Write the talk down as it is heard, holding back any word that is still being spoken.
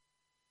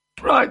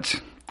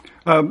Right.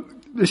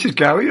 This is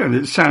Gary, and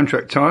it's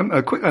soundtrack time.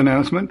 A quick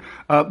announcement.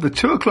 The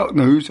 2:00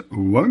 news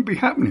won't be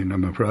happening,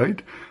 I'm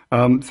afraid.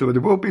 So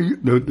there will be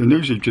the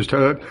news you've just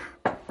heard,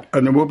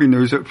 and there will be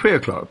news at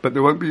 3:00, but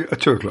there won't be a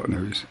 2:00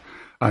 news.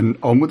 And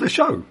on with the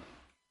show.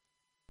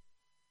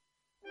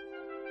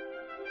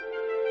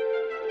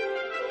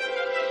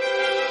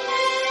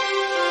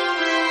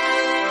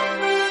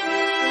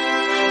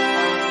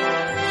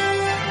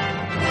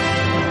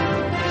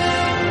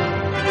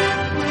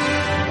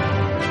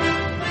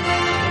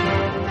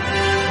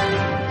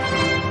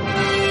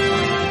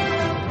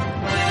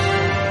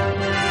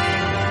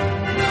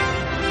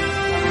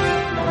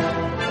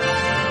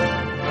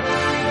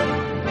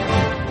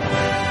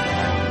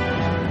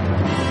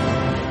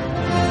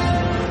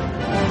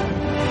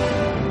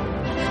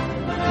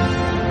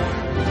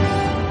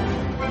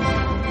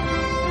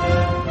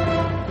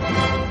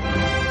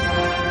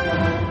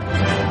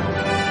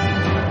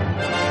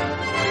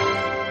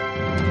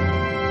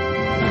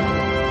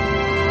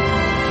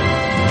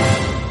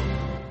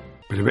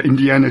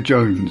 Indiana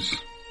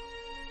Jones.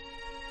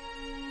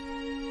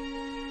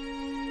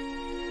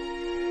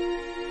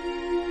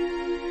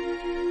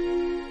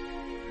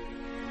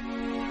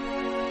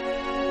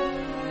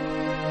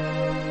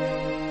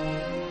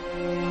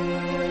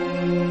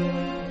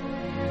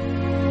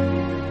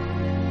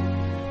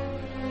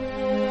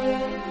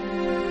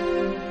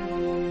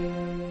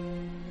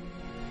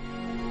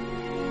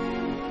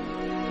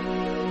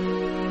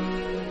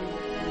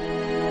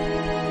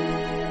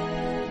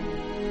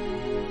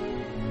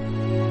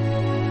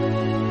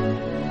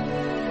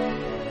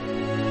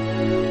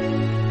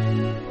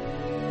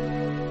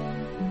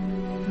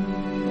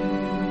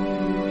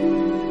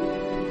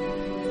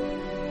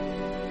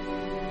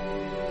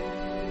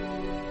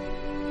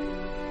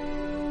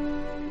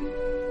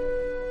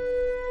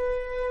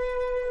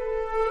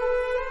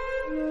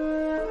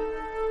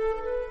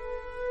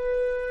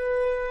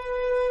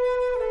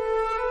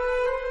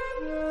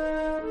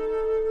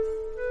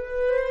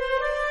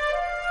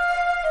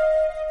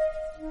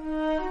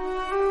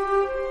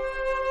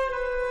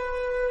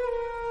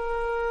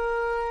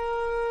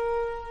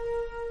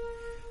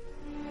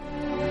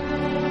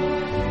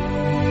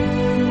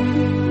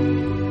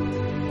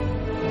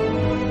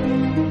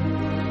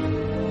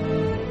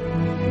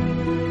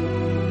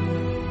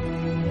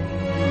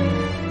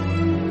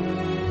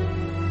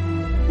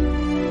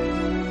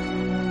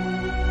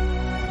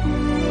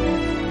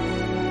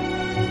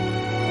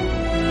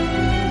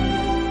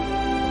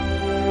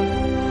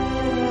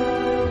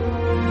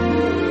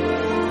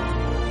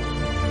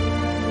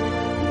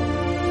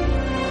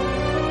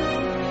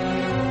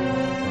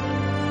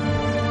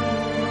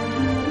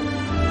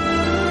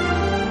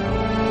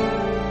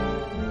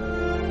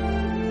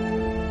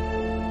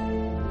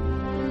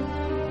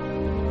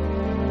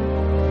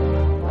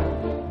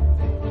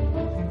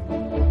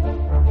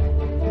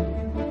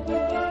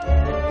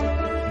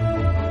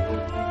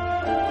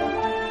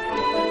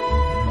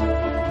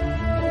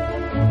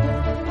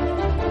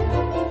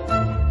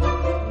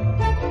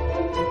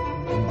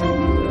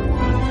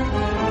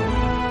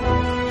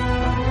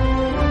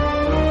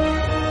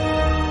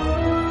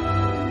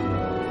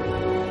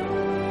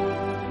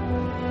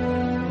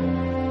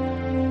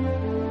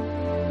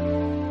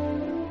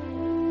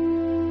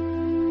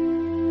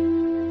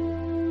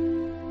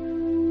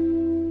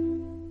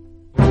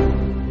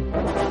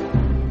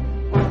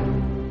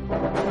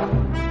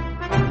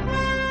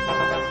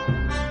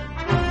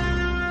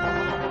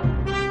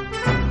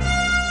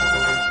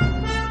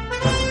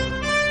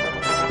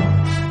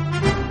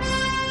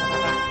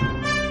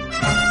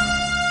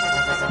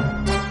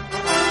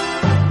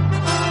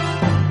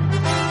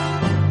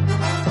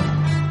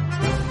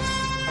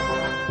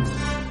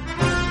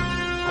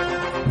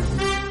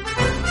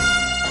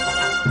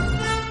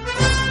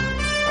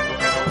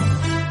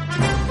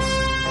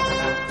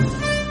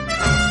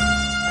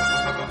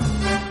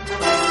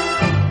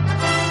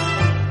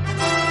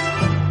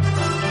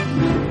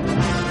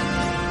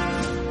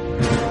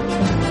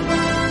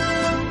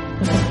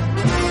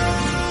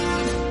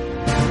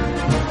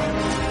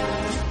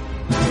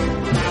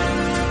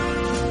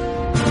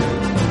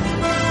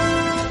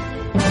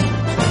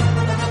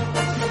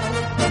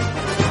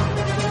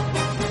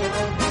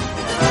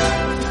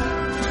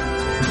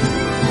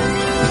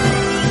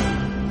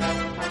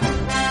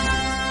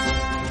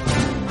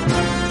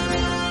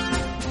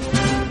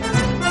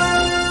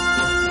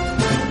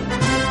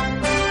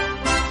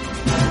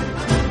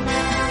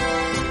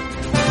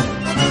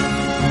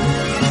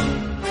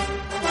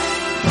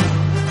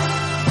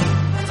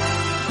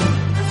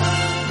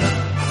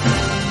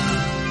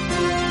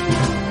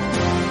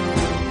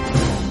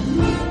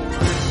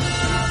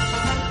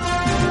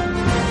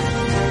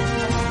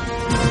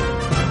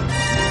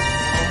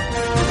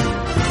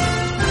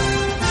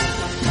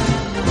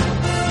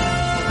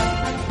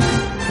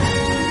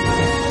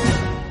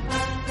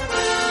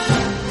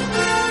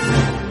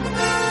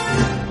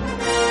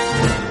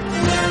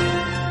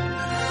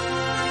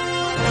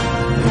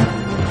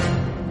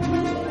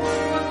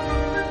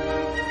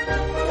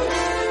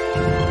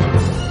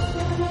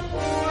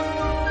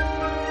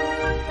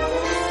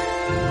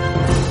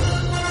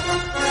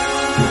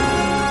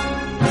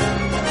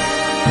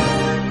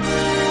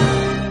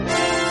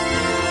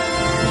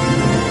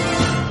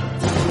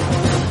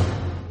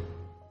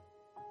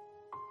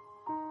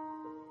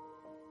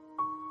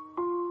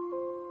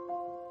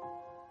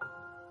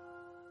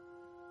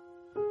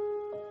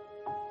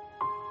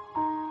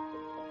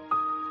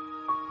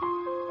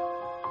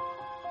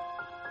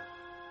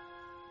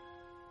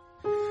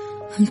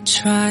 I'm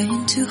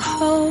trying to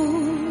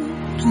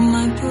hold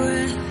my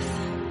breath.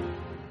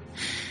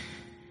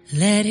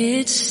 Let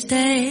it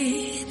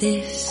stay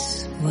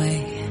this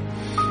way.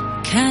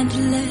 Can't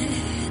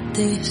let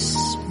this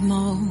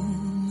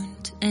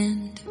moment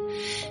end.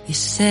 You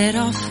set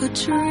off a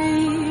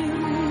dream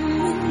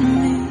in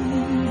me,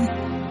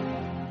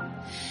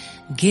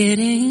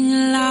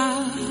 getting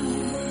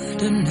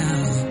louder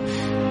now.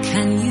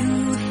 Can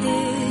you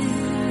hear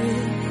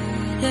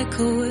it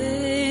echoing?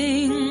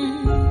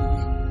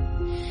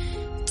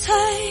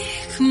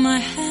 Take my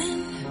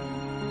hand.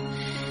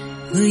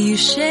 Will you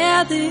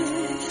share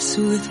this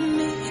with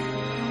me?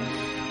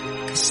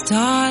 'Cause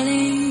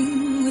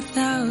darling,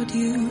 without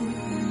you,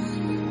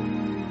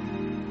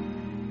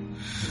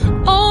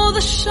 all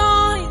the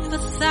shine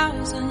of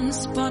 1,000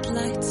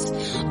 spotlights,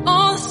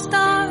 all the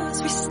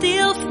stars we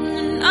steal from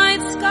the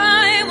night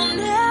sky will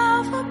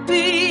never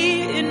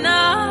be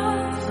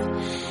enough,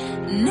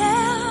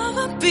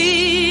 never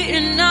be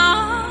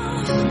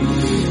enough.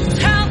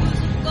 Towers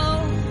of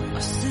gold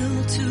are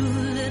still too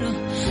little.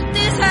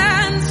 These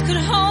hands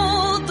could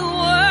hold the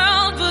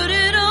world, but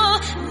it'll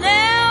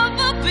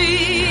never be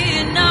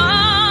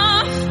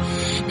enough,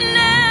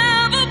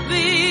 never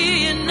be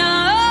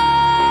enough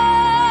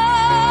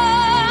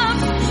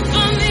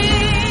for me.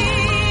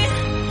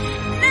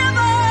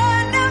 Never,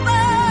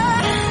 never,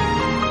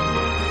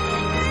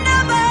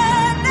 never,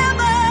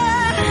 never,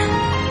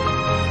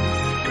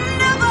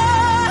 never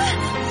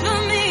for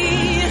me,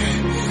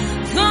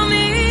 for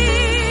me.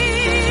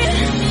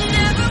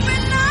 Never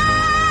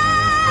enough,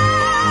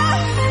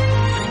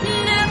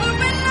 never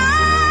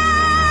enough,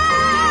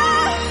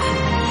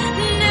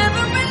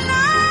 never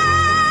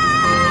enough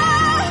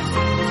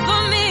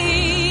for me,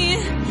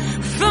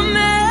 for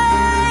me,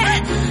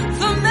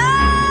 for me.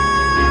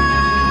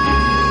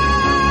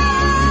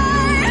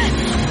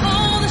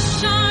 All the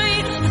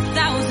shine of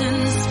 1,000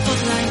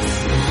 spotlights,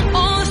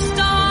 all the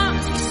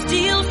stars we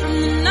steal from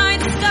the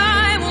night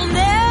sky will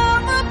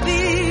never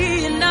be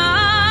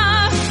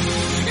enough,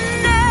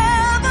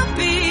 never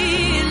be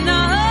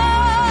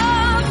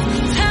enough.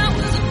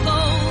 Towers of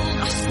gold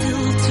are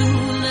still too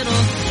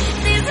little.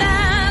 These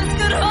hands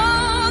could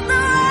hold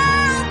the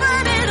world,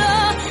 but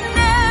it'll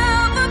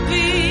never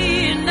be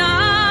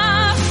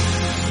enough,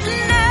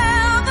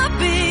 never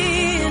be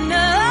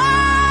enough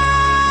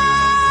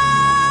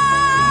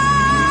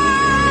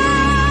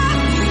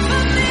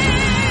for me.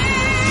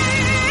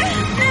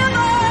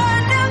 Never,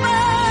 never,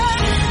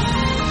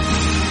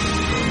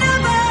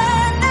 never,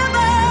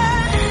 never,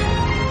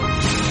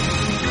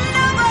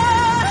 never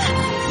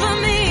for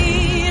me,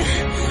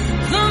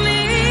 for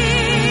me.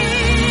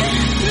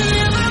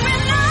 Never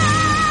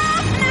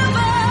enough,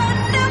 never,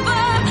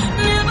 never,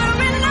 never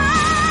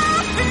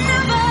enough,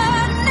 never,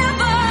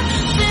 never,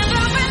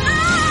 never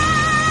enough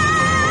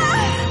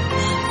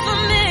for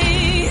me,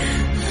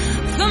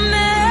 for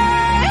me,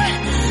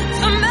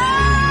 for me.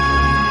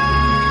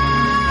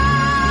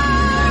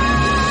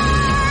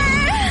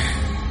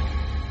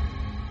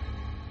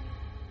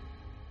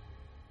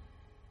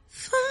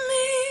 For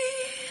me.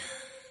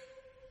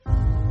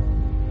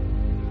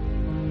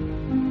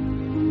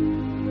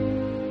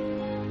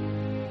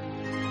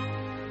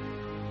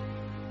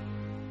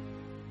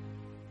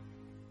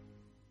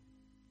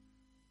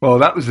 Well,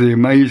 that was the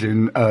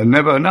amazing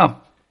Never Enough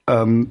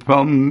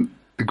from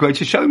The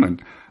Greatest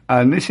Showman.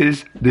 And this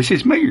is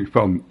me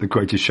from The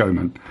Greatest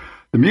Showman.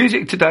 The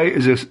music today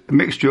is a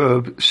mixture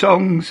of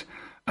songs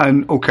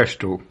and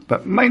orchestral,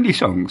 but mainly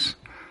songs.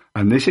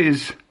 And this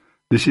is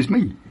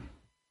me.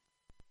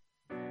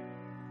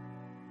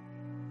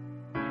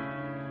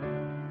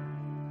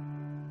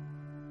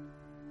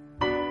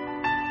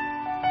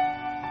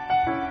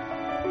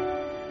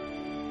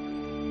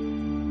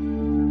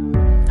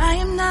 I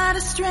am not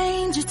a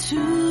stranger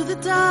to the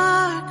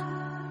dark.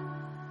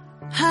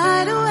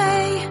 Hide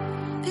away,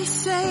 they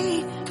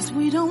say, 'cause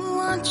we don't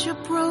want your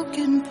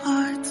broken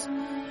parts.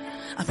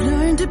 I've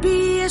learned to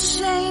be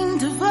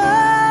ashamed of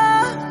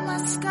all my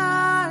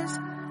scars.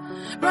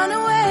 Run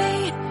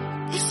away,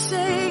 they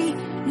say,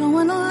 no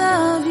one will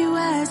love you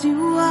as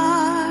you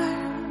are.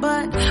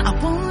 But I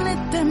won't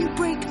let them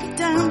break me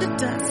down to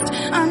dust.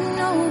 I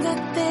know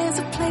that there's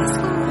a place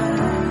for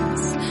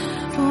us,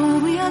 for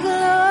we are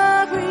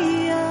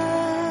glorious.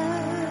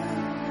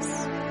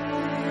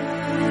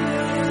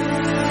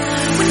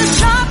 When the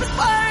sharpest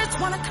words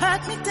wanna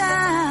cut me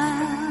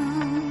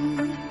down,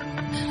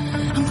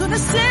 I'm gonna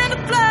send the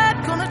blood,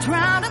 gonna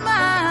drown them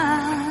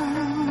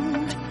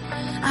out.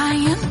 I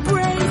am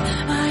brave,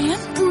 I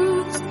am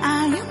bruised,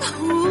 I am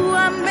who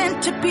I'm meant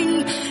to be.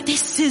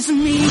 This is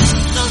me.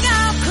 Look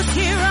out, 'cause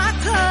here I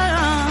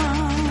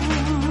come,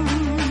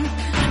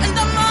 and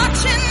I'm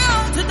marching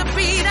on to the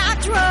beat I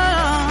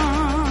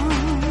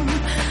drum.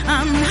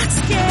 I'm not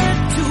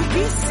scared to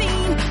be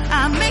seen,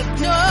 I make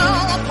no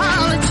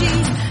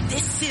apologies.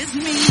 This is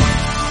me.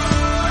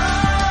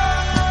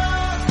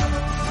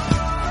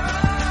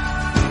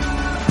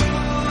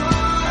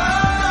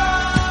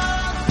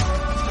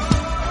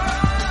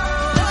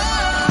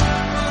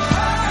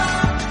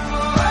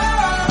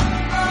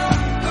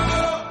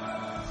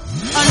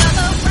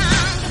 Another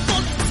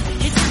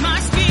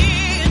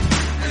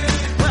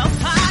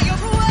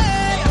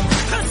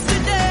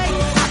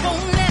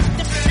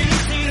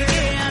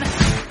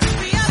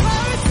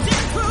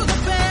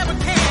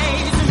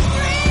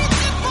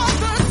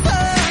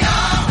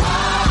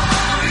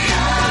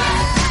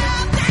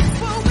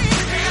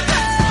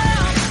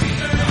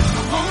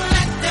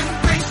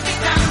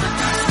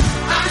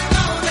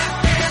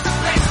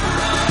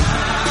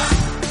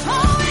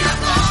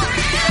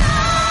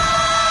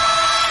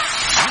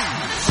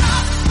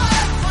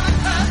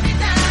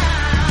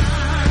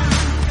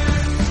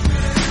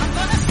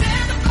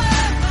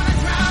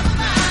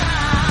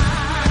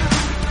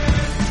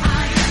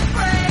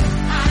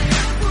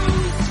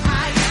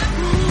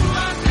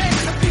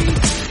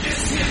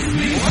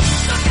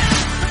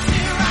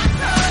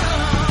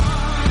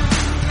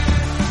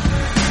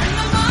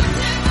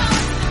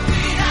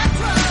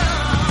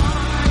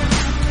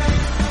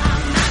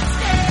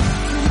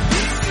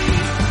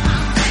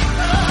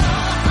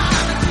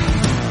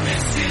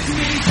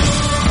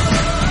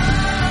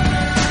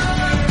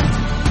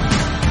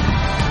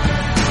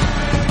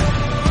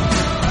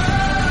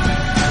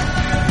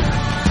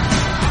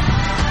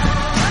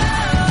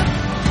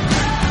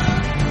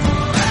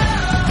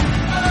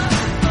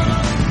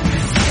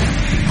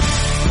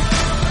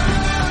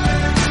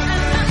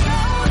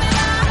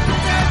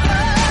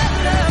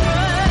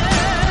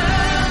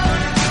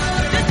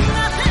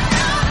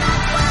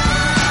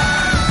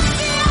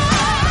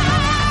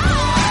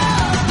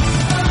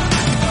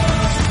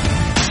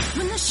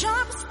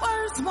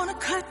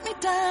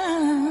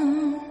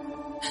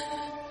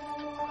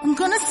I'm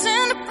gonna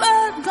send the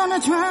blood, gonna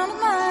drown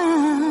them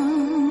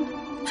out.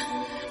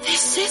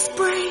 This is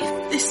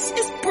brave, this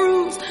is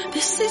bruised,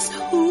 this is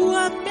who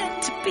I'm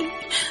meant to be,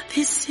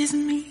 this is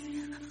me.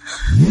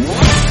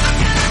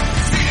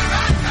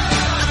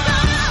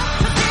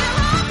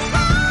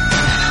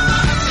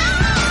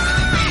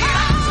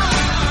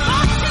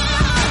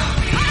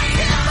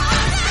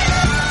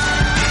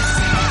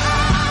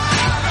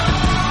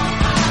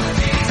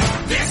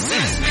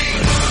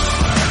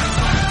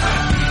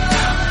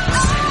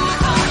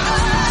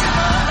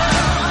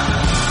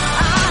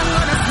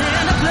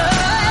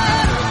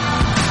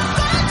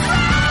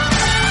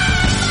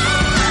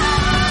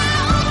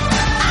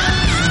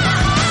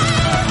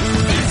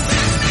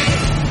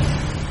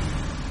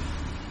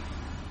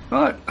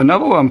 Right,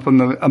 another one from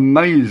the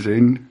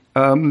amazing,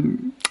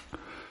 whatever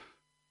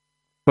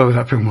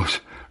that film was.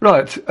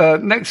 Right,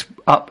 next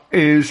up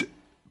is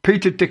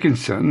Peter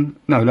Dickinson.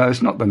 No,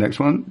 it's not the next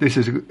one. This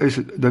is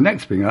the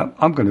next thing up.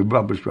 I'm going to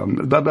rubbish from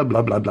blah, blah,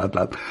 blah, blah, blah,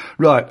 blah.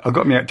 Right, I've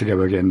got my act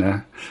together again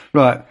now.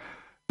 Right,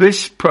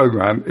 this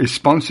programme is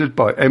sponsored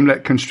by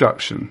Emlet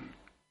Construction.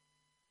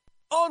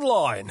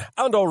 Online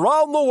and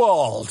around the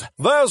world,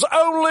 there's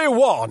only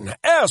one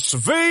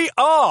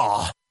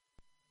SVR.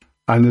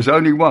 And there's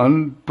only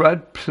one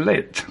Brad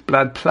Platt,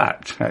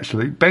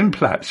 actually. Ben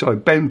Platt.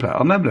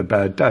 I'm having a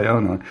bad day,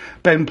 aren't I?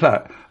 Ben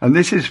Platt. And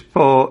this is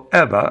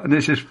forever, and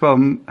this is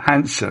from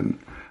Hanson,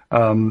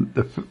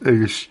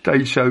 the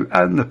stage show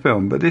and the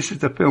film, but this is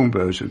the film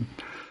version.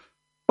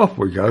 Off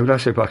we go.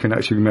 Let's see if I can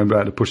actually remember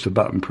how to push the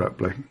button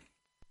properly.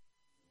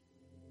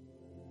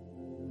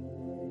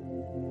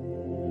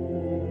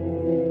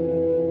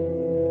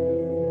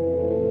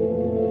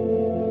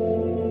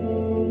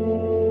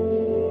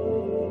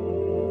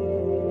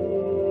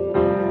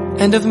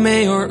 End of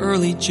May or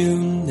early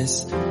June,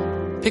 this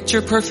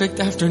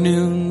picture-perfect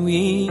afternoon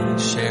we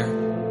share.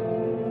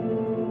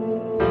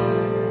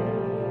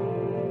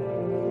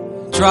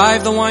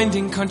 Drive the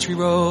winding country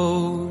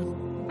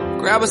road,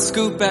 grab a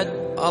scoop at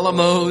a la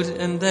mode,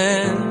 and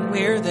then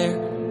we're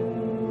there.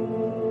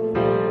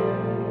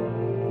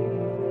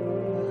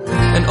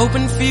 An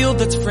open field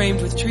that's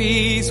framed with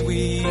trees,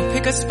 we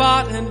pick a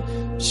spot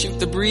and shoot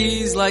the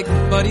breeze like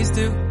buddies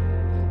do.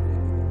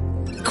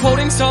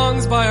 Quoting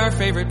songs by our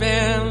favorite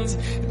bands,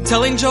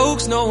 telling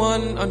jokes no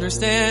one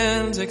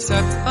understands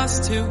except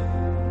us two.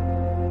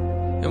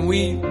 And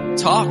we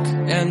talk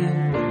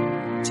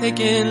and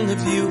take in the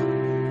view.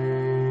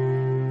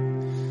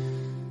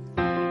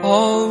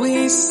 All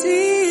we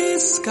see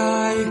is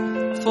sky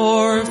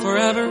for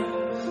forever.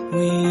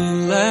 We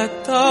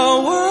let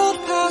the world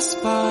pass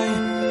by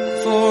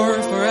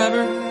for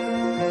forever.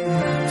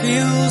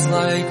 Feels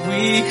like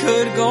we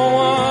could go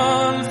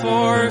on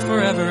for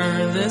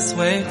forever this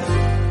way.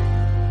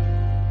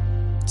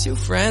 Two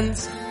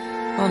friends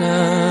on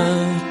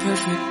a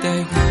perfect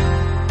day.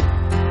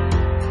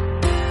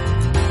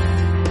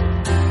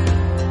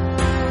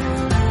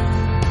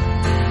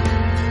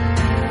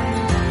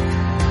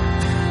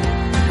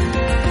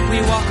 We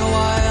walk a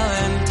while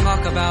and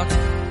talk about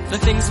the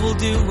things we'll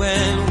do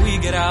when we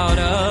get out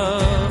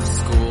of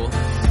school.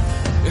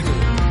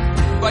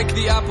 Bike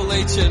the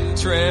Appalachian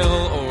Trail,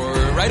 or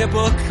write a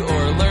book,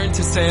 or learn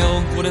to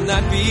sail. Wouldn't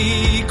that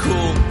be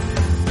cool?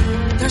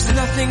 There's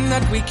nothing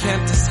that we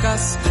can't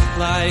discuss,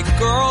 like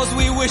girls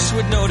we wish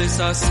would notice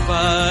us,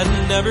 but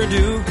never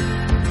do.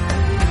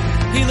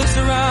 He looks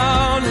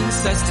around and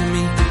says to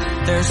me,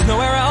 there's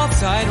nowhere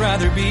else I'd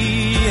rather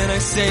be, and I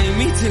say,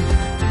 me too.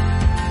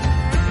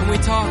 And we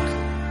talk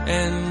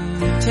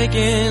and take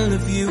in the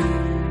view.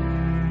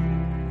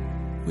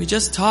 We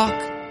just talk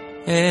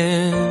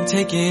and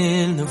take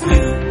in the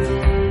view.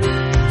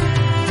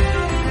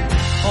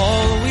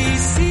 All we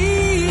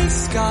see is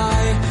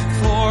sky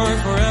for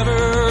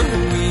forever.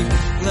 We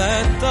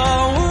let the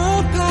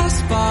world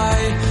pass by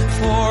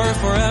for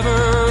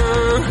forever.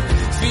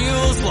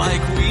 Feels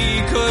like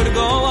we could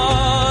go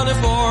on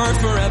for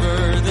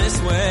forever this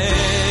way.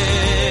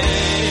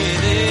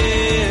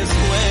 This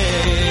way.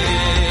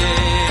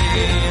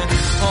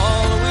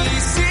 All we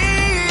see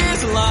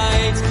is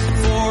light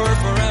for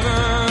forever.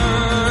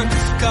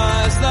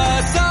 'Cause the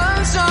sun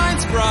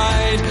shines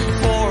bright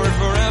for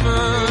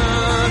forever.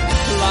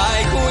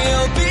 Like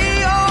we'll be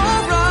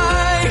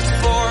alright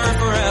for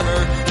forever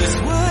this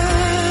way.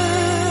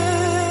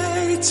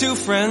 Two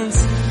friends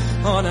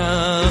on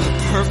a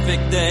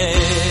perfect day.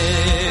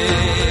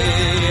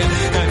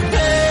 And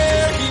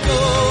there he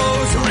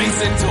goes,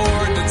 racing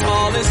toward the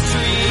tallest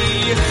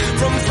tree.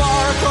 From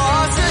far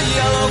across a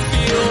yellow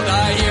field,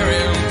 I hear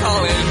him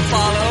calling,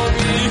 follow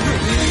me.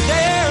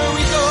 There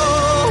we go,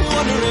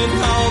 wondering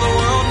how the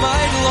world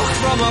might look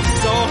from up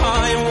so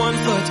high. One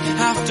foot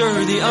after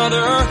the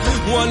other,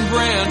 one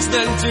branch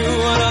then to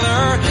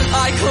another.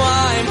 I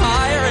climb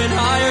higher and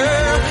higher.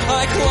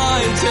 I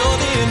climb till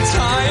the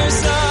entire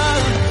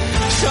sun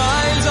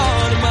shines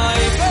on my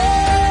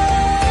face.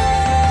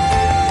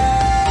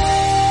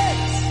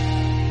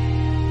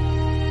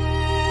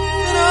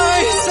 And I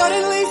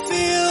suddenly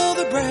feel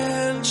the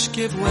branch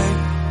give way.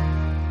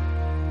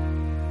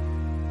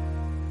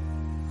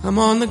 I'm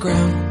on the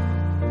ground,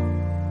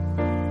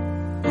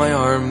 my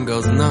arm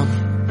goes numb.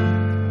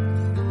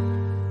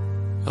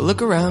 I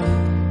look around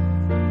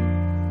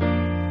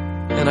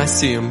and I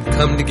see him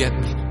come to get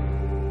me.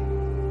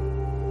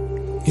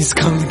 He's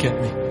come to get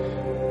me.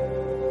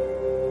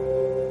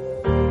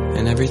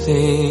 And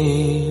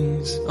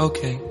everything's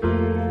okay.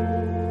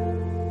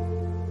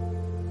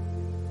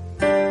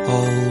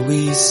 All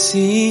we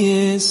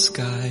see is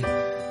sky.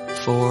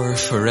 For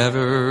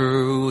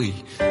forever we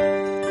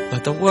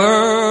let the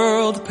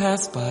world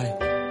pass by.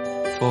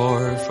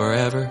 For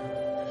forever.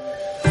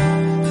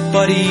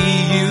 Buddy,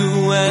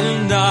 you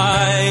and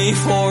I,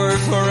 for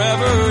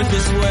forever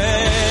this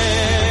way,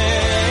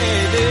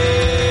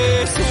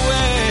 this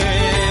way.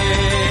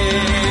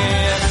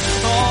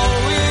 All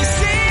we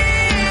see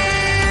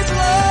is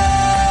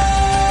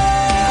light,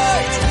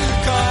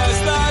 'cause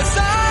the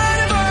sun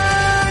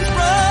burns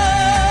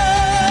bright.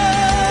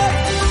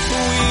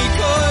 We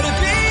could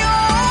be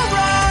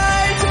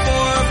alright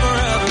for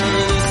forever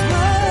this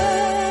way.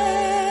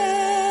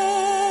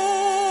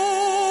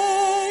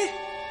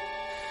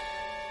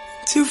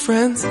 Two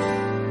friends,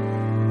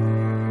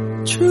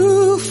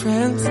 true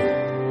friends,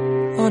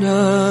 on a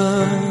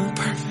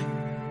perfect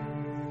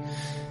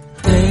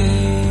day.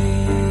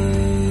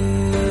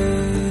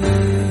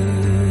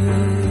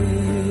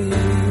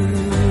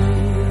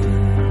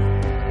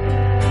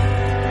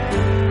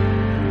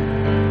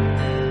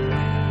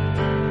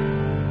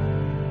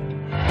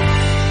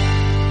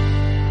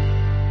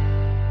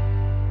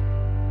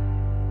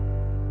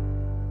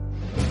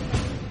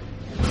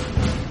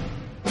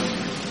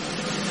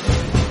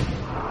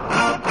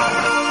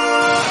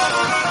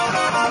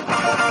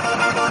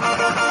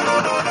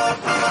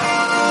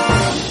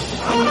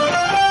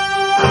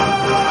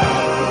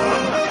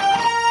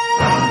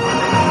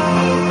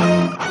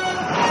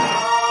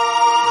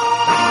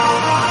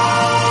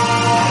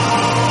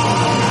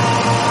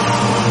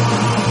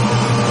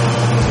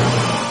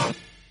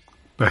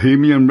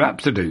 Bohemian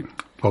Rhapsody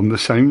from the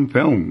same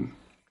film.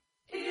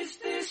 Is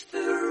this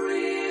the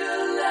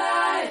real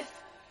life?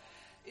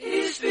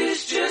 Is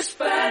this just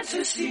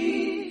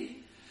fantasy?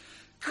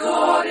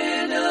 Caught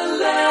in a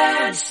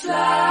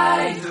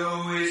landslide,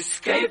 no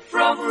escape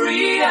from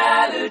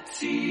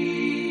reality.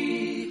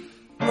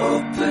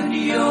 Open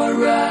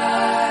your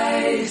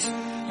eyes,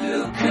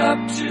 look up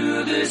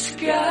to the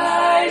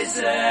skies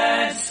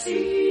and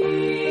see.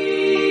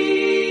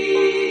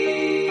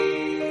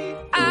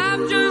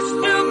 I'm just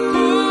a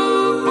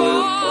poor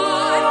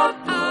boy,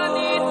 I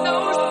need no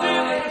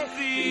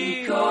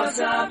sympathy, because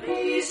I'm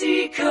easy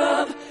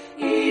come,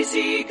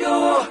 easy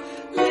go,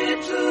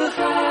 little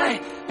high,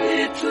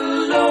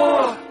 little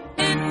low.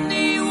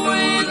 Any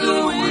way the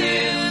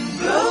wind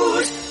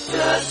blows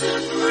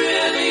doesn't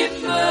really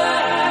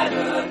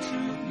matter to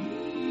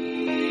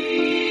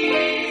me.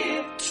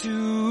 To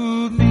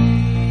me.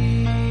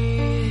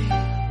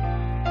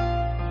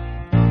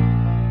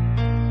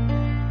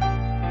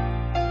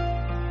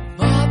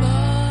 Mama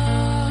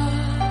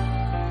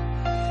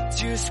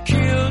just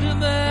killed a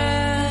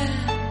man,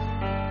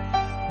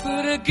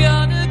 put a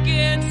gun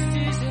against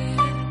his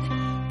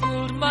head,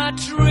 pulled my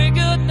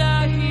trigger,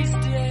 now he's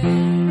dead.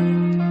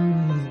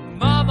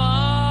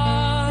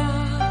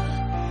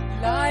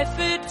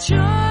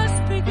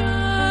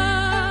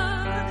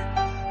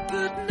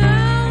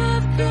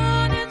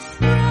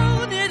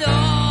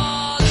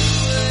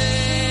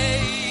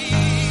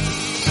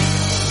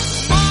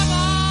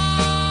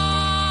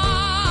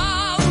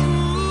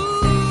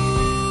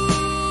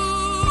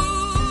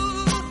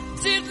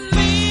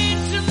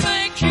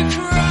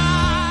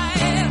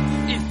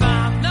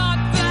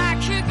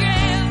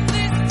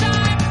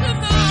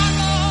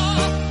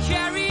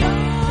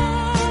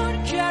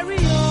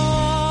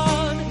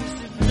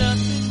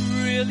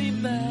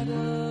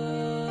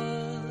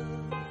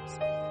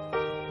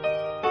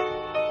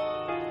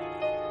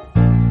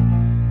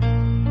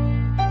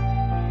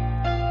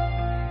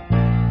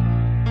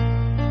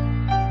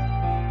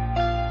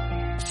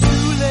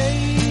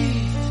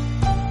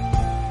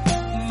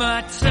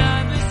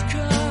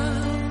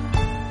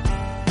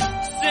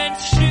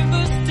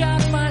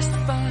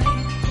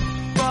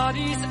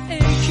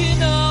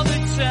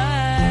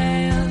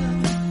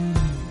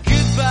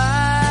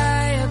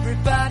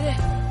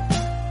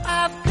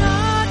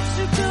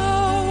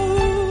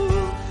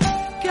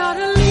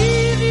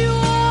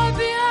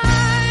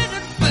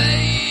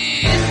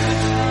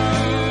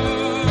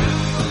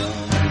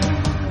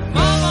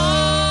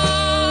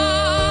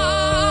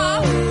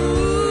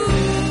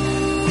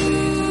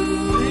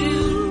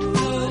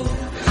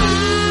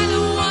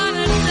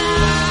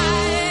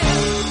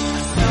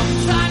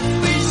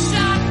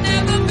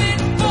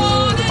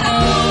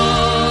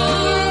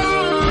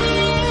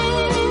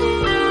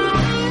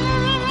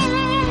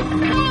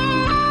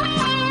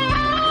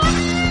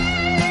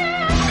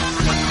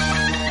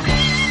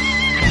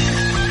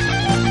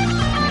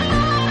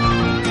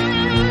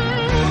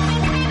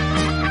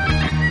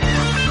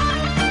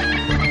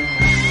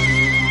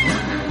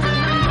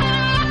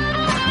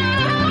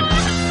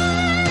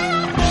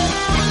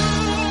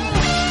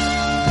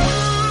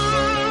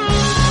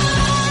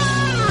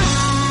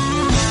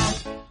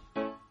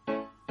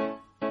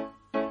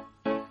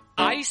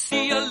 I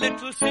see a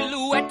little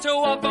silhouette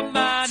of a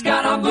man.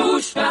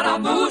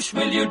 Scaramouche,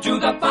 will you do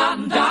the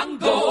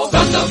fandango?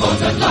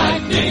 Thunderbolt and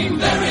lightning,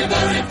 very,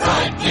 very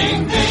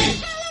frightening me.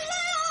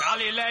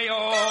 Galileo,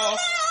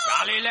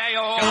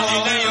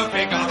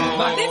 Figaro.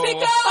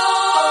 Magnifico!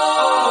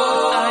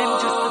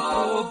 I'm just a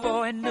poor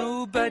boy,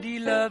 nobody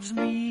loves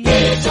me.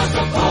 He's just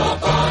a poor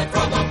boy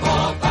from a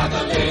poor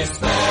family,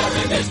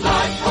 sparing his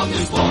life from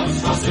this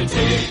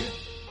monstrosity.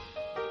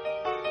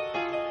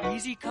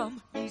 Easy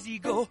come, easy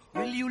go,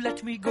 will you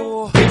let me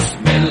go?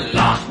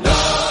 Bismillah,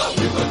 no,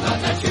 we will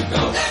not let you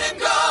go. Let him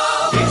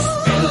go!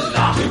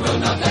 Bismillah, we will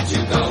not let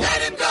you go.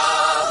 Let him go!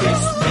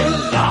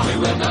 Bismillah, we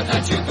will not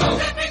let you go.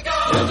 Let me go!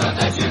 We'll not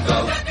let you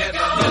go. Let me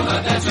go! We'll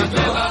not let you go.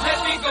 Let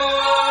me go!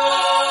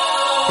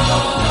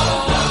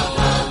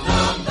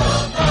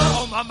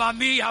 Oh, mamma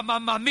mia,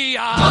 mamma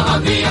mia. Mamma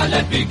mia,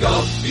 let me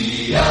go.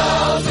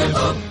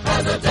 Beelzebub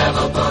has the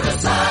devil put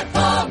aside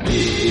for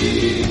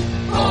me.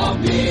 For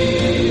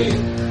me.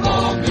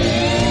 For me.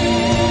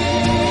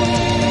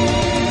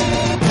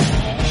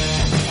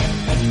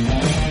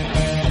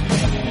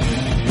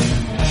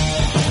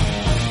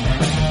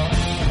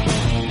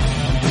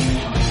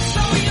 So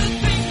you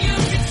think you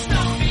can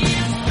stop me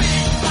and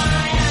spit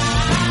my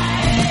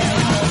eye?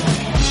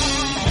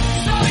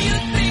 So you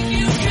think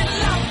you can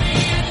love me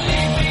and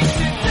leave me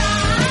to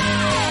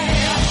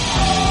die?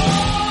 Oh,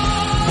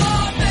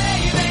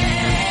 baby,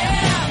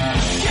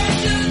 can't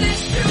do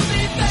this to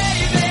me,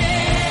 baby.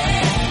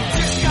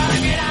 Just gotta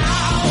get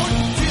out,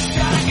 just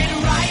gotta get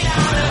right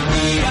out of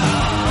here.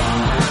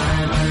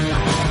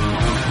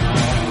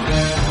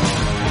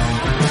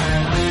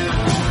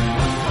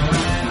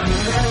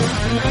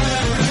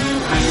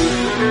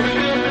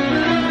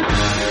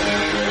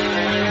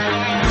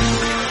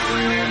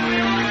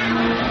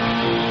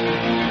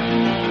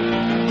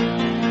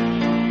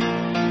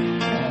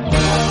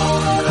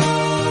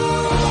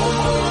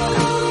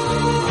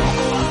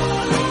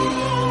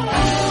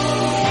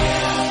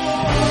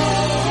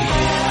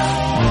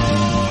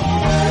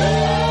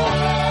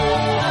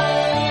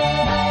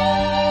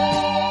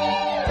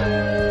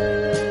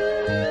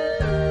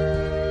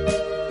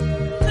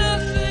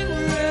 Nothing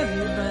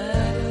really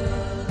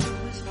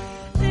matters.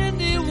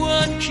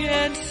 Anyone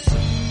can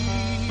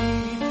see.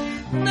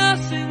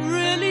 Nothing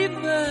really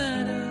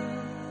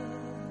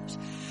matters.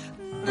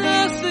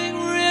 Nothing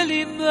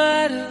really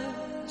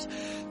matters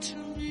to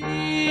me.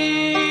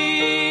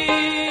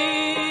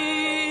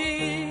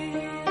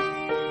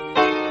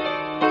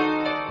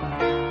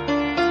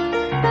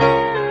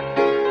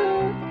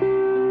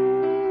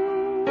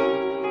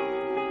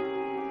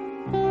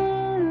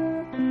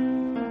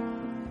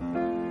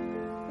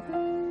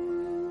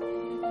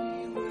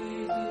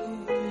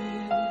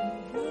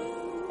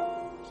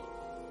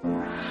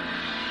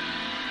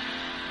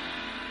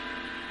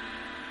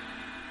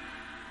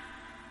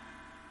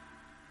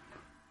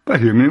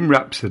 Bohemian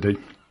Rhapsody.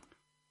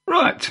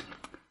 Right.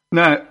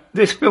 Now,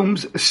 this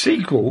film's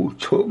sequel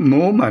took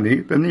more money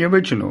than the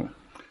original.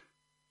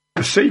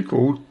 The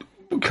sequel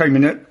came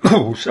in at,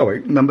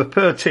 number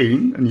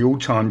 13 in the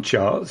all-time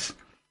charts,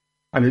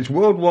 and its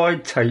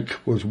worldwide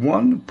take was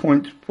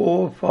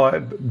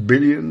 £1.45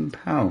 billion.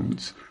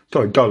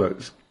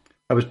 Dollars.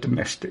 That was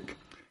domestic.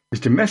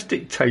 Its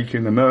domestic take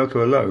in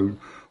America alone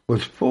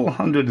was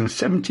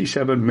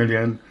 $477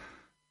 million.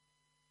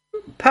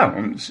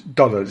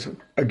 Dollars.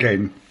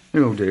 Again,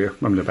 oh dear, I'm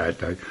having a bad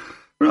day.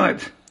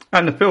 Right,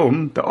 and the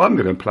film that I'm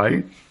going to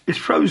play is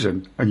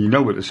Frozen, and you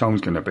know what the song's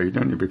going to be,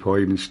 don't you, before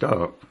I even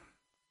start?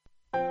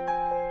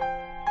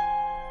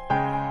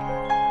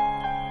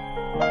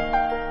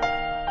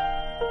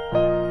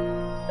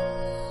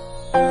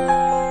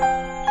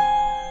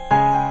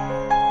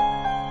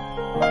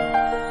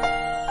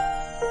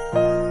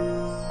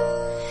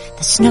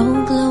 The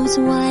snow glows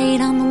white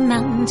on the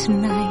mountain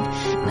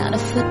tonight, not a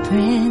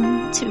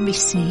footprint to be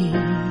seen.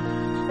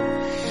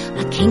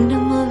 A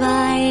kingdom of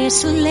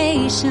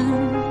isolation,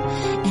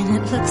 and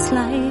it looks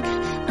like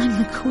I'm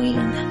the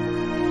queen.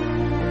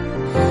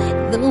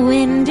 The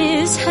wind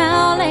is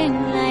howling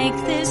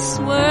like this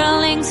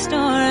swirling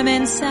storm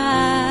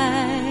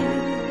inside.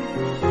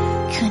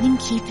 Couldn't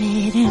keep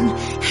it in,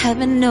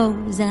 heaven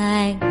knows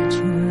I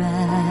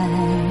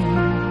tried.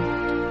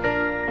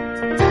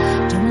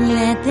 Don't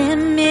let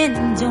them in,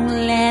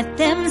 don't let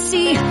them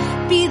see.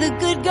 Be the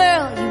good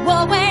girl you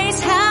always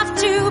have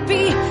to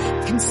be.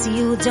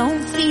 Conceal,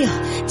 don't feel,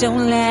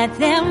 don't let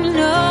them know.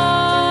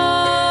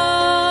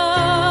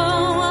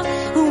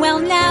 Well,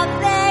 now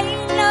they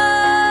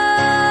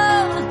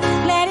know.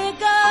 Let it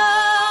go,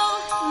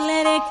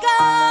 let it go.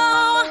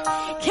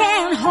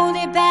 Can't hold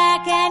it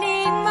back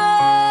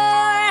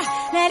anymore.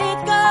 Let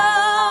it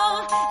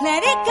go,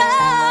 let it go.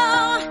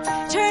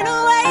 Turn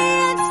away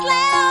and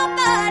slam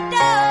the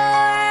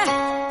door.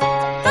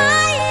 I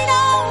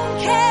don't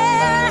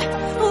care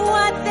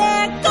what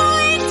they're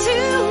going to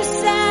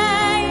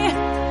say.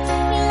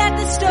 Let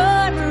the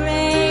storm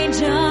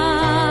rage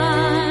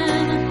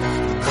on.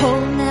 The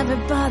cold never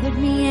bothered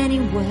me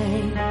anyway.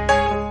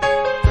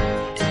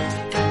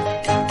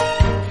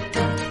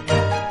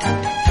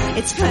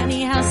 It's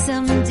funny how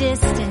some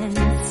distant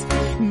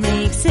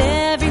makes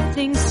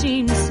everything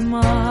seem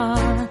small.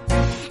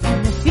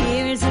 And the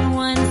fears that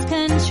once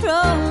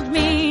controlled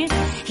me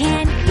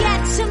can't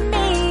get to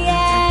me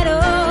at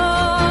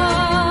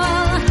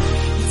all.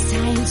 It's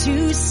time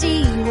to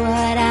see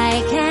what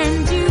I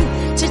can do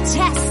to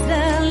test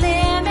the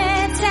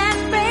limits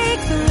and break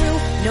through.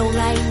 No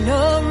right,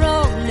 no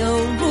wrong,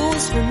 no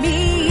rules for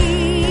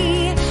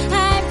me.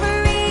 I'm free.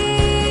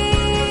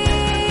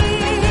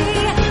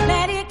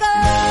 Let it go,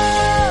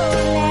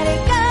 let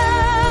it go.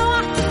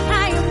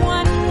 I am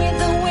one with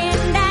the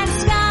wind and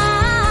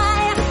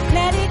sky.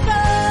 Let it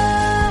go,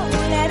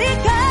 let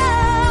it go.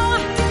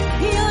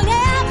 You'll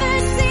never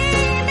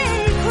see me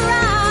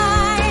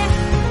cry.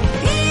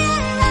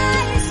 Here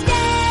I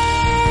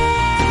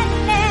stand,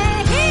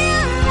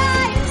 here I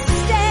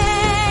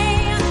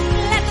stay.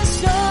 Let the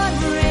storm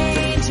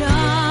rage on.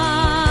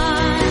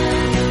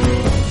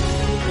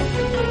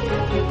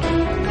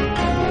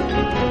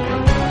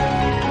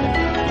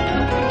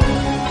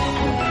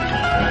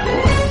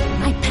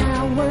 My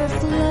power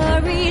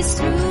flurries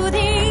through the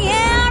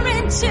air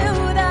into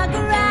the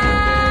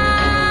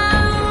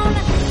ground.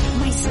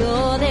 My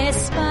soul is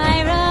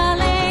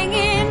spiraling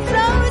in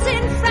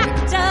frozen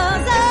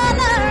fractals all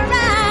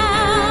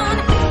around.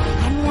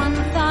 And one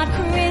thought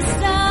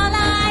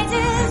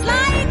crystallizes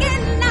like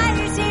an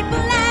icy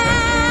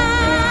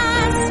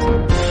blast.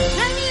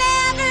 I'm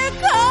never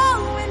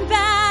going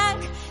back.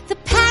 The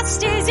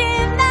past is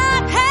in the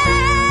past.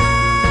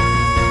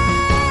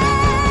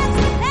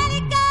 Let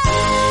it go,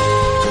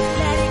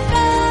 let it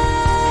go.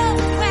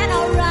 When I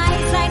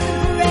rise like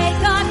the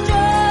break of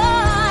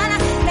dawn.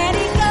 Let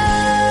it go,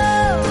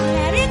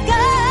 let it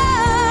go.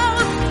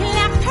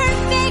 That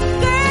perfect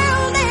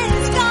girl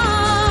is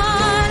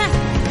gone.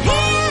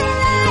 Here I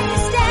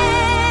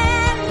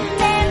stand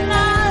in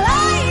the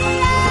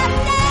light of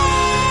day.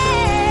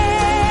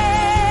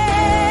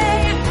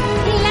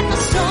 Let the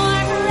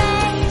storm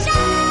rage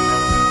on.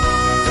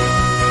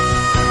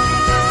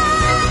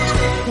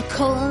 The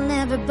cold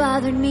never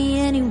bothered me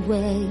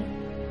anyway.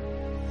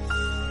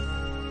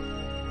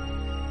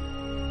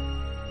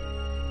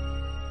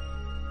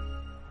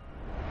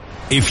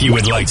 If you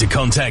would like to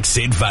contact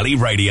Sid Valley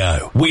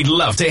Radio, we'd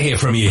love to hear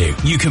from you.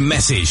 You can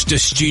message the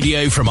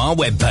studio from our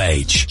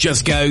webpage.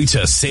 Just go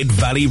to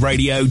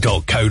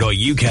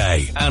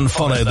sidvalleyradio.co.uk and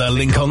follow the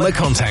link on the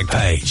contact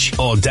page,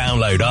 or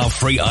download our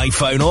free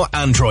iPhone or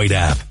Android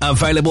app,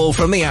 available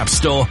from the App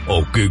Store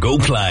or Google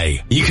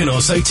Play. You can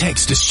also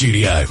text the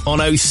studio on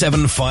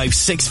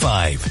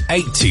 07565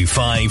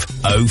 825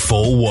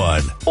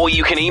 041, or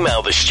you can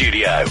email the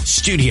studio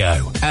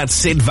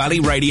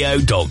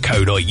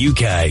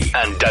 @sidvalleyradio.co.uk.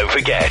 And don't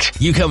forget,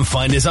 you can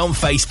find us on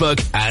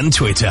Facebook and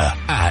Twitter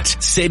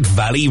 @Sid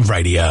Valley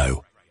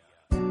Radio.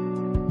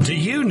 Do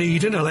you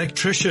need an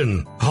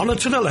electrician?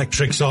 Honiton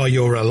Electrics are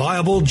your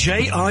reliable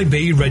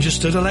JIB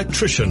registered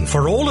electrician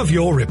for all of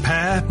your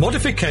repair,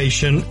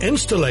 modification,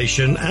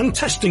 installation and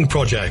testing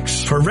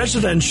projects for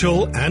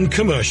residential and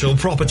commercial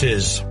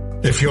properties.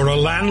 If you're a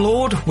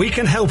landlord, we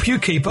can help you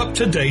keep up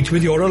to date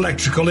with your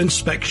electrical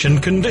inspection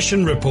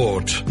condition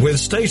report. With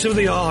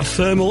state-of-the-art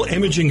thermal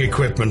imaging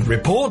equipment,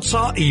 reports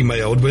are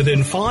emailed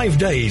within 5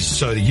 days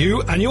so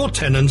you and your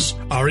tenants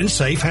are in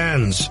safe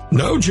hands.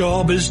 No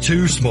job is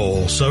too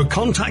small, so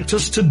contact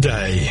us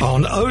today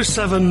on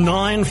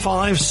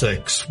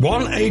 07956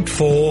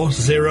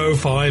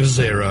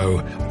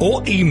 184050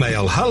 or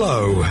email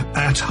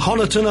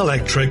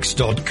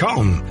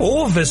hello@honitonelectrics.com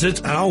or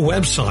visit our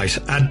website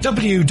at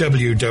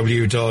www.honitonelectrics.com.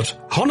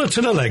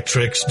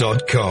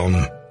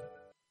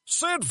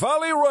 Sid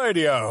Valley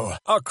Radio,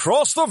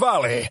 across the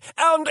valley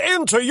and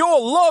into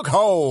your log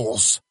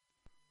holes.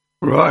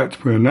 Right,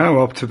 we're now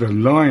up to the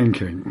Lion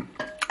King.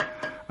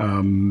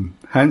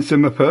 Hans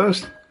Zimmer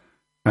first,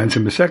 Hans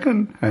Zimmer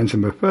second, Hans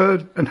Zimmer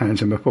third, and Hans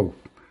Zimmer fourth.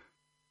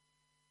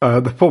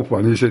 The fourth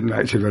one isn't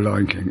actually the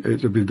Lion King.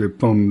 It'll be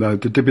from the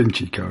Da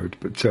Vinci Code.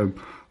 But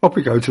off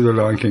we go to the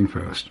Lion King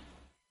first.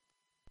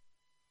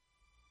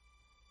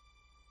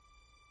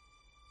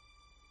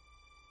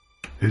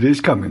 It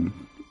is coming.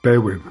 Bear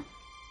with.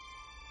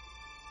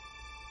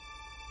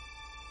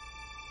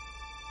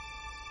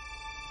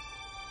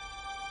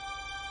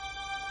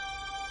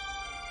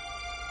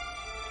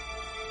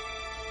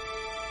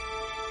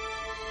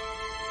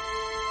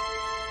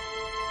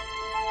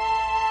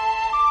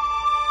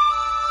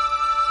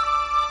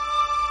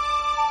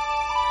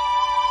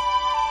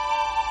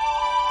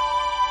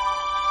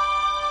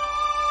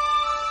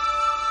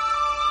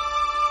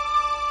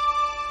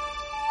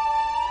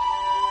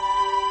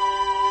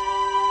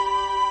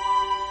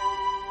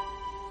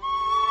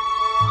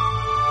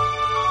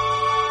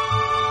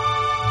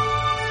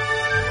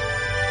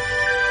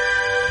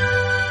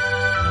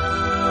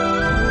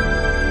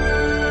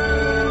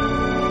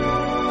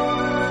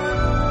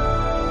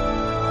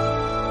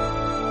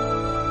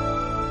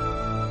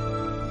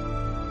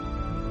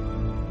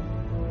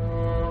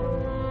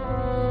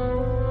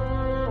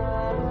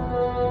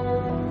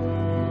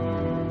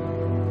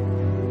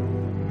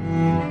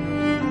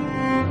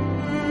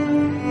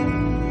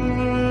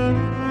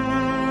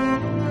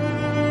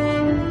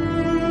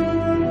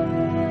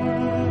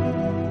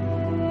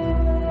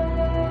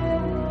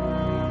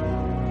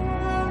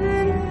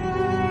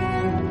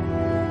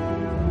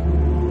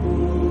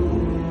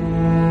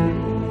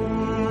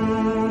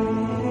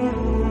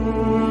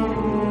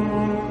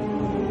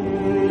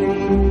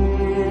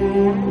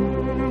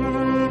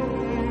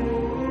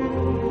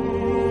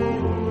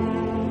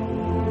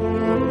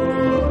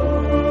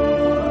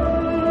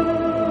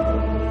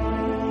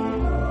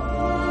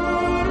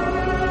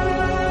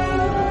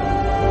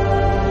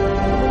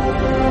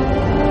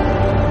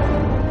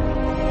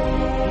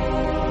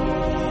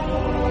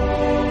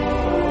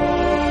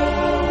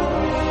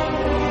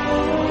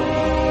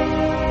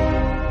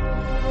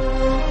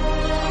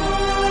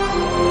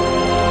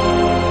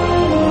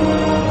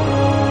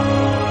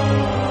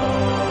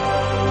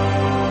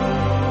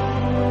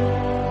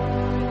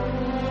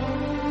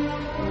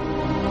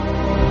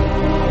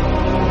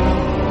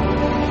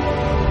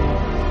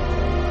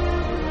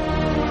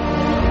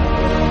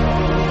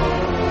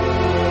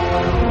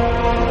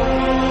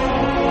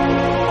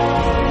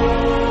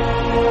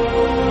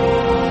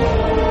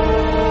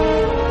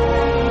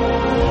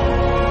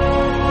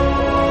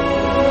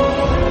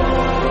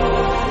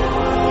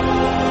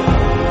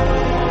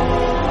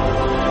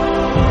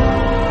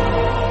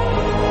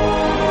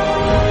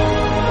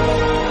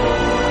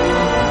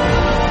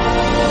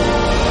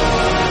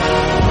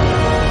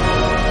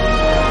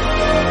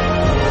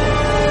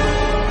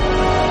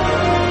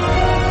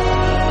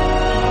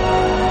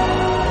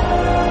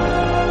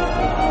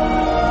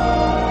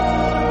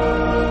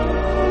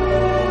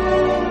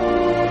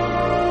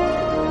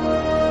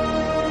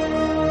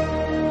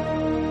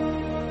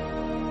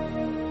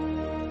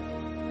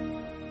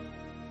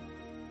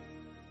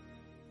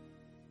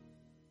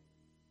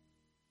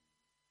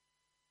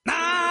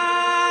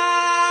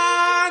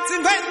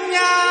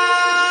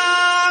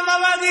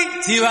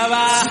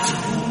 Chihuahua.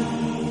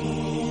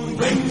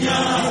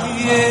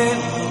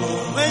 Yeah.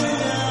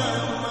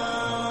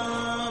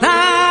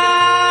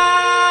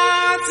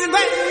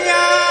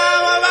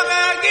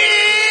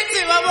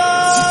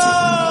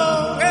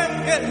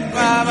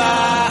 Baba.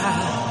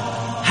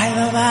 Hi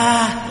Baba.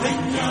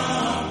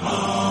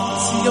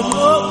 See you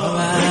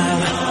Baba.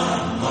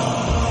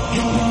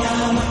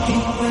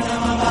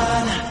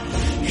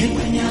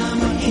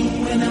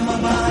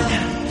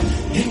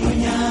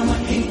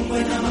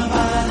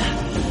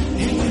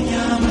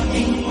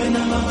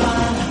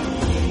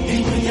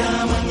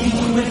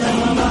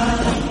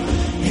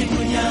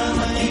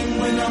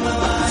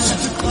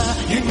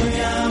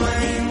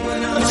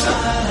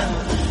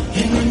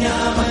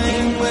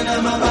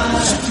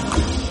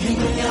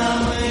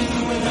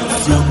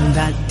 From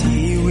that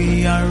day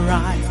we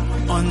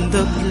arrived on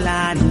the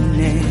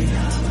planet,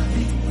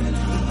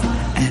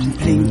 and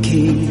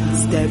blinking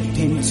stepped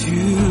into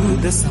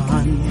the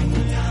sun.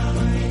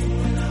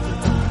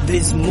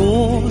 There's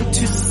more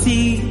to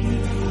see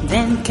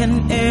than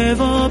can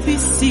ever be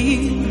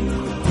seen,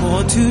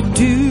 more to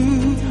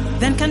do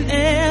than can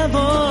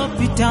ever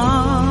be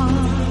done.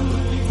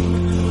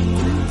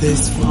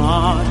 There's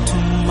far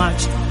too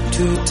much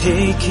to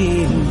take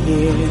in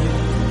here,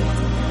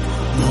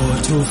 more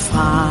to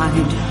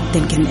find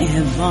than can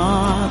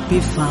ever be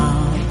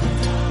found.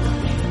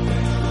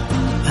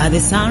 By the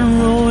sun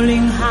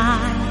rolling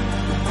high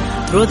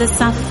through the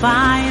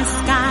sapphire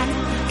sky,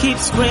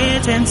 keeps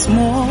great and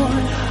small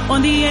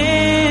on the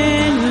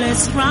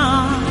endless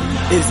round.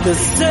 It's the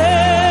circle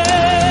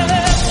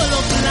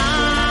of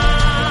life,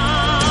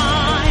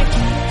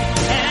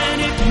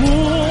 and it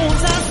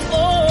moves us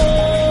all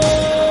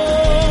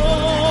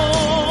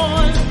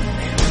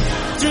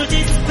through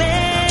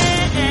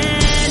despair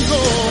and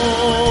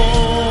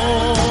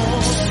hope,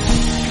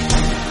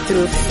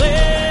 through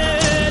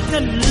faith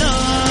and love.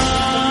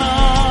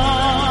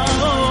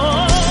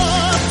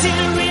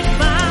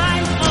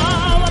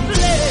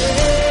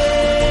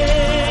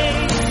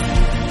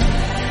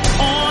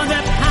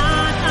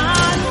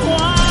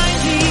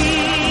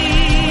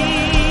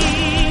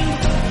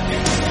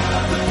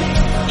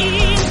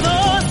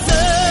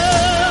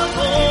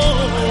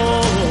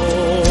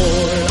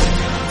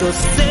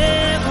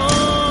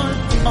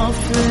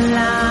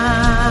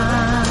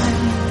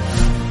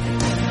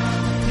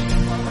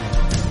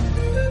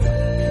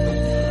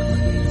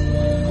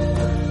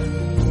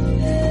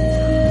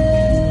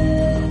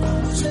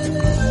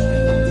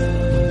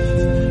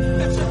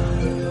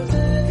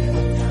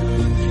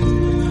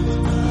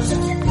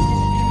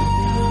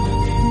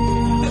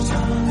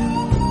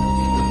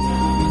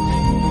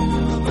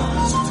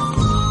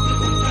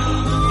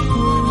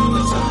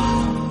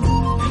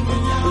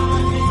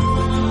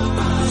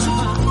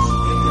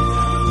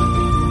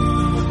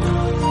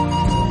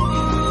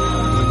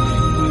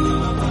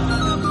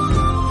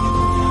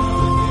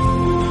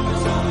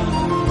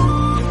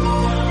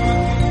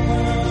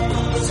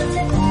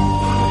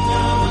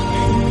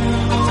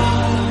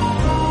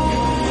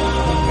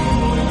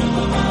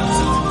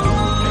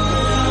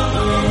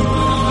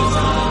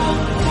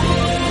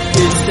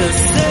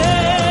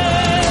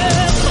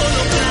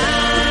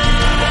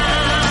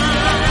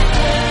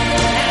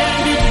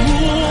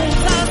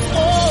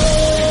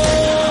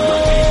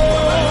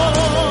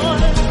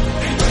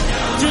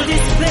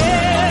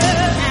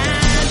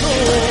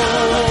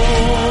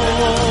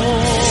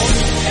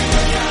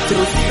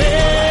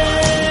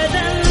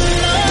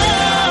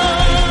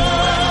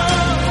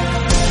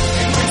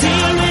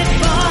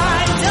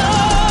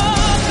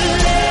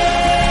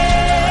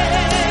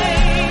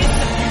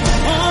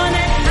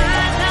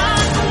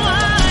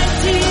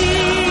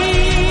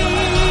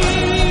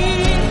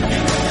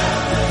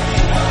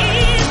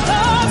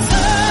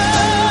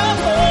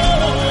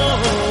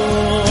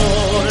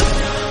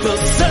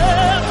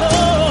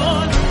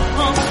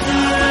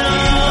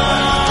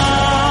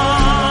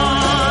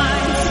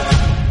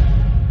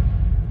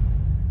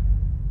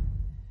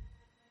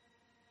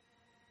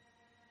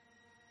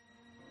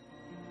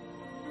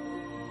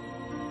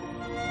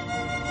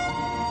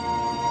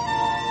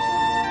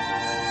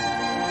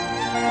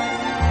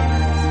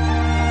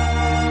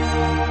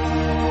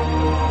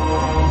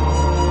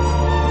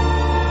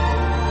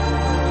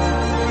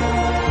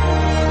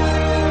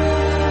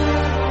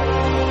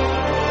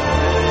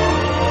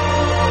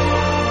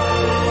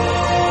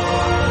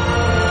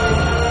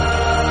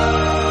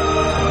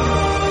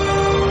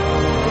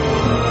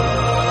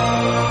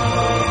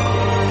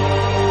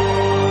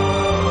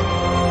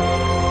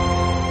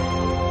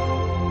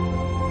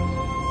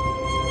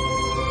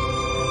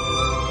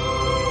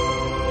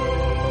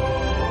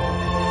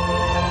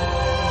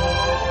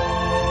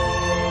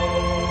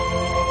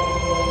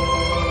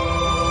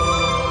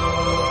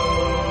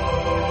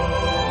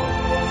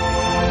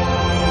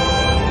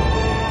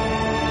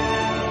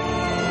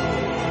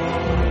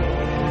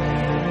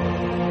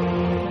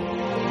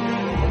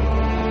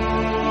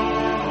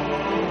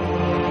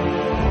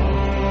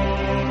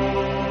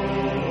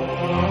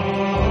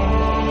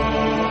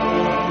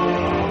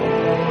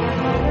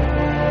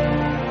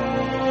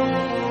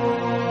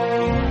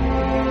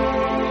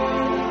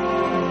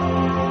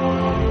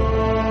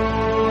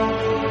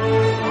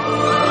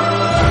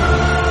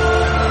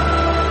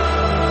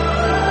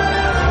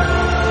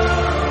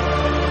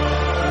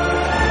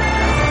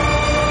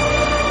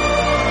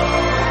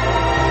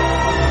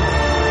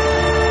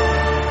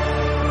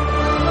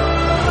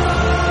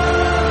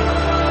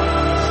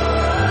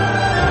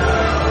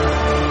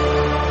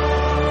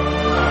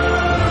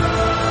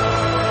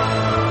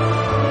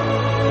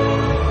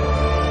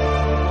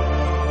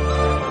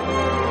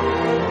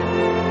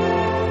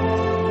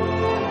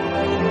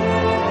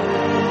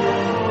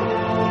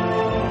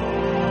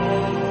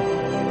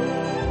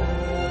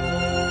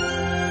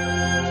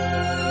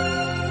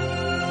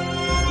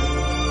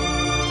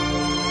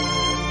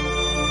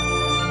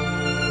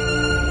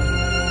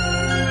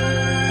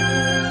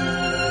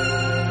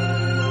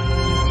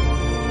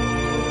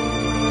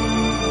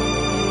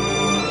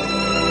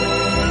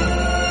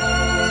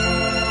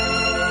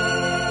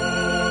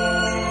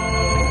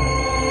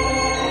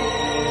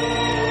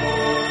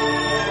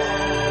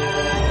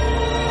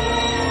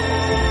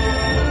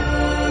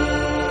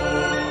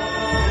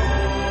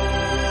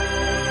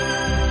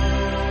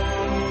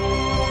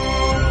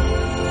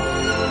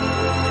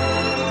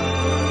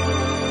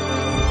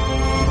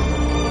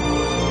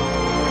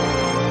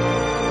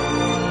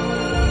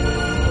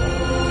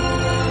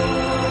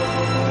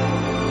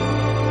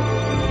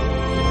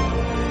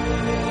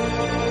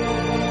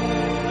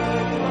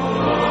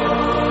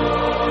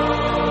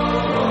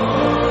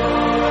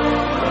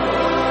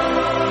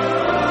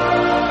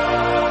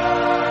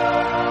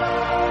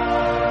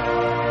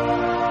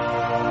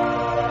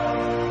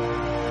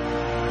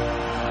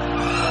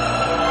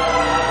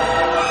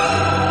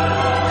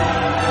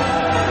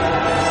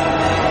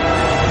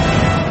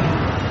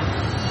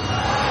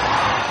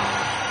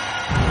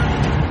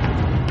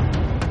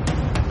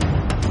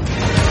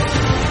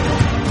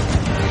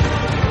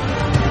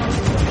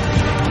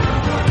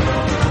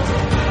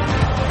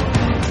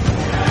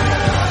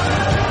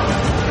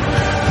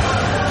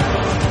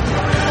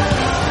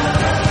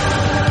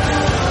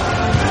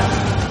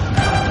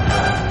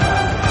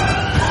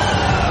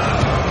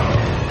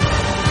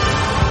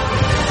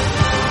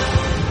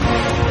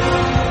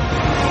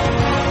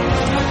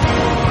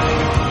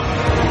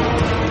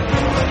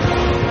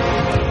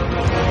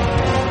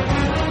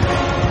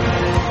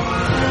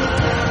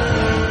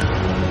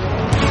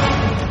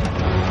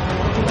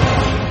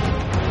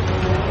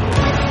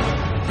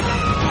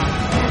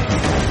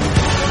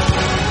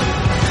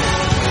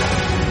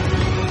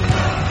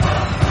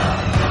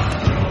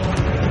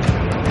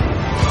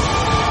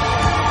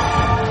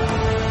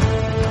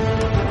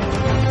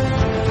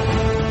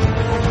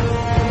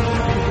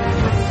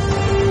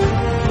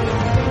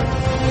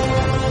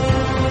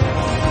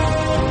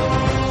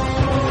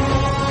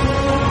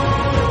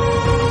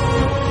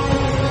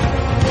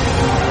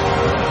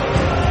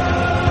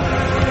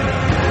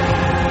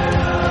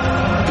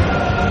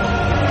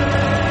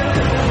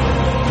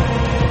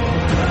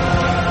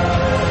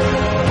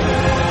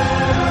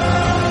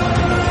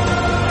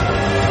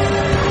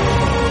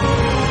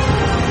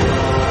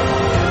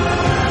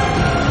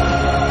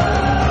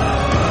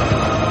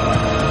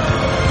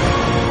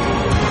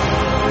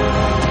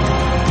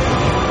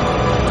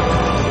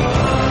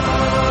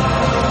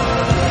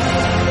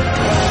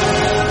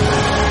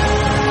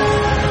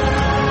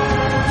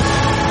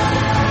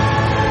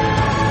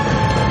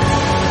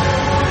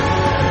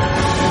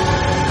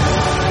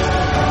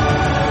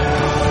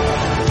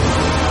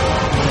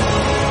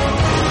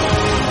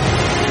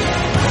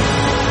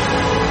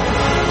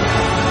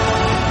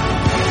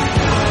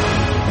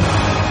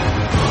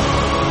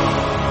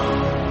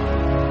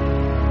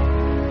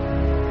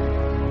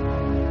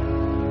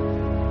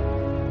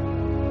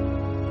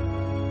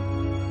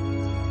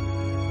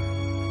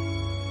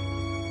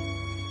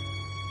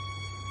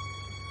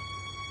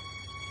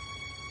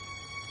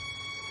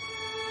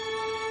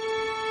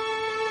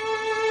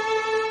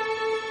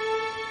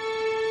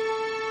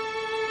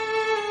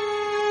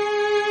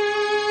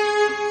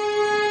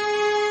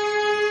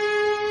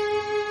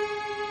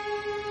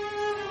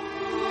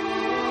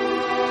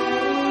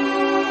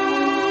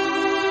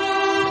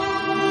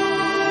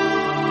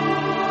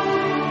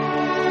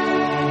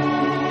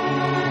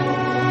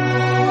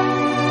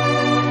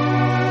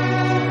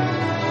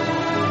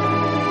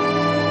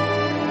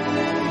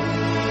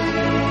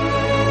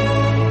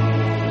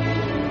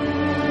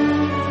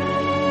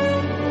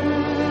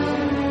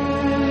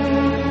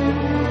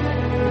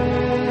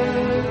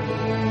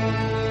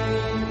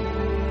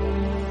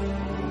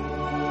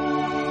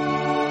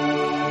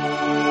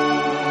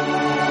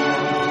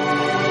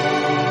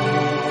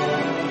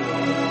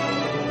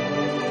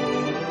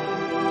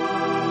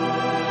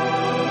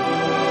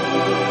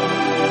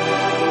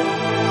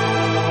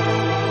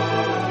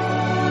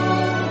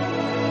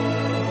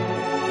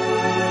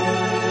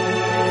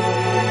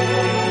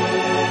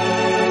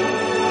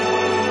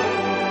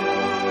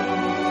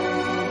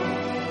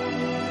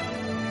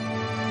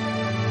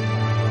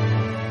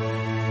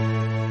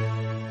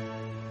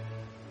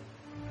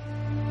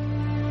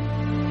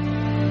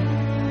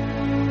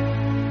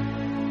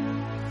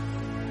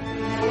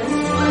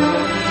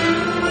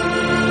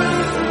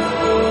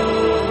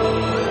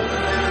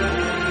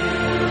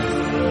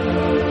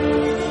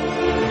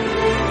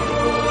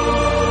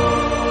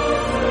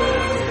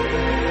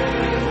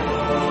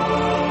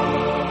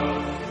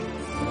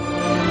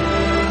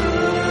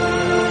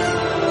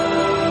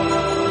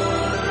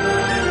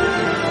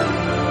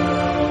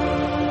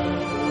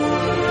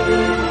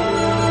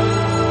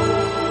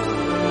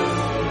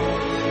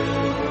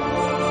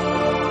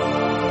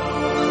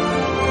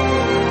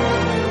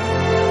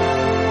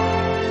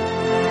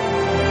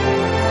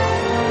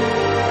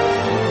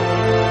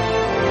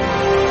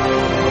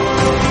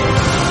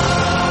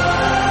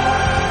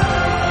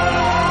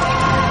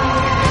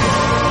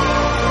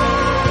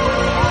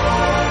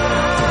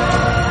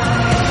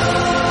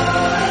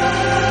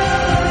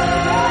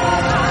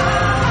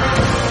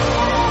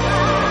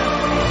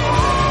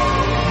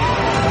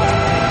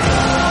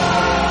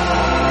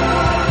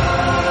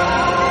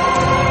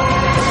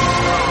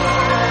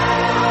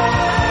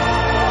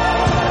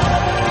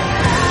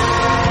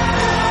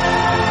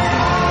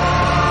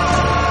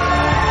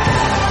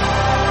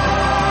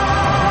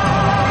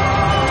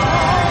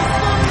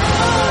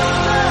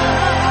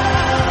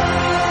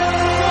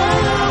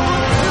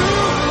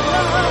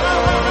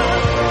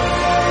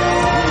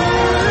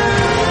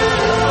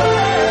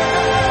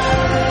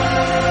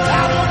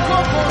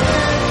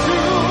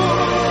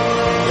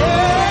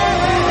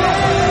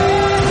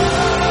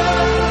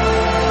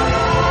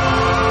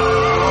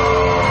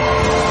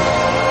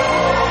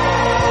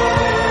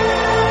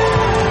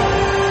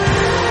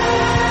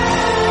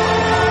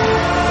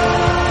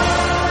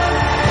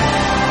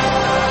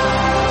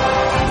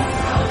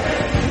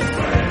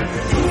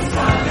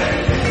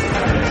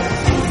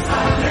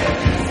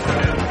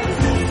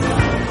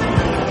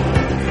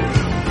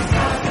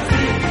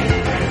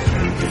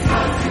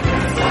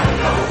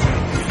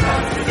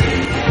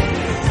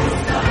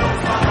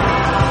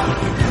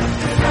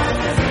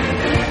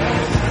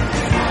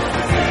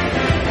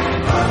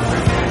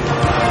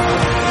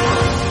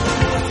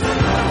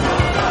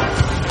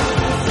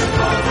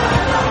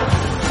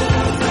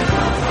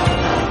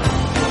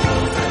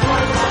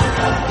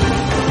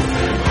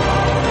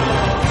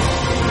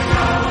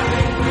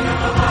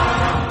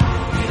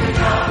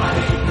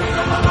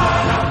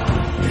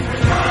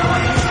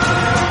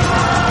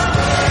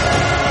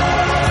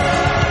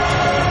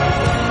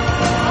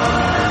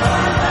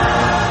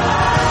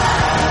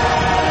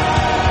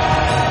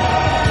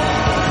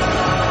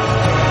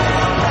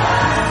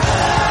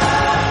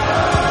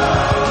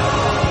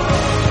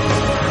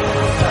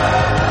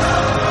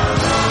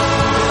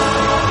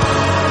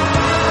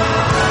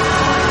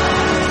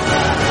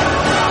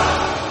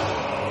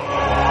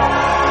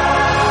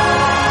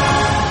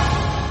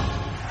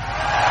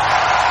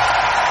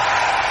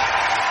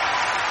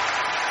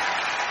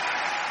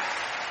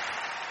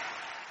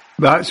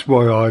 That's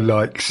why I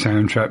like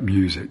soundtrack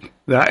music.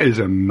 That is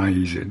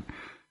amazing.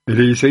 It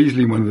is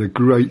easily one of the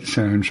great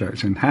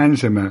soundtracks, and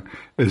Hans Zimmer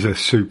is a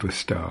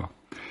superstar.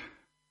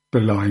 The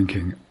Lion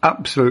King,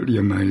 absolutely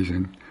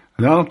amazing.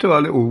 And after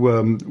our little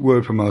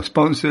word from our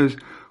sponsors,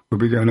 we'll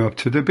be going off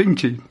to Da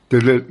Vinci,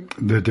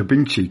 the Da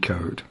Vinci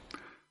Code.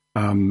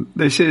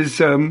 This is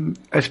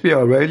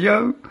SBR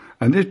Radio,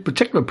 and this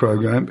particular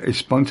program is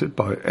sponsored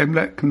by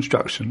Emlet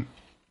Construction.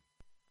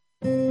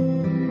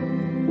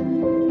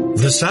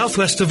 The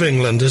southwest of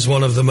England is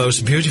one of the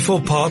most beautiful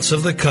parts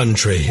of the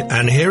country,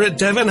 and here at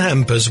Devon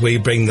Hampers we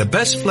bring the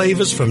best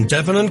flavours from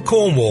Devon and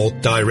Cornwall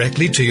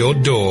directly to your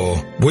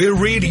door. We're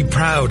really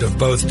proud of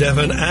both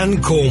Devon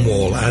and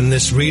Cornwall, and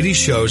this really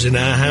shows in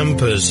our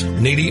hampers.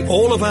 Nearly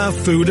all of our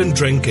food and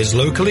drink is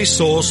locally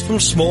sourced from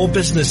small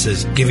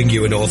businesses, giving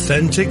you an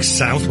authentic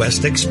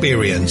southwest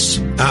experience.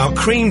 Our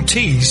cream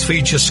teas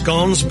feature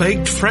scones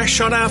baked fresh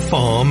on our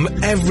farm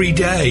every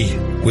day.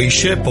 We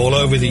ship all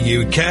over the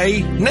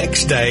UK,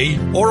 next day,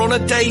 or on a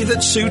day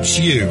that suits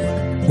you.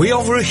 We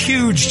offer a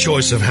huge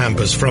choice of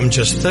hampers from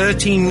just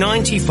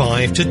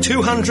 $13.95 to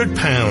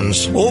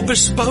 £200, or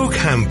bespoke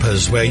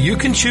hampers where you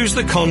can choose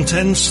the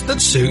contents that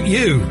suit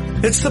you.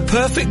 It's the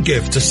perfect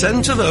gift to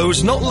send to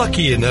those not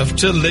lucky enough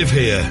to live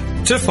here.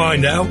 To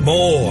find out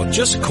more,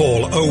 just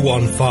call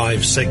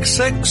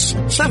 01566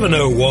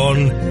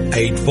 701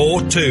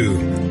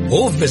 842.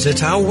 Or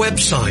visit our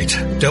website,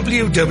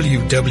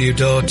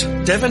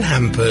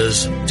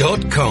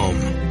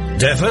 www.devonhampers.com.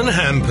 Devon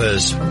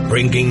Hampers,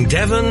 bringing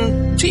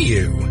Devon to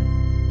you.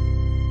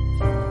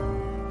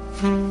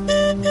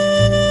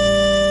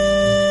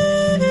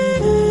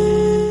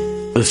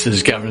 This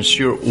is Gavin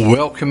Stewart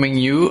welcoming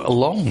you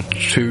along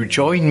to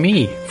join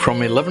me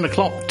from 11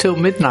 o'clock till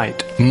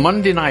midnight,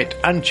 Monday night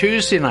and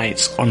Tuesday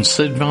nights on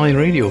Sid Valley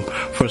Radio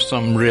for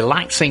some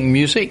relaxing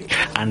music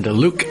and a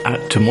look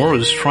at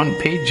tomorrow's front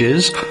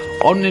pages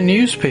on the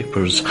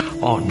newspapers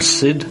on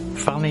Sid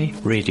Valley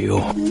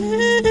Radio.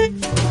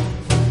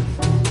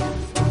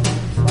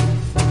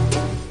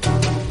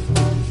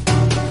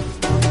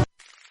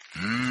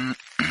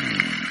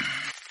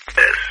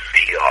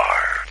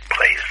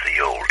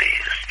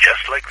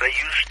 Like they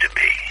used to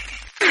be.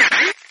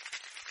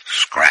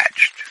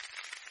 Scratched.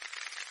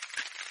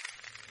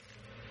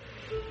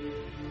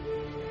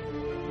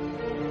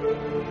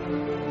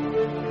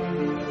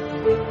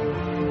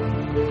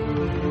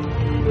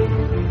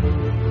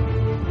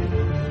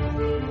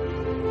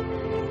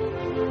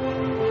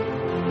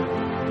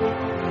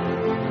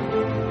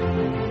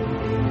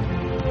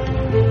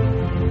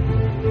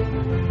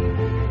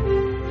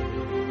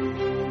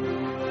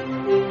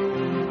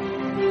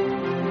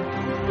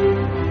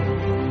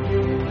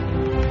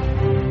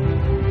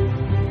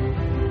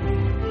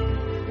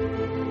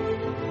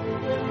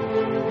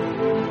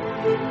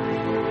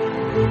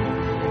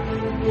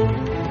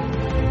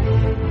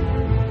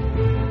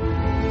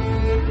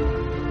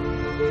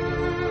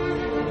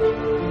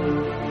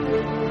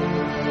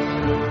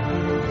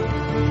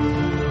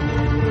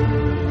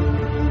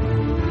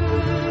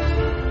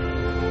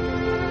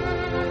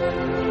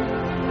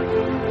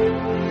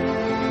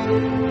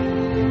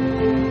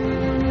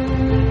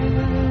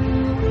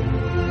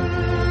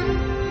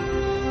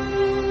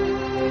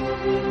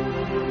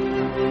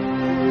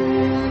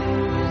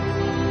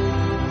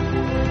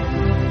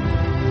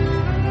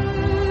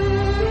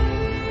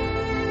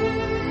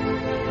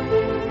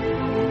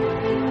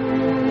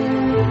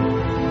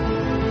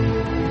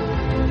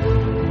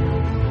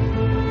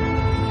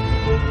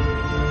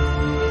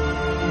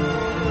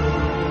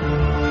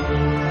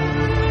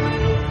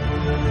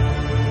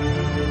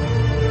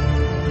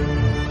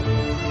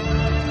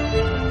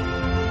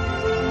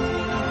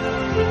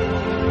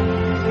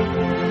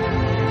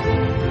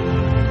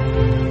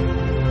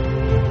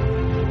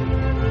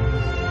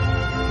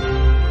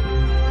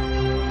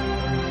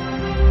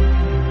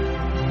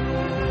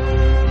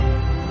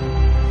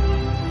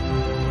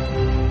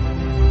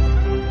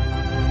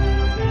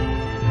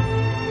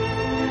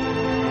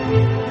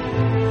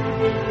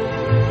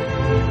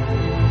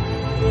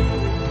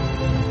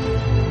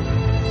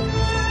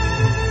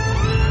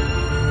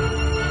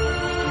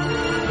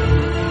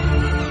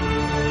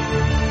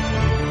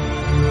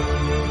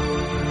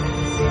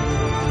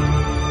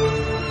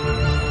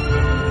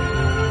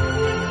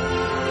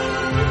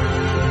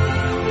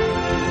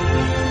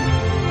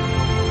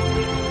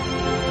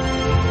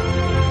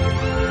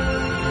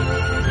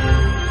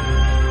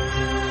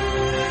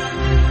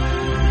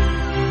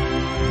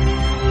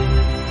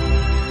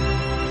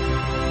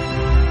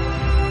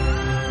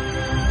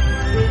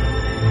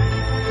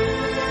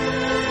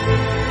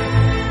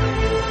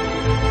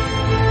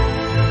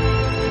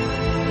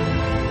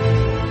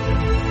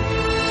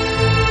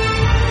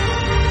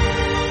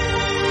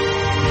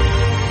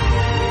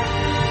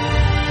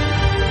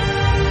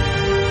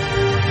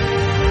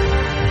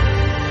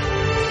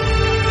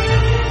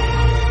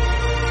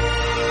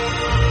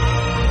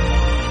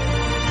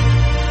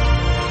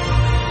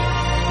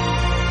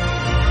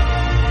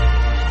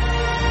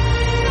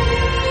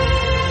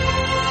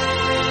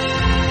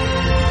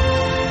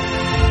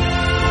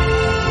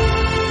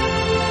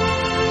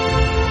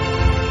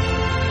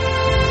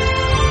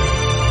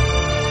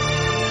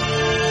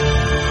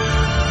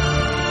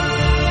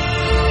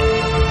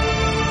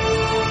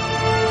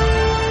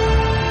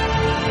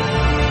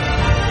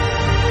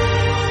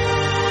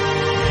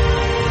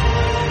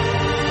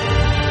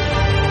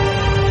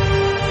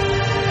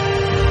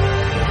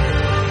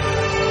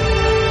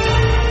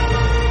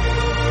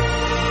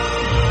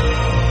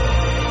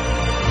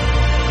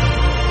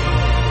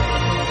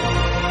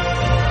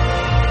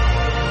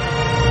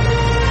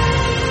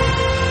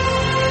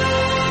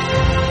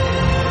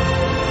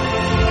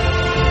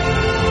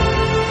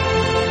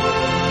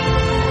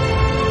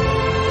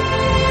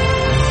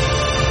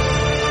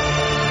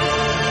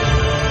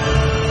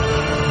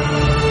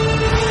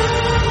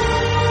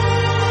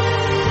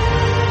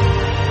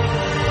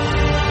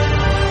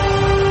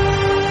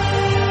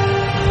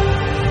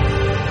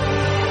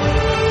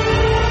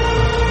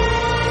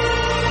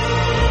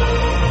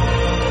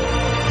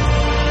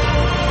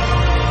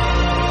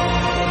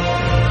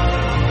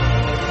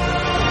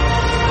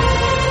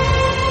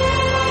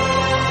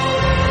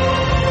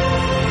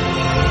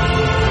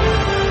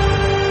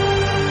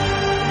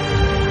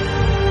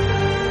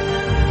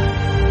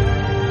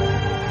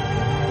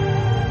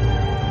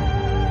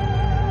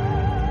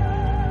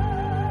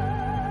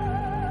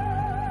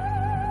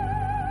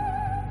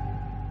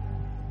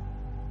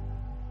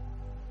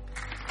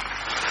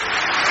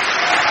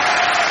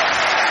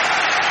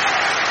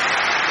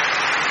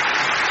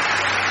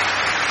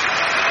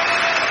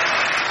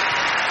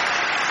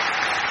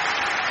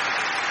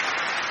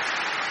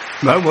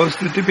 That was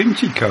the Da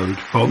Vinci Code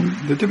from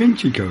the Da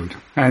Vinci Code,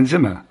 Hans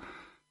Zimmer.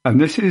 And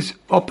this is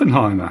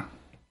Oppenheimer.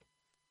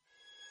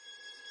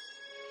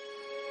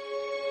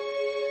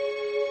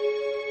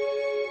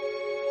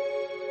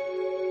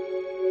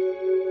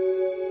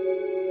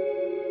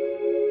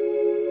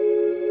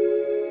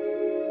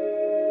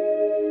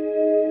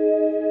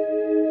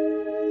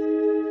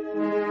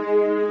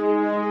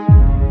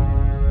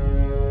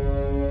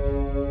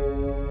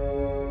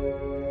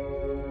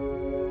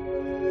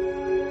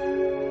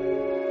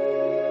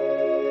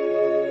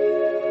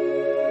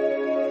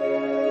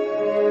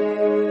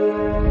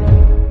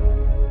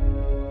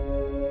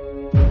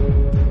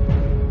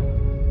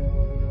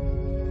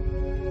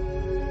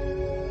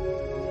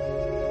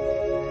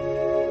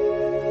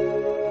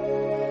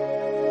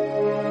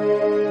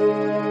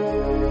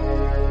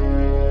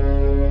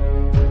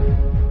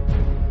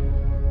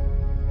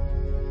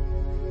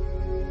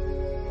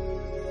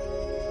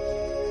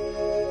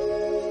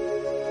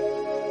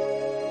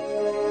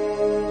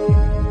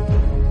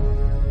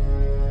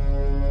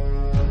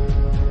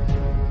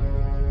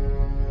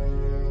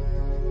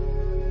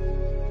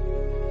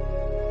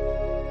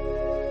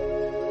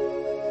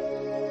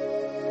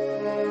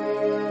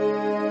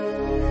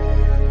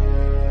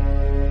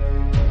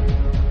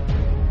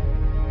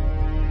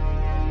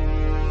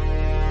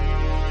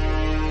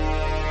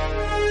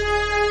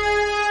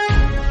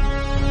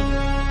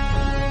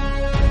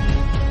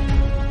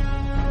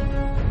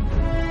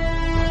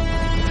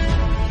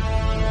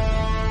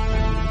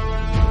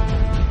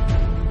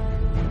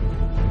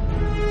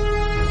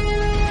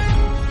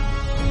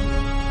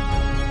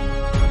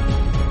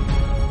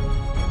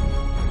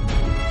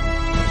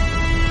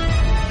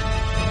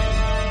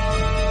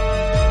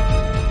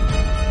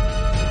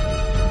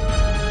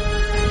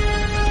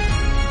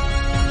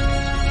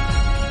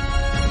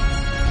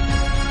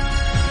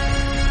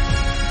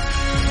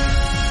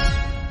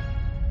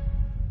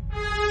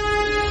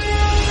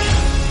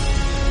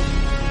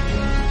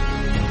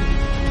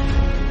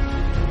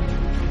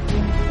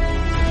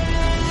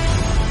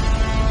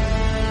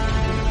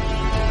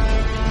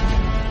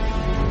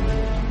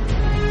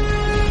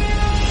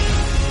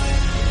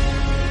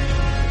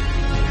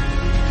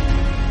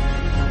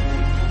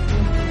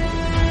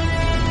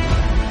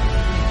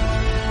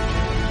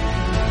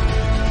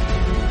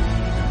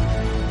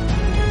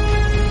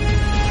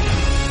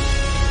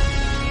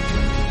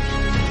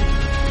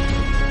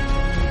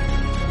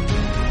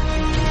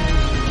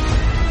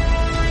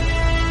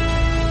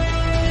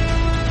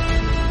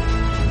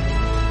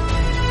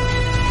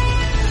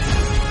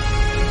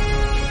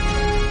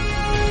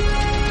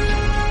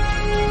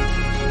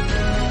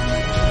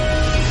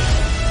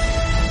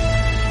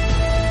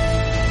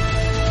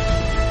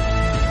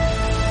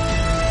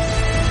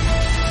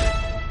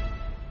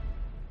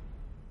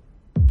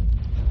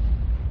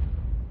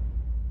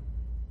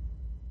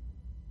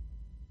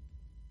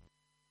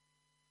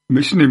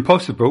 Mission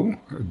Impossible,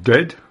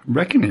 Dead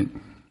Reckoning.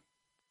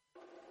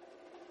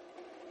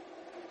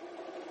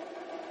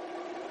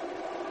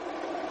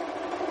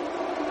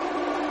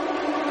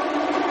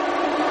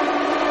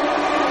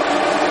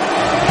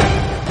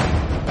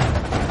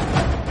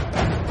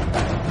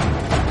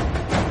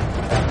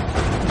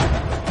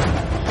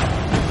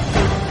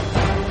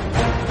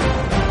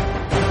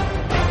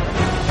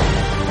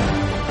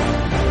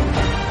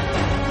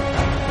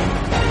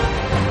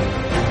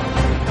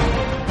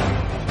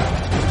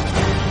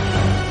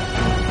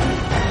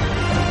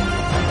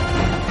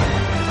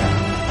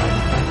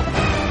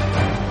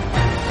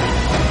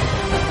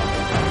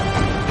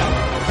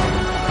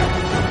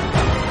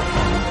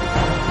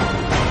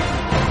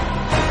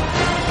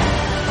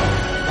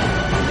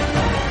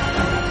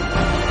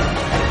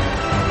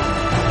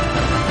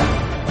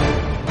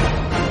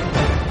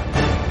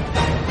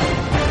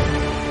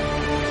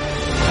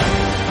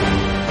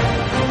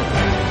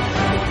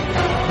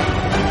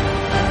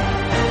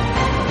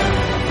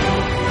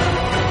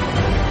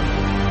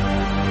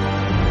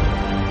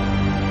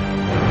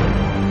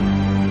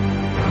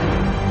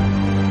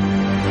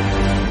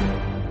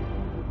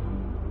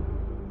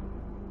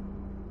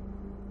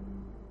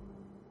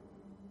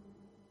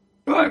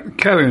 Right,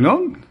 carrying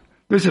on.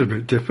 This is a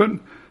bit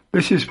different.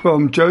 This is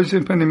from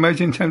Joseph and the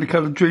Amazing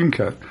Technicolor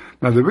Dreamcoat.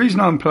 Now, the reason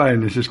I'm playing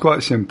this is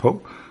quite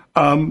simple.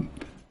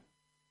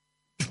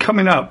 It's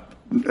coming up,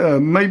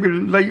 maybe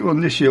later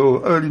on this year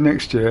or early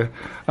next year,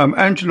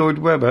 Andrew Lloyd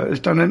Webber has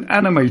done an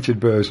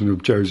animated version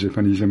of Joseph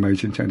and his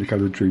Amazing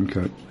Technicolor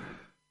Dreamcoat.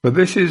 But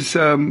this is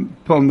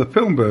from the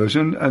film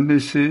version, and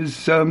this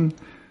is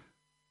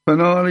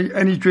Finale,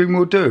 Any Dream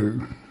Will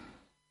Do.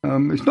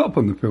 It's not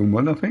from the film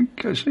one, I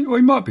think, actually. Or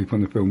it might be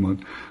from the film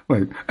one.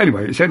 Wait,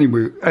 anyway, it's Any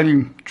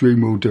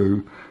Dream Will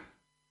Do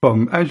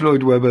from Andrew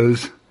Lloyd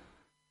Webber's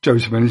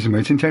Joseph and his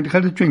Amazing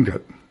Technicolor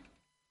Dreamcoat.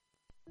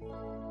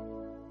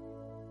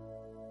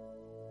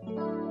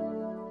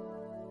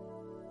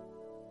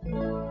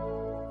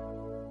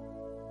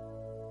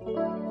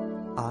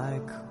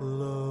 I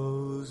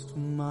closed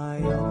my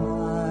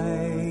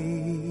eyes,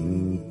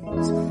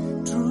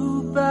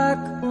 drew back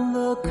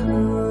the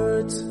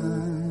curtain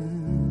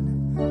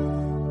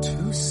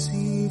to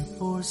see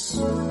for some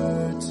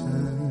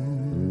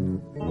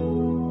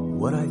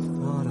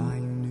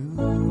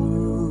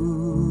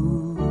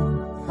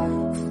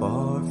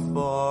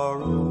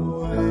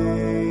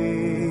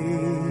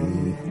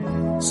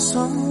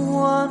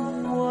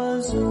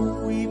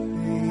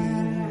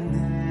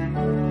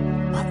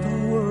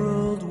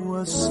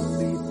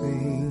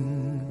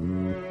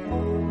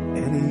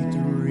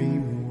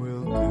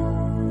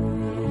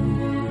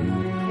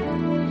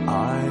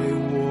I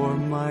wore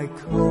my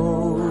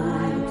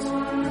coat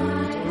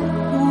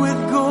with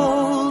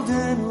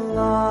golden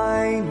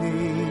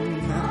lining,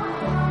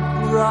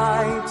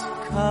 bright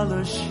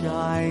color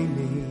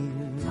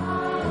shining,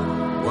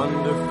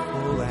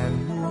 wonderful and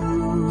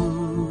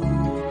new.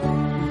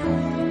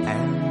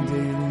 And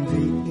in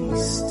the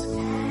east,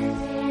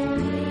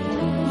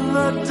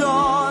 the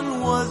dawn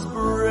was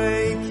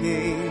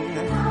breaking,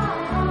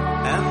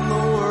 and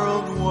the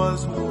world was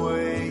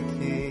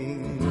waking.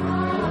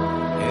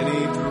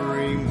 Any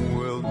dream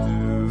will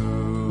do.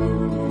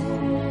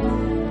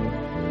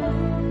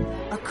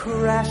 A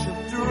crash of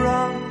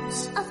drums,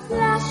 A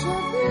flash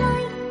of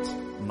light,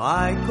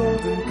 my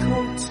golden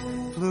coat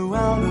flew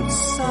out of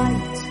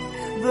sight.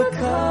 The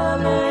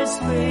colors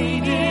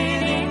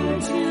faded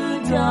into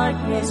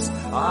darkness.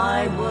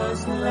 I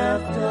was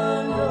left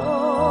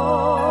alone.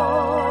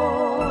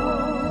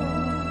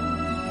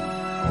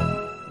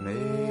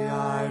 May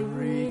I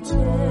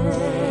return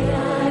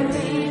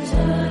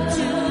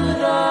to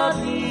the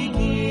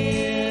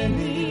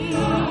beginning.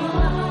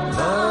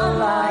 The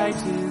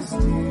light is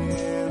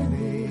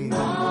dimming,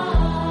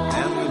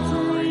 and the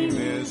dream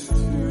is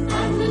too.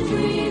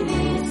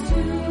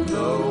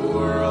 The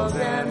world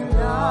and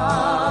I,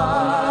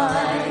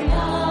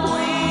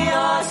 we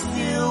are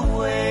still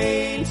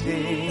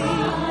waiting,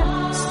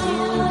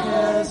 still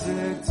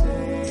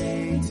hesitating.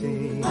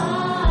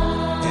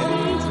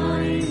 Any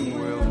dream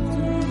will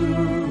do.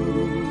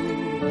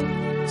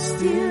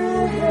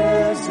 Still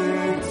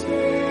hesitating.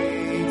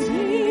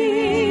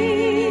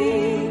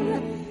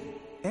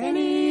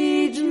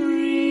 Any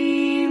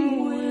dream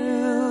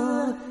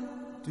will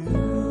do.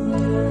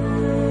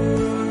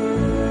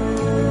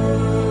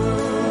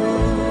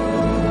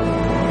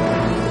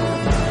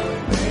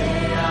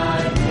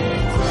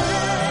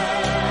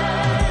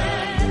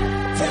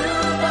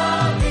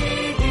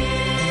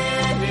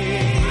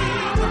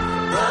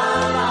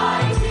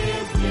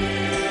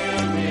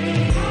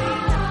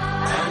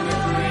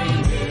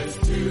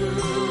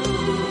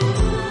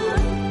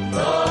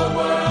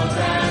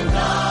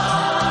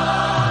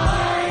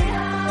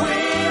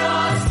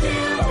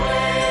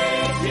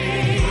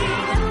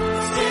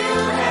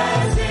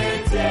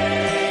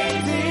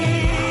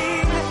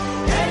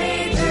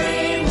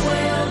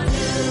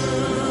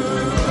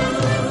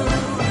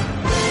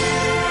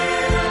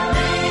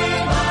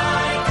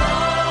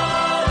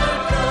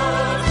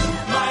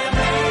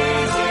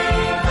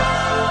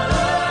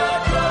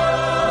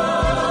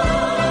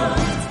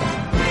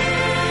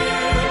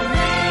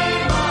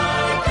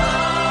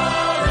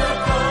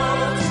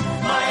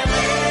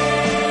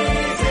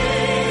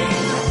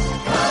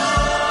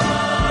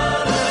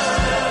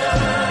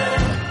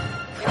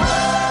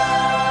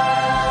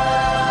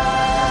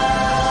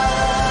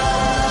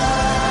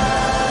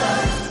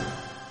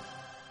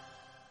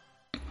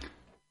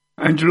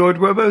 Andrew Lloyd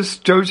Webber's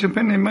Joseph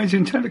and the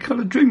Amazing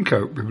Technicolor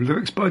Dreamcoat with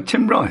lyrics by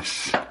Tim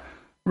Rice.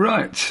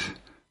 Right.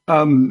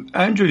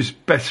 Andrew's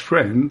best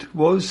friend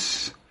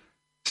was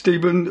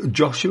Stephen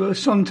Joshua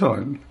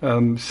Sondheim.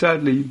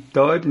 Sadly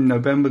died in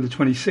November the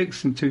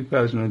 26th in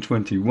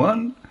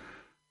 2021.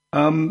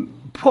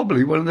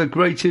 Probably one of the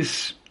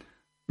greatest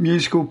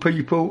musical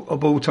people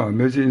of all time.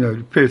 There's,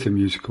 theatre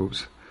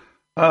musicals.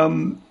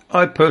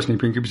 I personally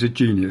think he was a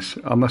genius,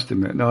 I must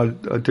admit. And I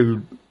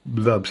do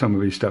love some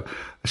of his stuff,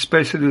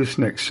 especially this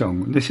next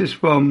song. This is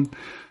from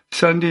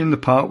Sunday in the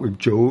Park with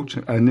George,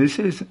 and this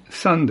is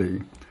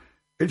Sunday.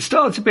 It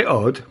starts a bit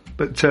odd,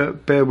 but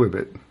bear with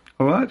it.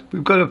 All right?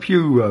 We've got a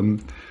few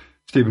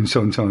Stephen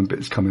Sondheim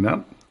bits coming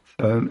up.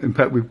 In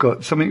fact, we've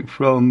got something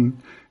from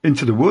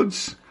Into the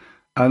Woods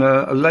and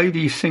a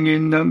lady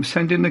singing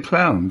Send in the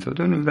Clowns. I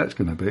don't know who that's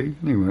going to be.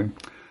 Anyway.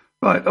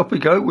 Right, off we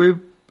go with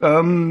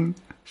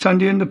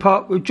Sunday in the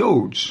Park with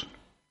George.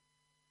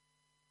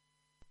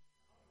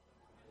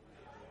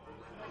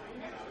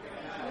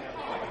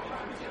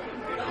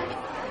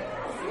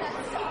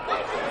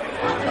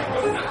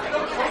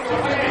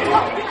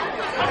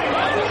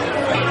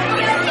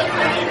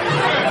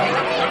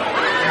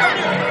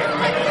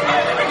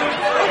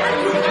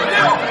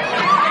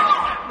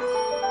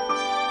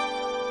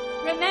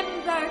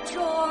 remember,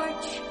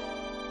 George.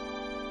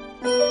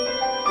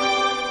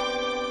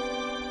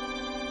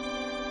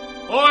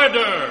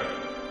 Order!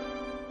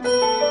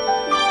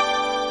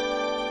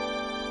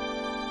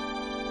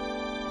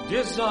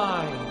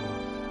 Design.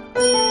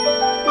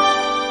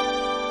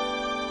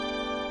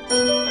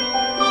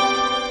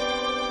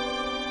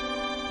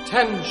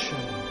 Tension.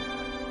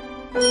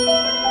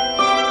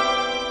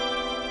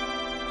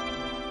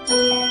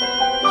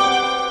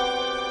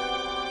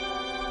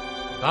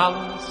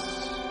 Balance.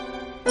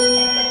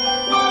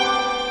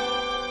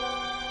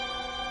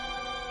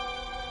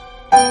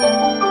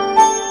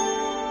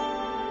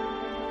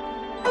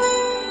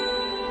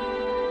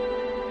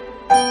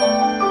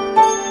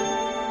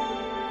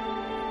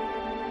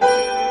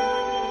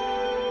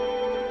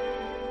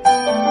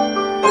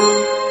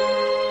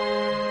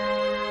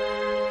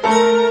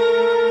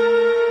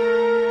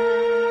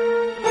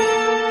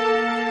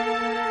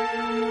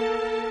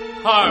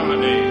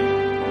 Harmony.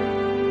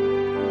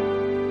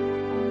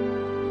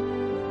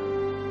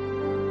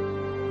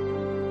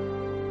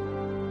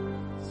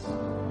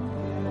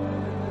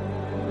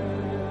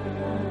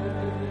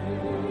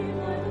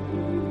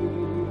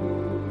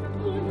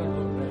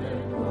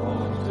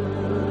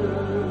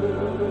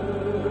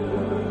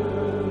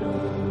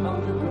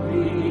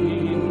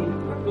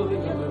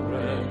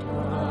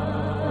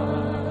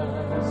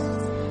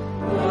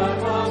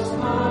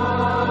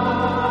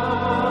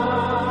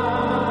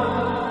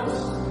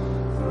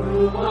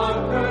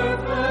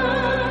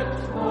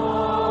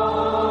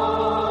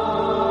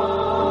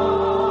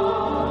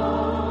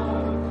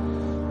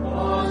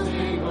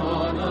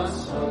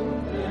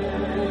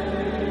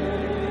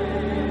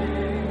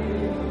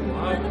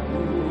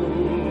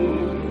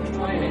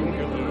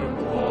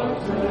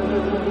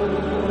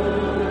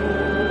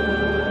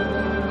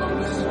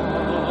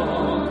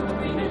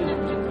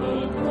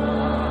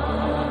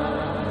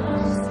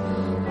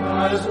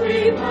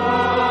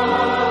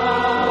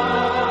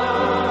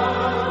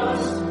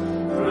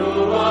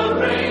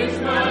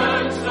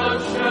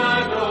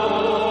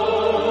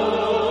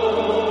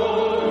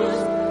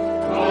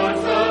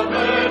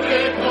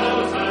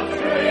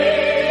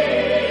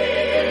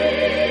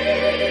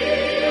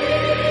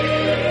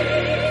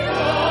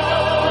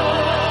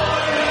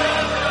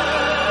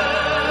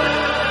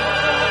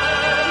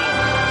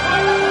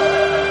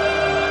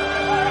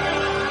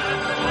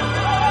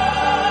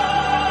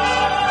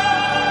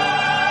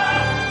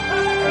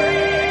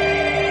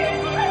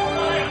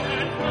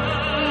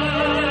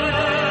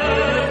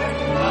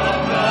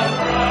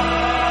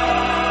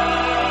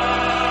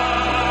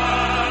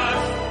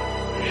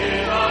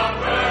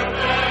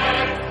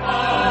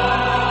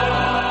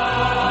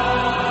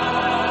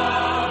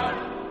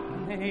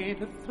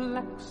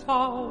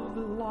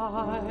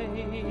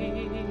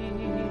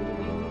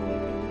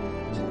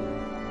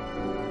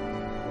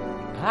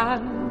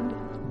 and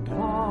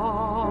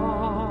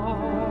dark,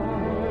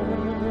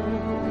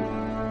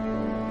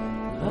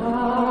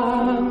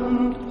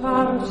 and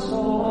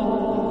parasols.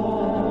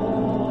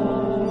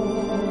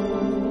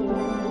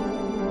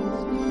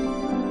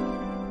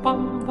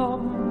 Bum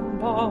bum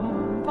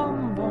bum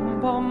bum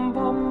bum bum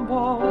bum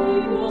bum.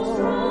 People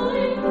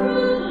strolling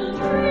through the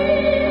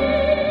trees.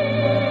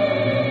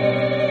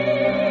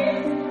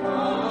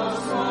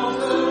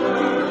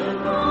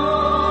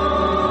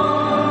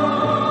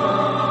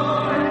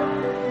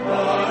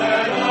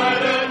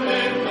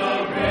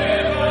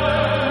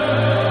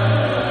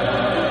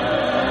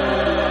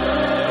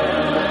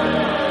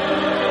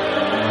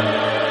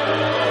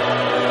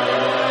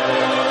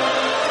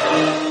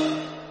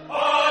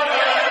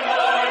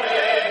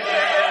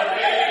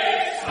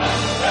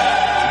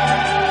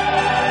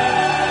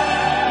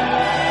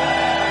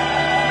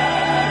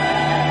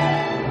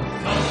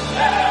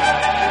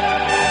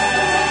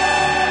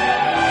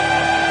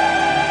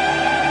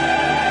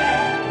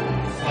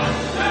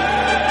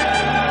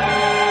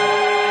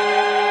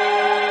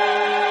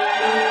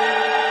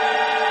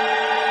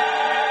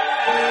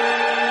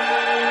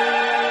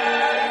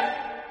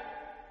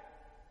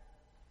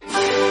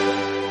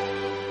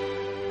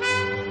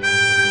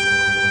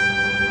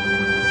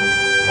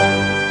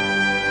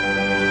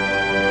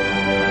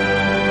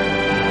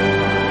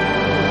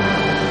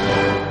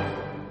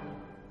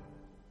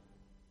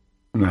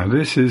 Now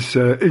this is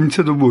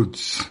Into the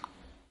Woods.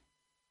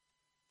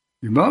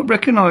 You might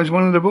recognise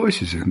one of the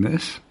voices in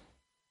this.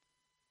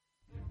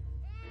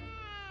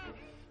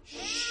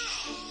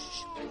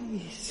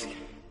 Please.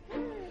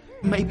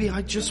 Maybe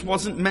I just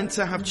wasn't meant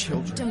to have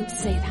children. Don't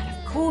say that.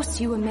 Of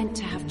course you were meant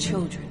to have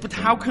children. But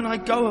how can I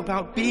go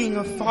about being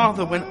a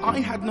father when I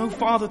had no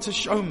father to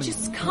show me?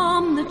 Just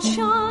calm the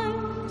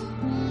child.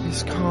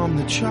 Just calm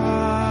the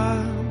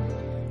child.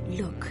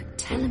 Look,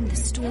 tell him the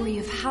story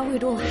of how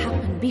it all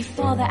happened. Be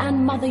father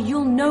and mother,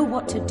 you'll know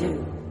what to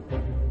do.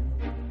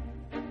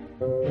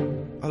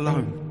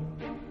 Alone.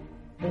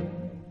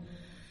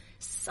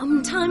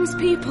 Sometimes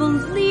people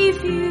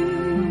leave you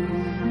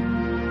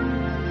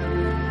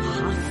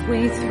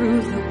halfway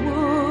through the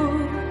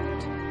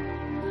wood.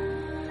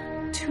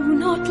 Do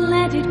not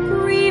let it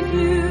grieve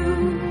you.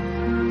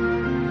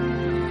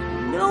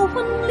 No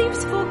one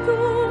leaves for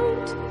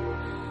good.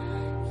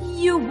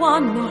 You are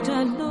not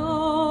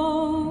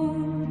alone.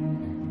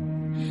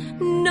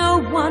 No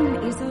one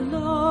is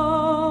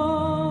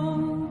alone.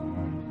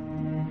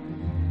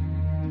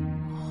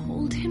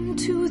 Hold him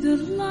to the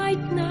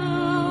light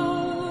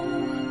now.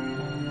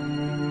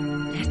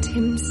 Let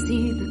him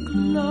see the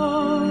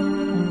glow.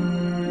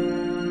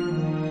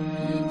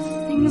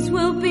 Things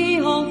will be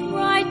all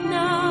right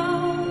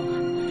now.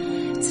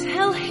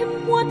 Tell him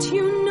what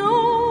you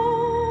know.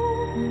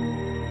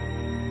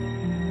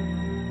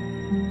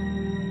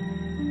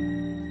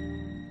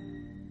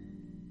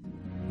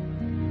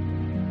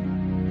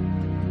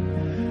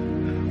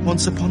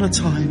 Once upon a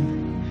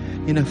time,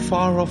 in a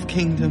far-off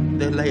kingdom,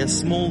 there lay a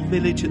small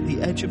village at the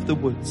edge of the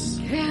woods.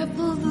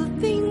 Careful the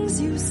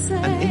things you say.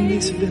 And in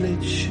this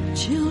village,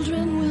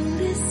 children will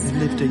listen.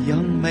 there lived a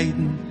young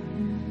maiden,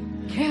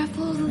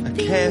 Careful the a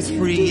things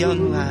carefree you do.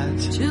 young lad,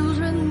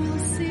 Children will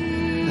see.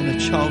 and a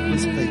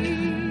childless baby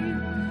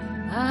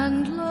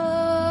And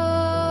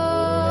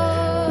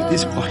love. with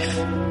his wife.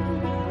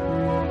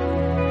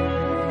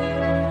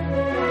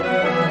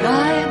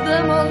 Guide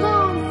them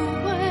along the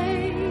way.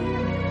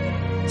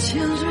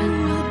 Children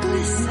will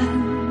glisten.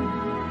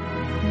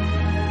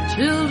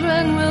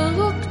 Children will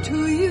look to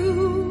you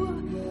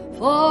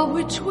for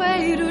which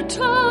way to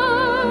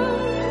turn,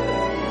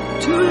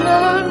 to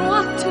learn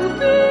what to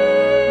be.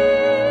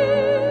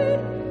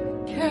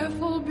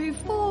 Careful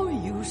before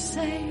you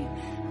say,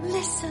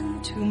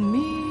 listen to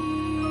me.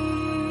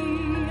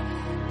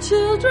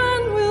 Children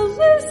will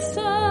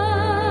listen.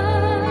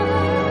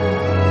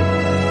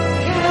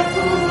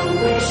 Careful the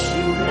wish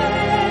you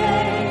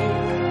make.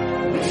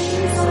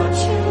 Wishes are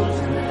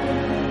children.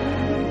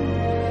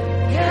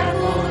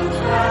 Careful the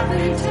path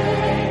they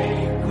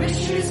take.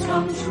 Wishes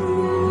come true.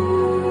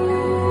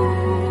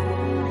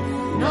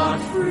 Not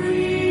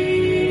free.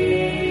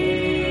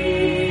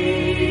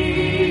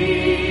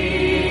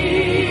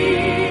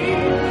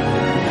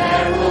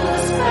 Careful the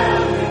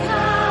spell we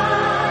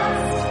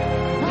cast.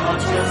 Not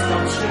just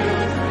on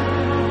children.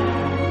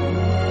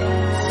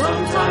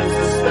 Sometimes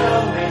the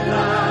spell may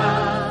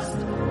last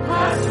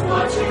past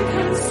what you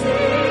can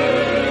see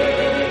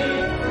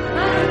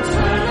and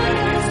turn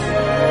against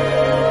you.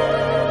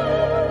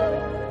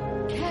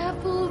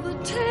 Careful the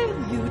tale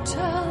you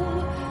tell,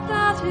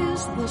 that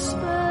is the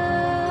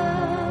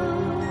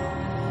spell.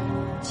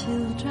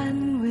 Children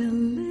will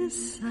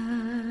listen.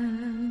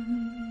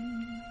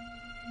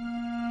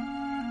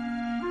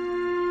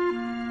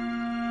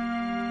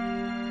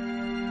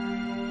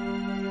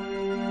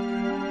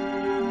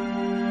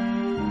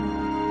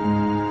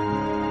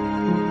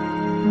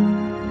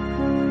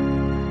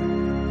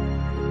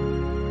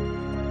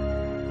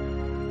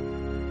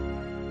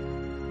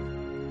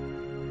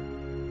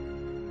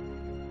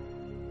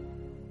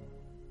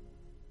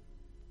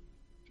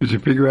 Did you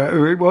figure out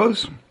who it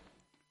was?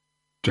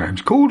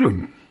 James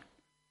Corden.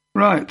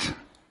 Right.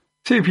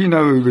 See if you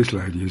know who this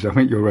lady is. I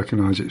think you'll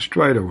recognise it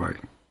straight away.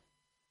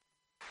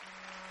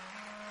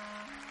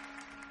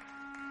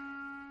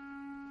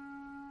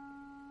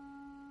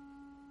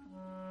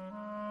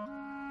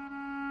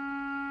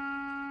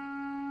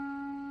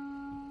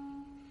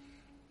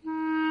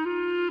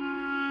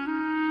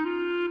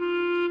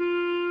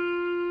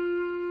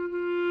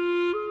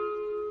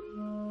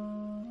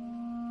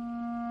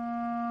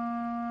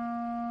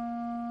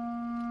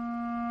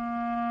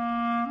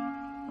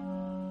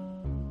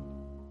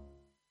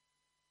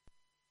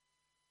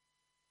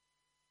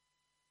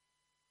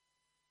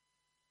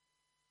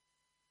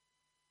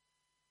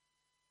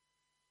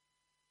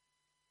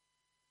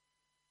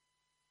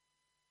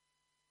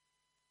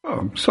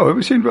 Oh, sorry,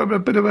 we seem to have a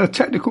bit of a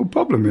technical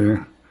problem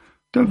here.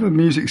 Don't know if the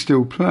music's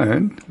still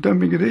playing. I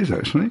don't think it is,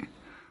 actually.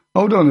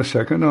 Hold on a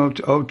second,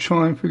 I'll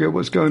try and figure out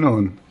what's going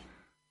on.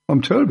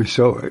 I'm terribly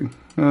sorry.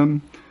 We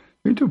seem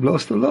to have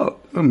lost a lot,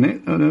 haven't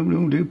it?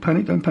 Don't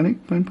panic, don't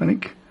panic, don't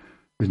panic.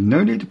 There's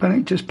no need to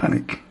panic, just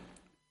panic.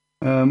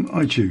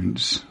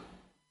 iTunes.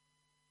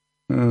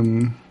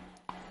 Right.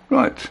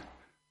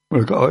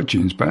 Well, I've got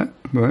iTunes back.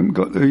 I haven't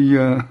got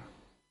the...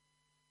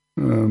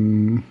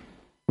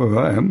 well,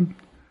 I am.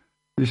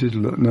 This is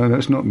no,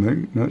 that's not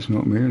me. No, it's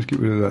not me. Let's get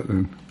rid of that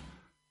then.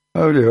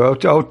 Oh dear,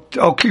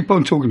 I'll keep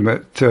on talking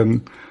about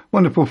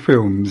wonderful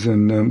films,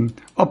 and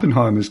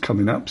Oppenheimer's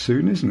coming up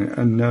soon, isn't it?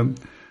 And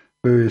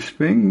various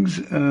things.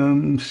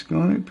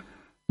 Skype,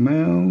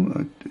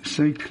 mail,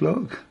 say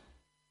clock.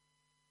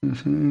 I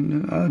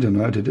don't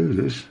know how to do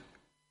this.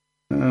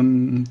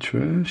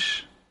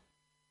 Trash.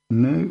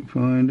 No,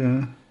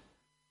 finder.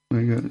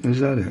 There you go. Is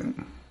that it?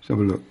 Let's have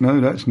a look.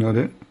 No, that's not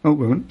it. Oh,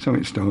 well,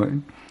 something's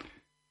starting.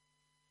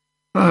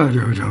 Oh,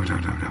 no.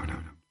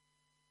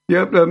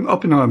 Yep,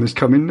 Oppenheimer's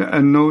coming,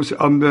 and also,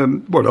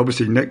 well,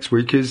 obviously next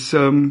week is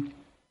the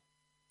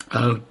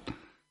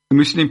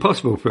Mission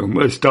Impossible film.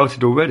 Well, it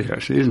started already,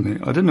 actually, isn't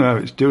it? I don't know how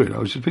it's doing. I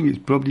was just thinking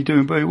it's probably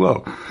doing very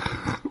well.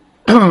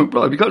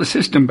 Right, we got the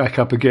system back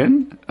up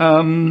again,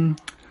 and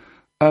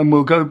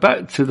we'll go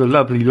back to the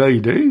lovely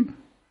lady,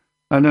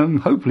 and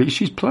hopefully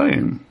she's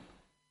playing.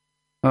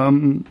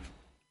 Yeah,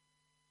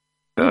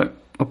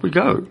 off we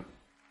go.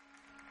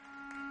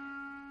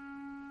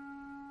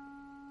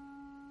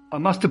 I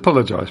must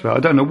apologise for that.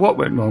 I don't know what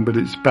went wrong, but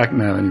it's back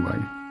now anyway.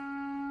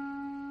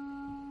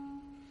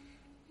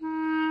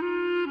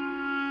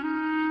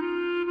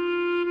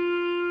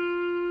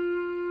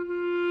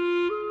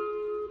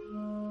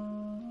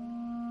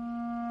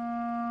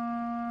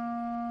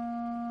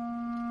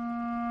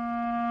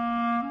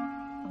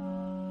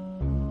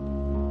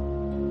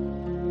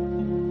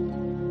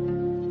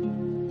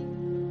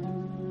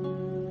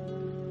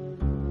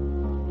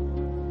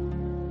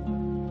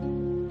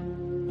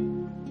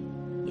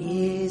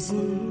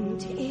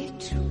 Isn't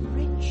it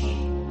rich?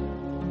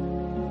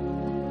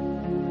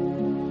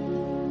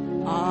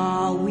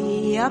 Are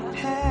we a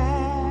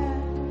pair?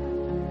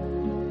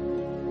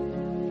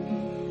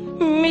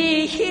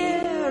 Me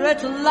here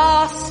at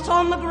last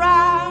on the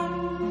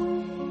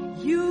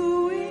ground,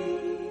 you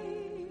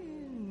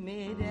in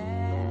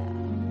midair.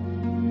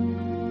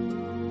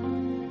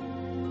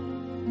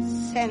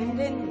 Send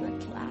in the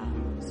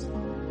clouds.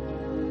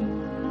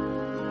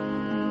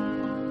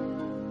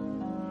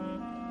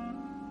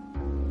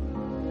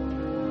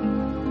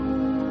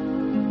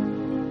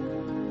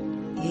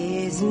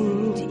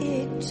 Isn't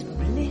it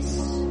bliss?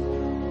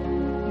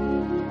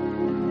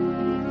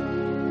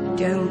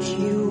 Don't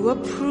you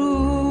approve?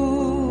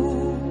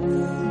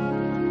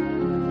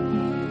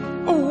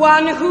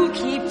 One who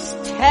keeps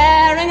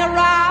tearing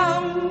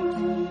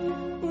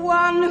around,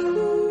 one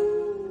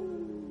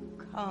who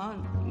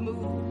can't move.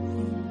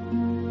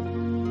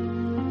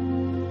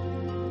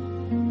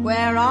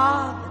 Where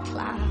are the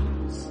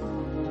clouds?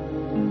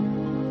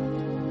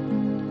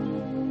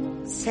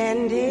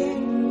 Send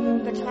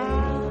in the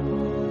clouds.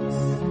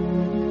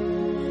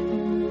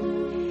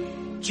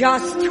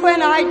 Just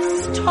when I'd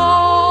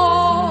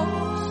stopped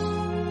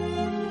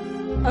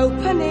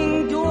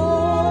opening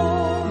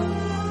doors,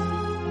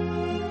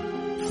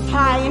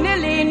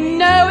 finally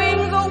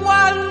knowing the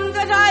one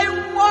that I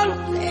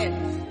wanted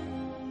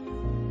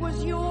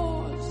was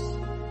yours,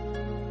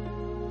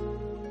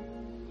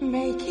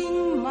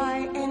 making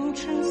my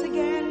entrance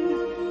again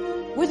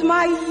with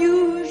my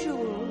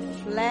usual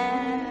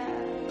flair,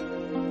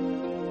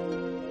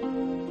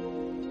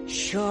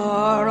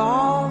 sure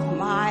of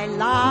my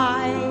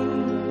lines.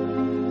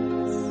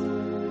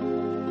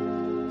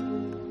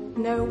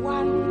 No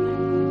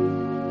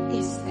one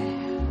is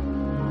there.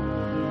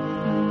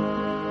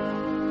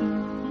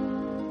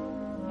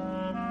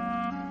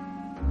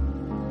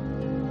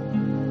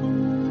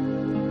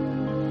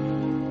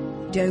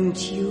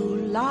 Don't you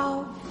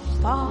love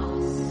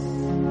fast?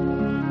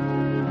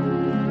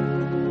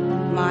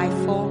 My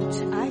fault,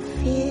 I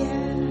fear.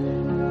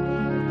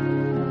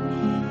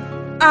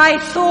 I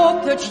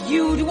thought that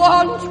you'd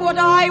want what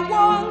I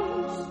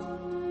want.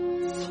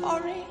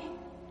 Sorry,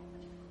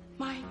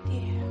 my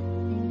dear.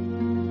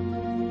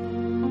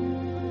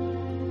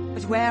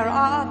 But where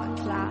are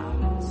the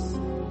clowns?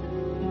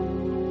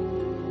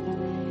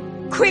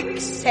 Quick,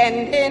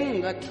 send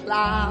in the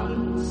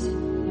clowns.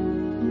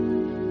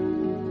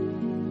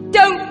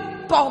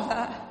 Don't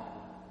bother.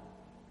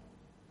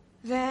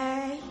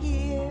 They're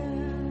here.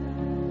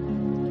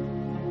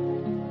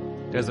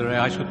 Desiree,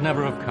 I should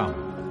never have come.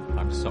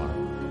 I'm sorry.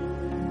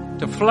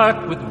 To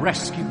flirt with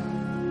rescue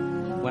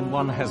when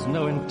one has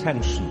no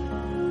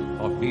intention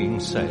of being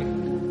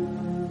saved.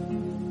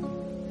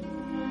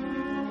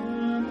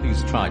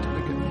 Please try to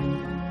forgive me.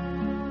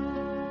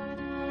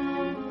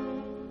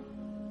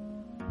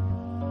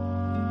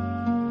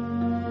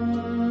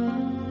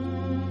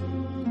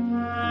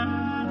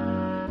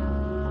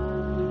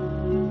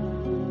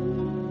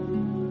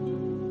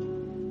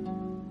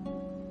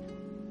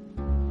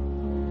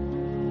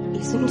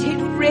 Isn't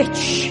it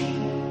rich?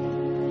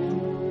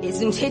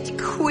 Isn't it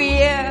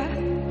queer?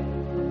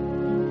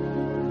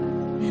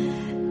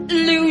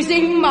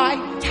 Losing my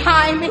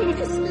time in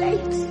this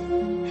late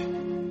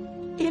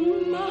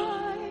in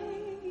my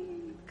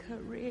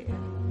career.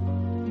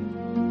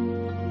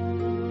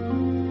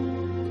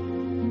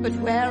 But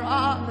where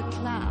are the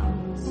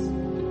clowns?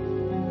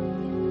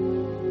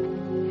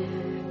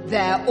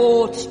 There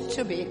ought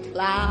to be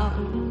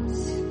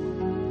clowns.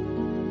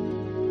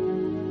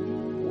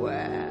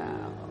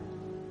 Well,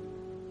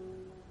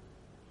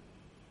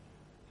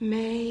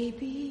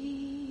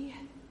 maybe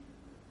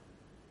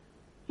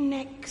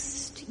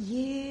next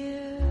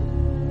year.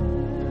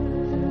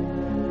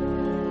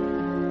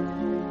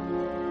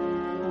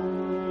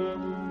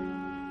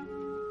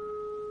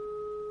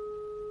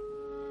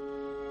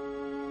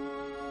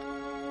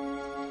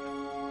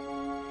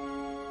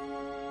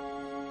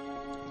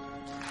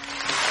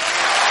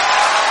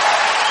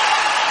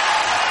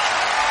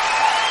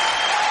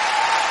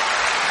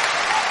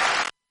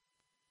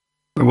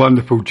 The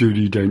wonderful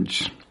Judi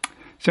Dench,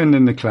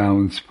 sending the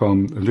clowns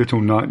from A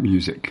Little Night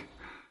Music.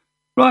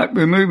 Right,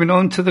 we're moving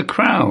on to The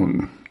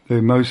Crown,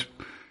 the most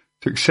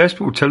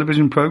successful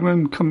television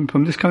programme coming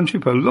from this country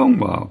for a long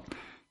while.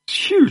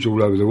 It's huge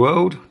all over the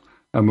world,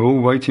 and we're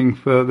all waiting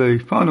for the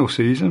final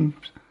season,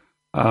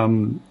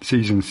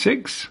 season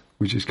 6,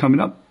 which is coming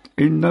up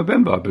in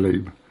November, I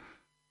believe.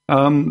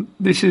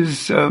 This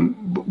is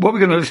what we're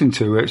going to listen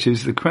to, actually,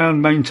 is The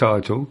Crown main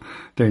title,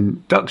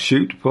 then Duck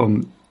Shoot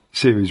from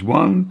Series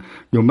 1,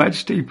 Your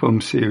Majesty from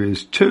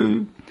Series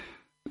 2,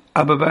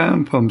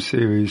 Aberfan from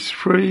Series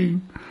 3,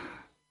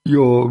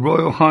 Your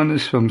Royal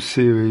Highness from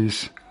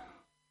Series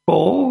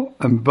 4,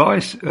 and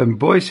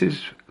Voices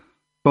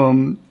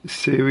from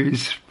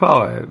Series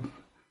 5.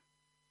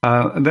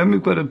 And then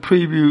we've got a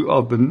preview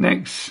of the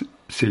next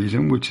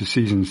season, which is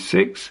Season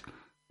 6,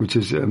 which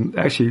is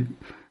actually,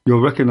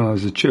 you'll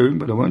recognise the tune,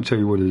 but I won't tell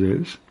you what it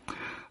is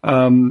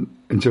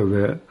until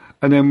there.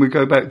 And then we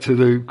go back to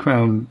the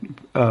Crown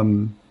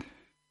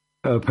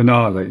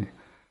finale.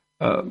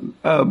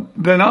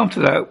 Then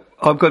after that,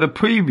 I've got a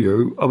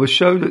preview of a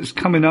show that's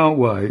coming our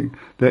way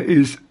that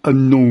is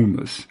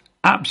enormous,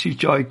 absolutely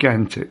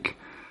gigantic.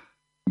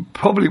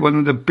 Probably one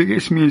of the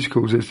biggest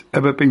musicals that's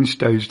ever been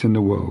staged in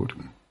the world.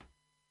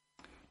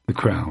 The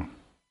Crown.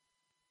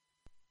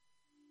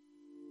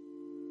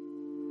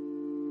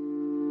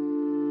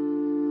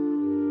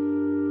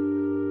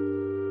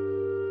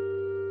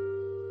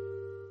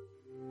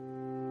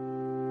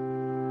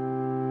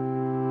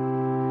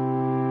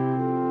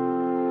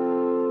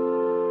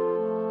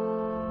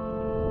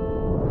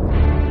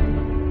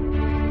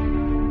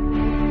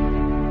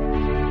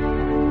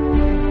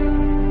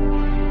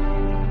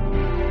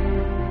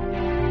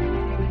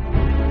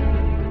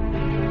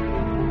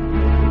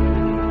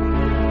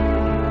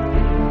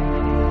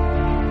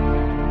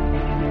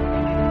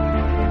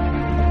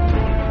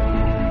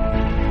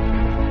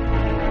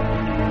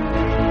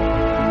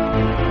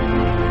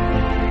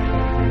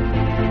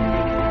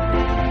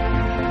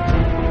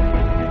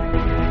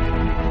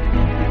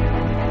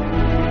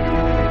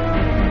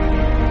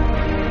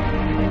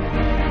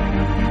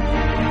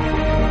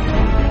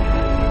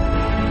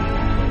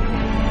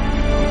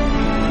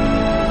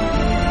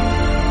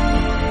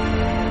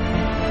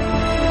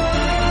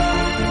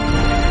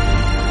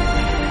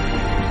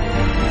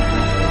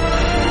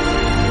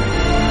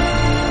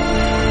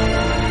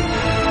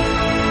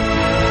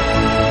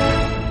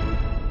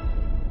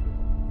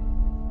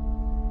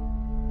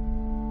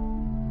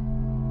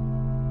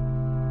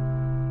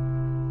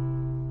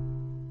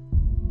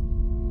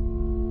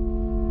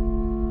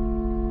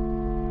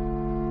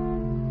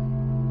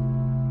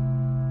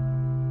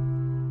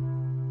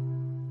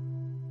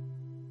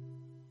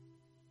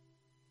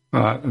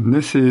 Right, and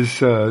this is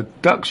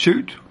Duck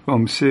Shoot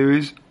from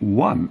Series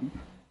 1.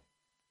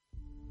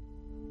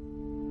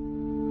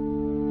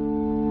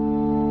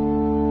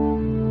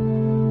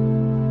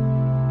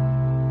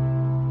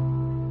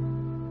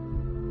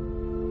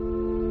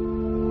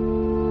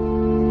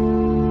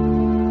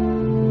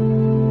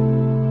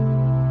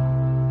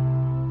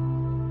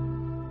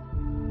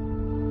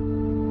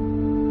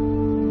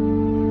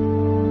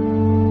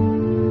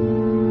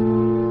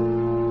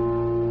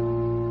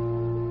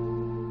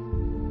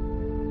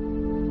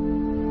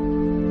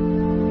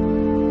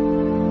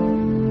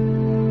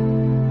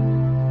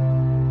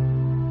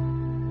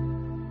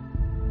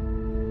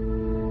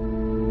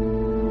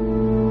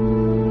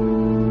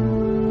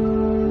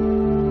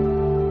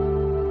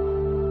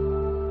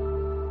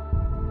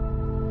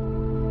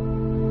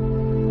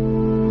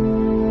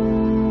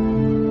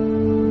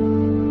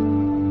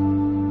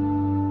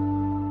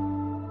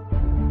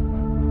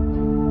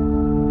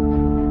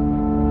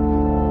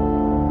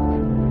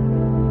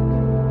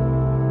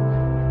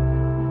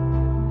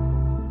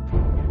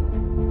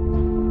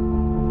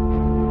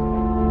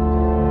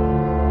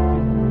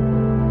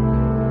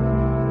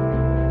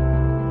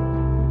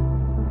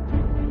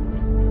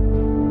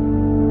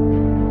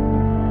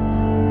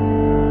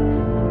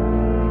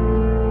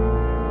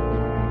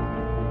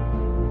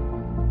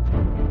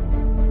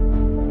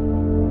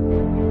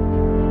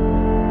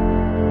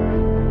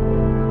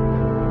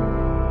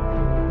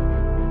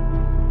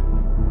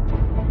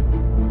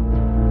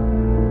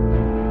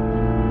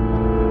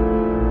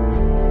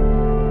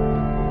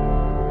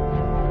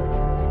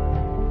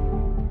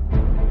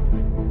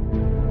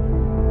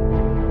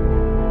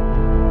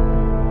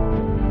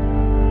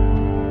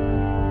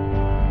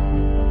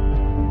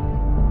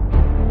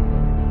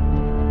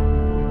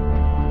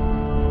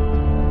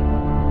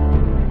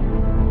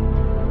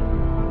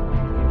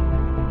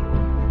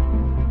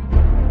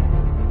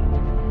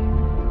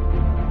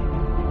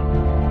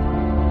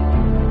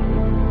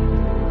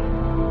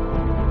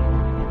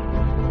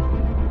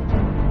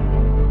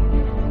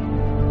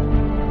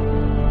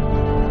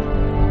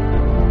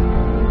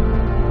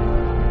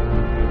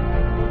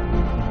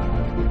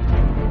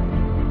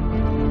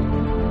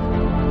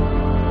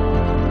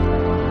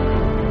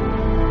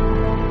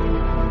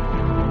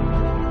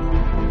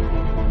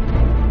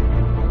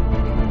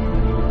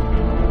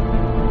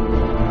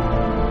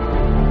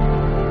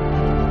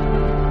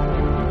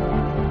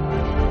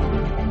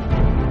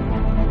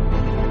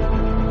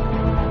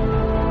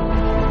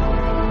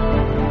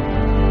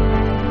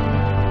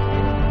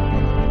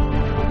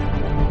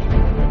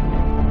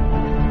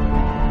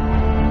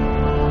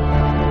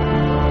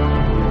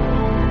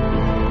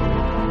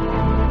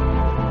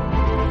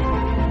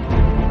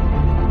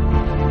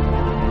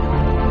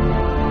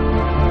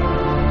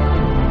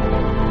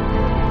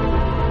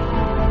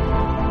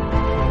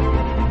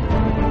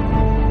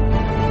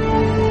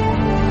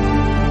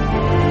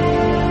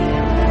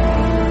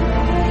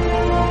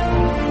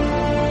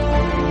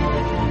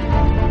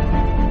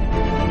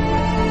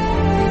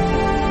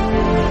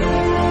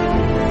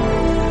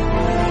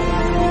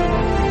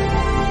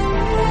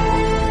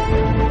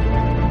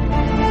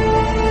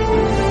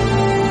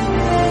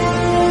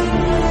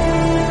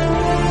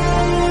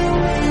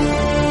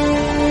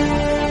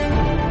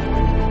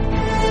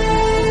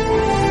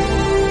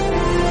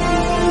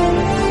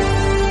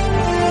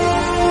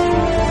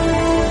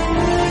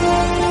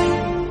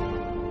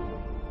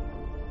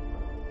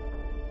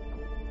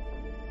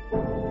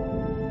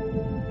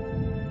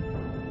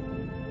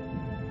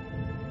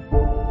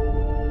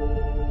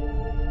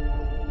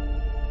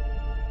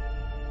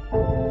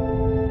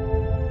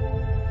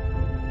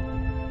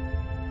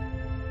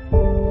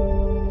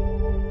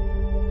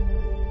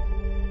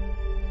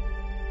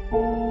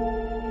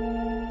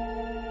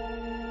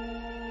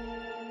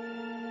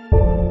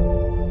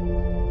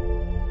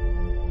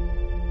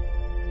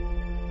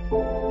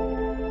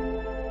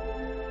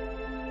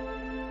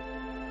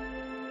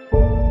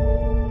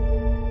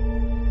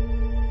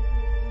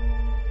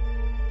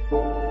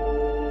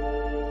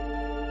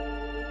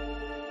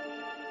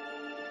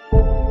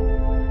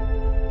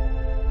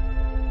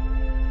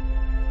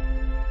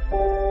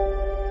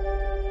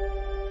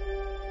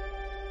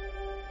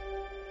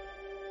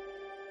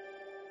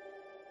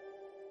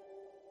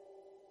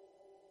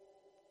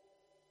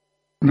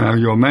 Now,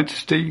 Your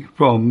Majesty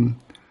from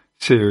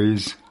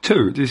Series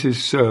 2. This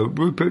is Sir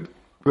Rupert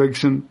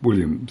Gregson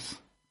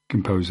Williams,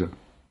 composer.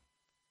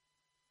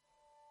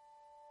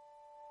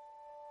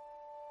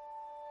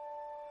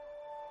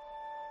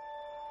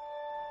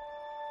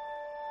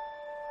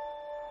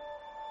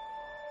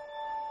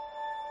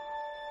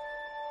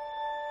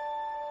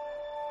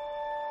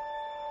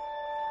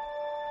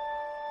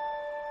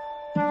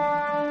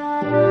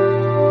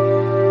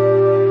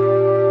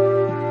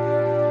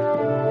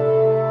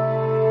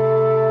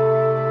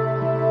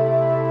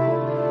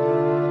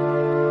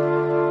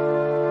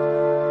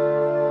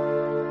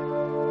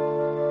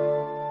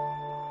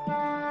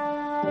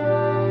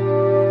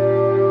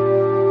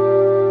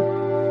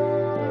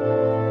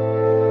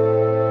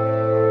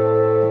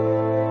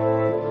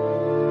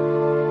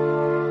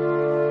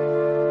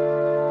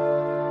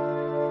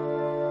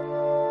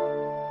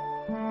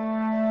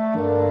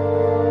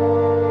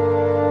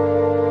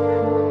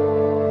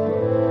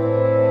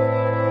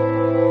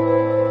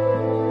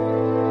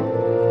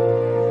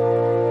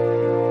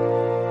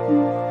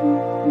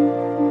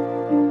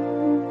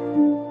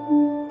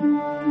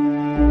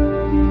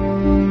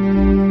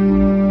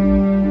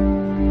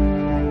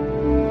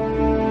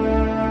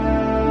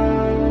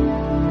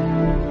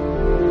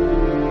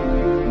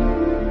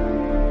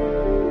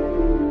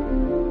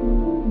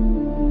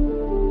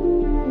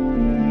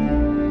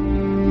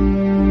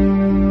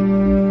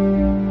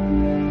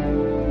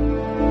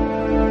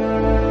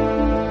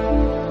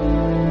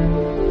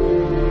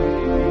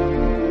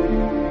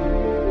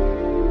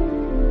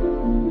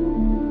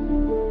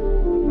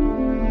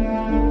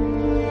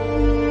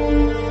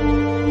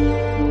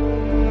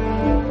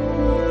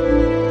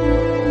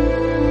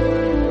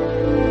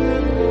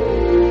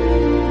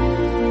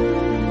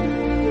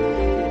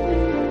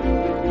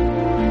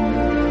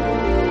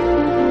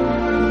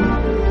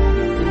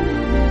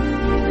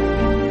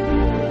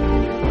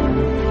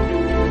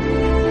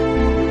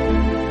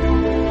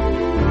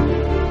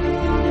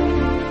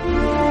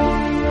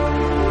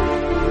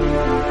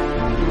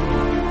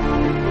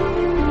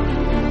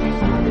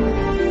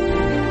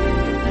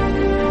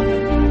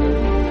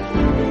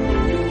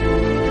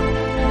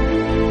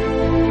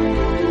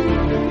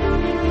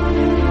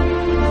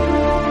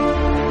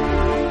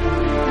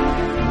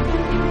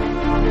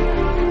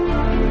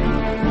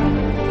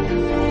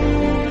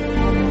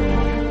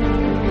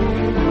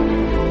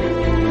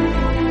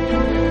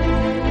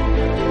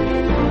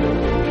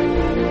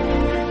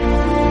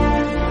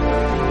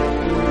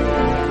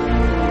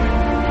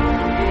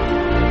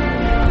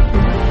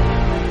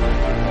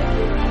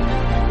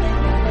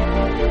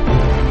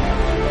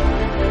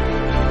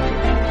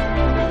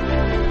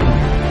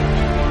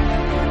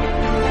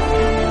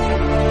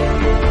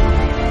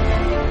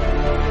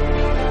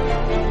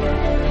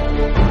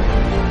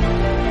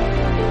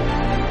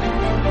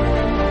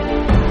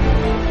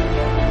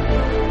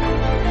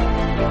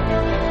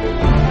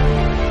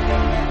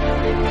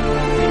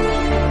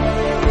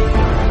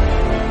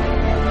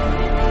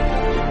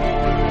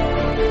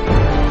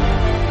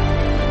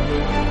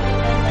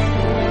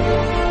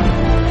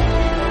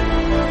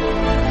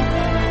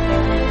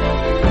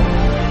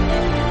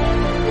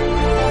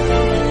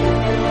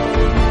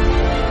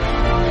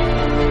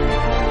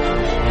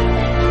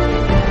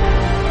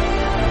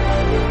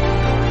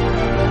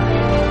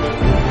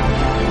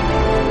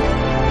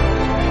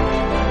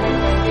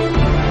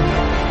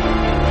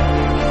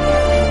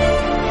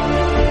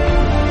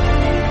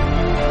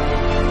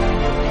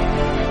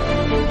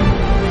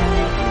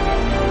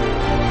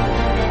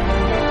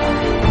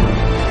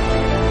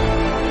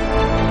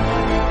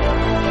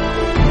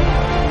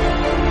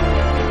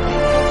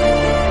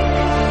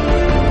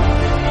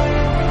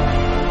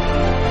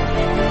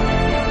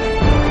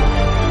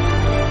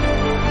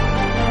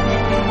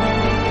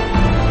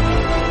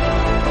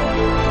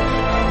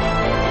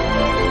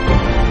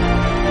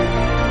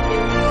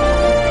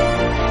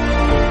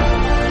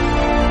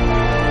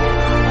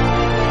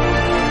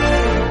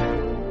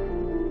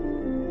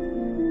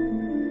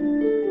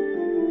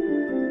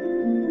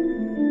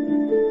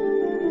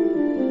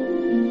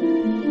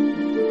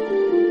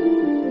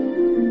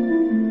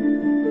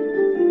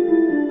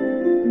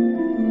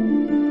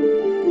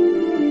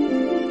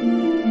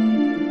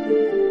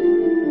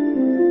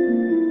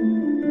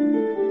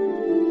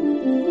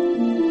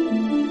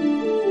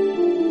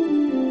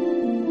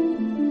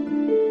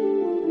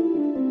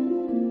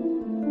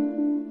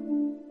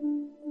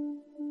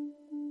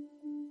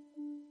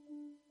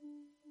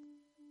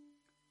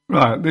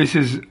 Right, this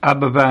is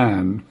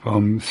Aberfan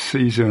from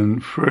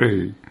season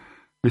 3.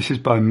 This is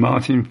by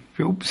Martin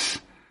Phillips.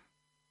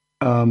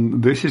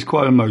 This is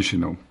quite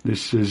emotional.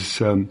 This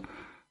is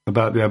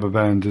about the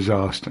Aberfan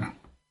disaster.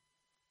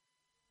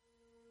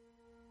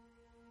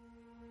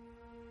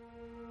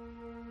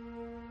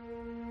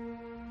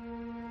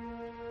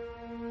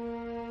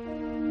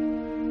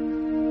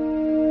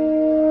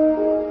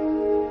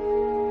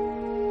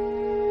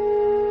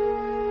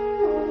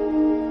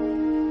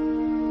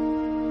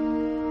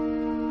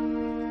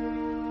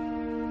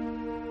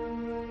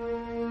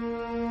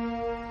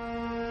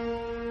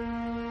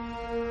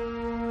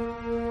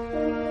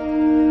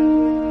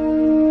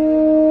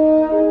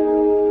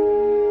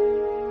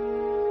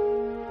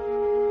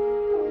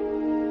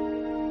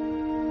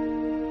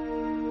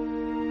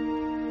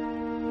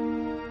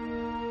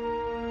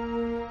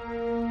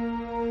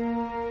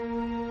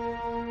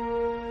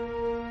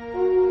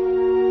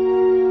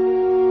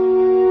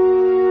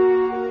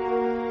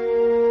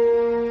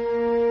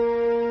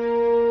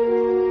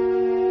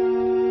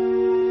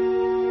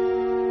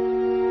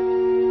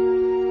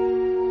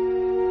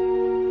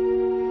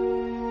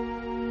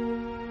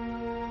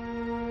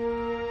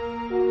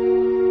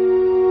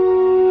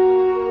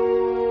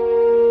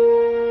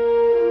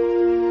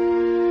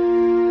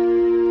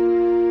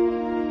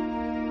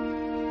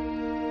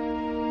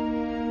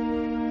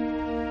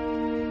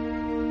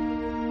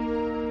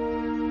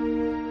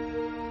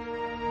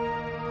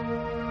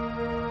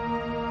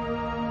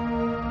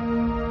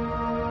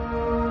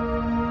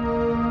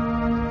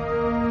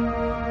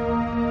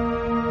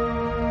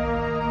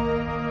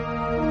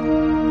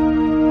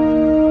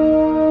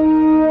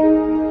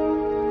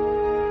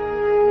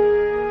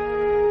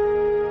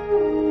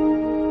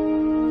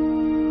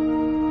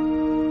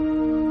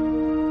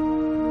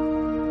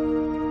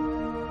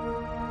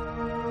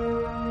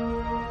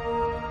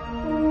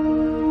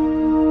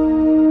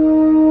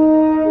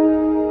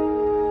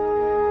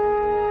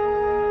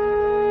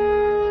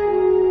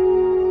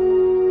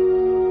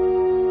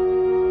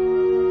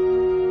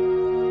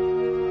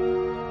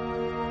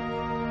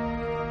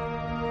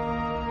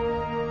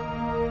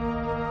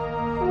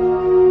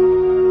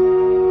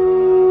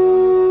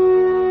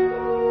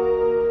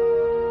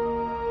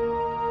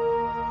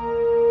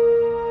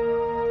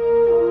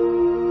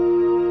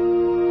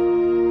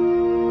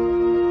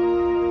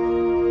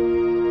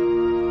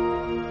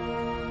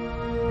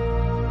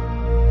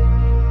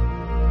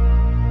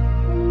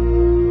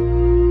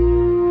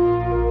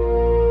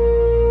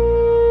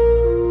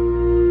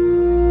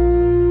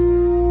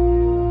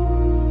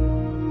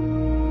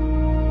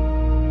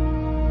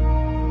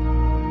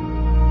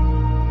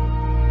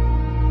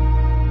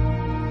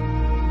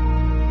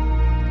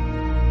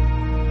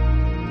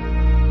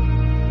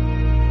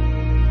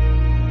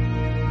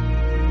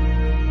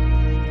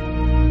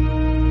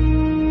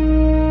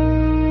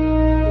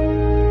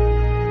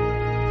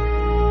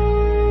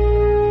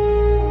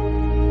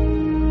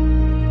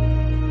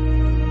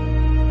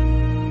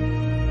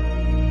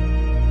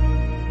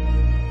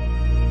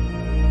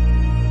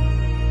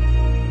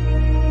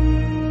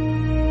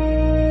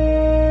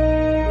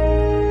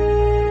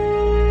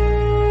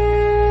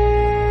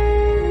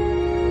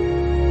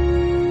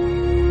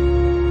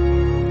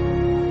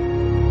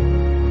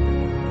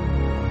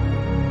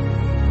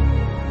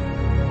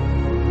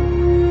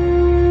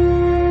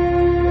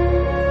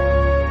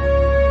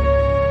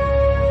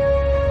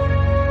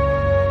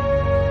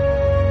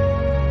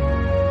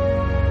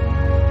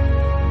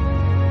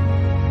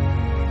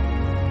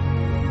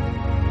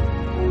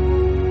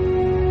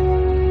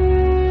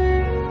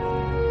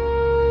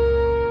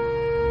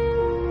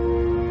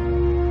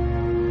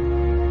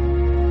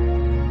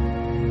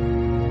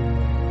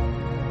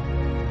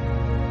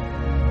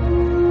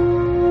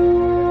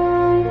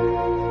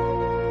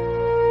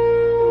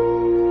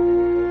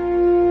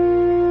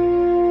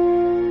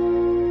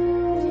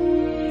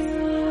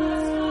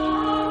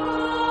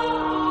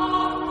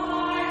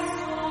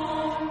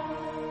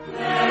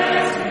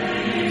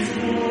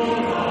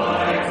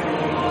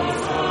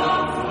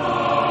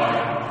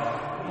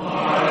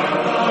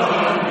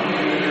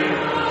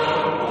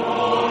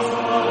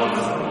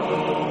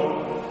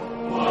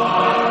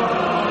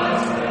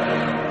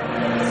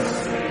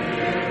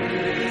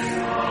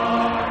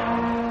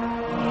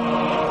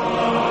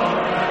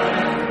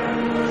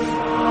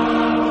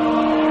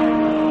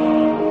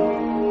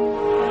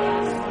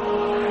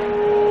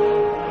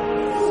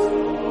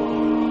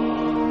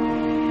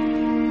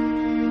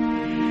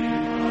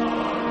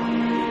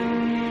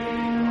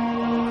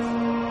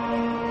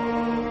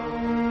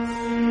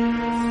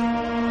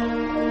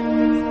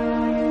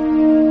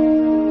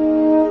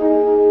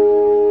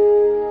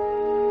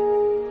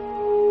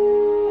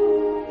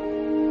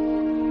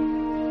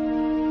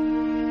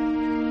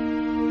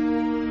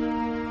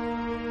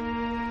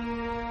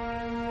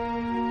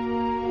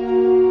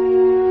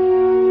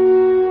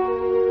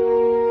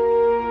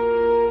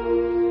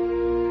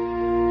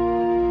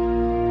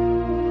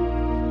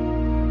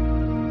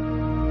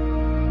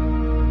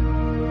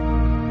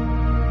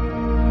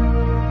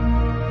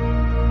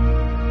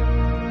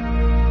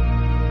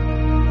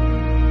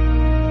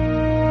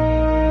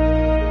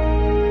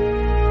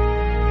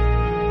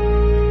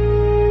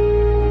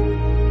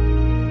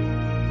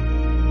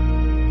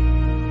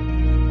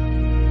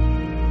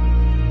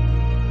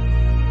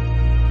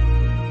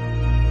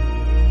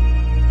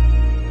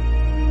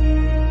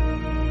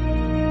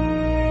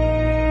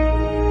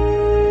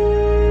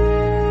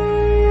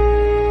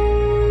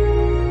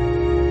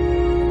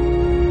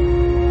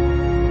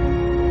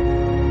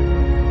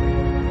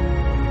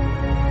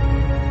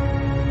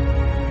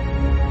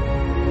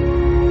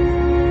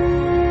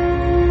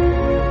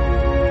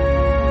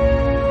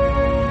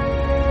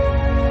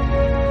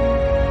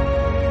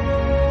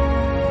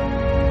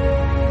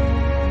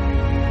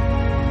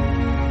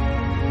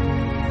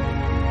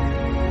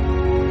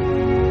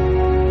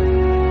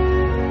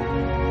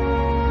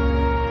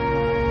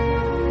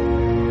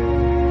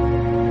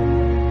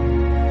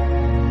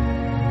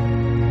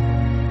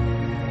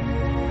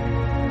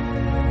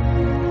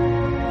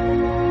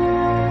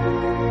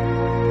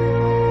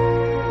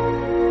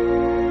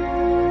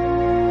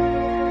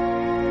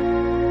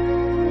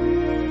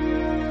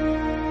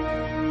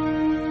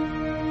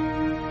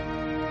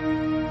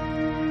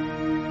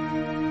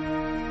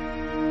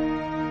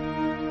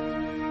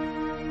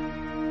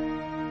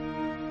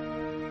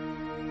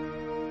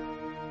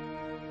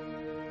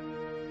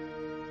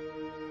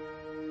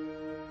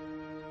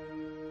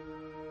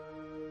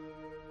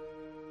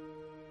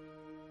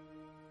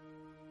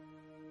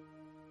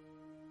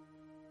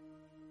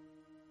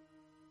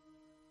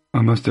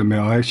 I must admit,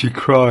 I actually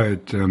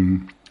cried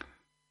when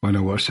I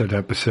watched that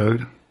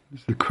episode.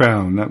 It's The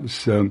Crown. That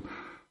was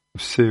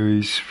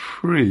Series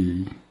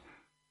 3.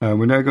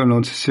 We're now going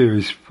on to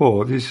Series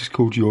 4. This is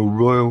called Your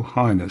Royal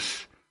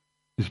Highness.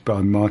 It's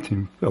by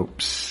Martin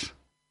Phelps.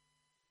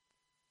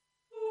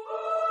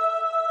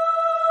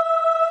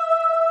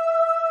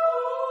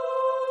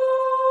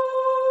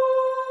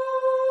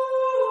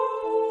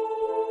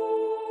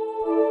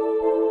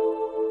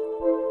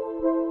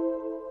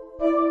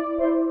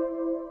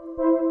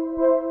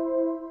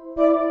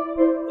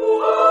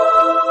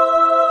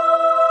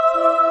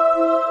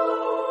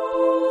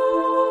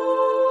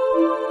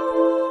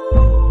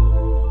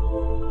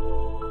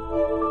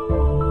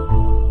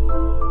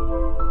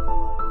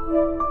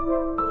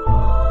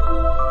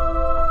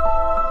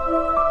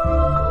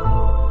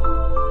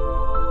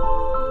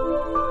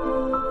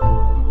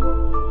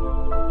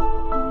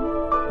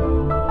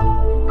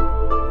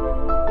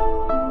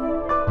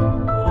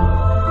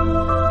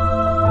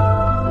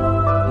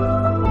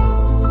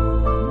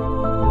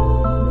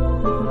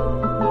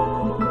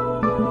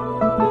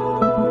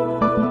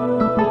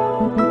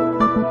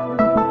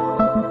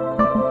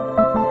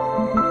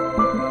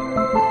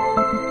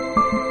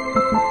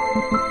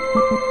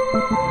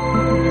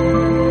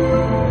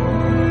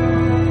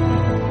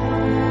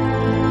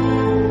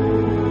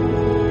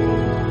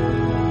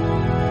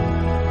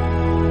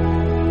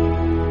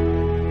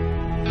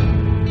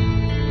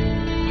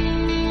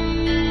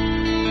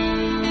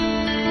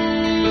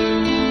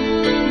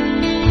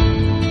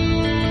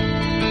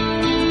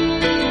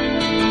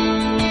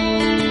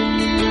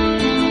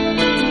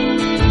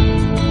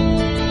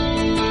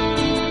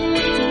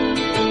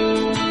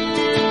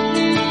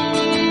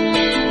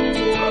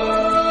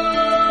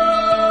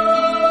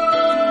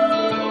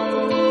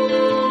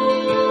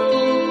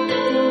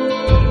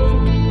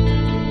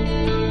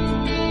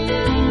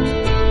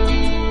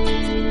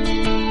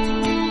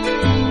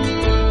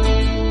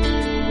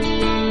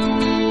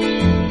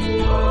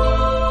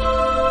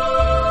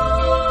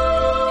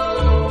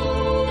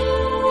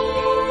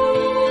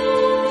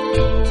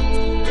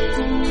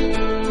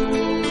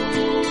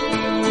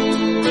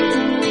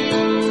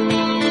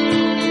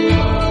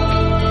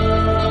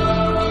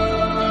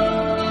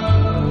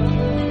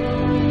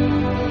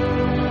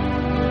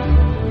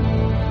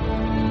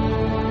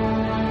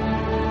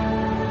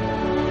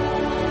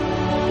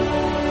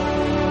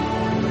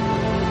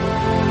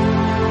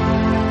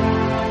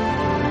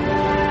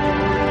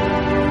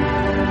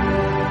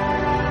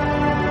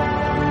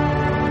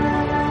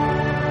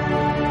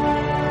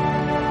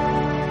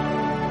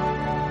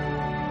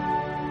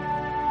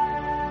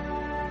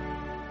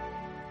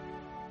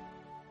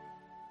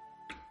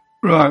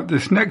 Right,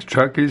 this next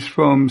track is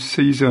from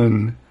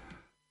season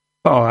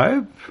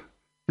 5.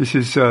 This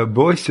is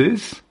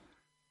Voices.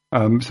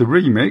 It's a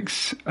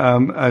remix,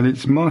 and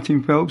it's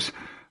Martin Phelps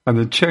and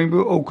the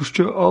Chamber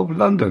Orchestra of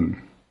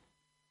London.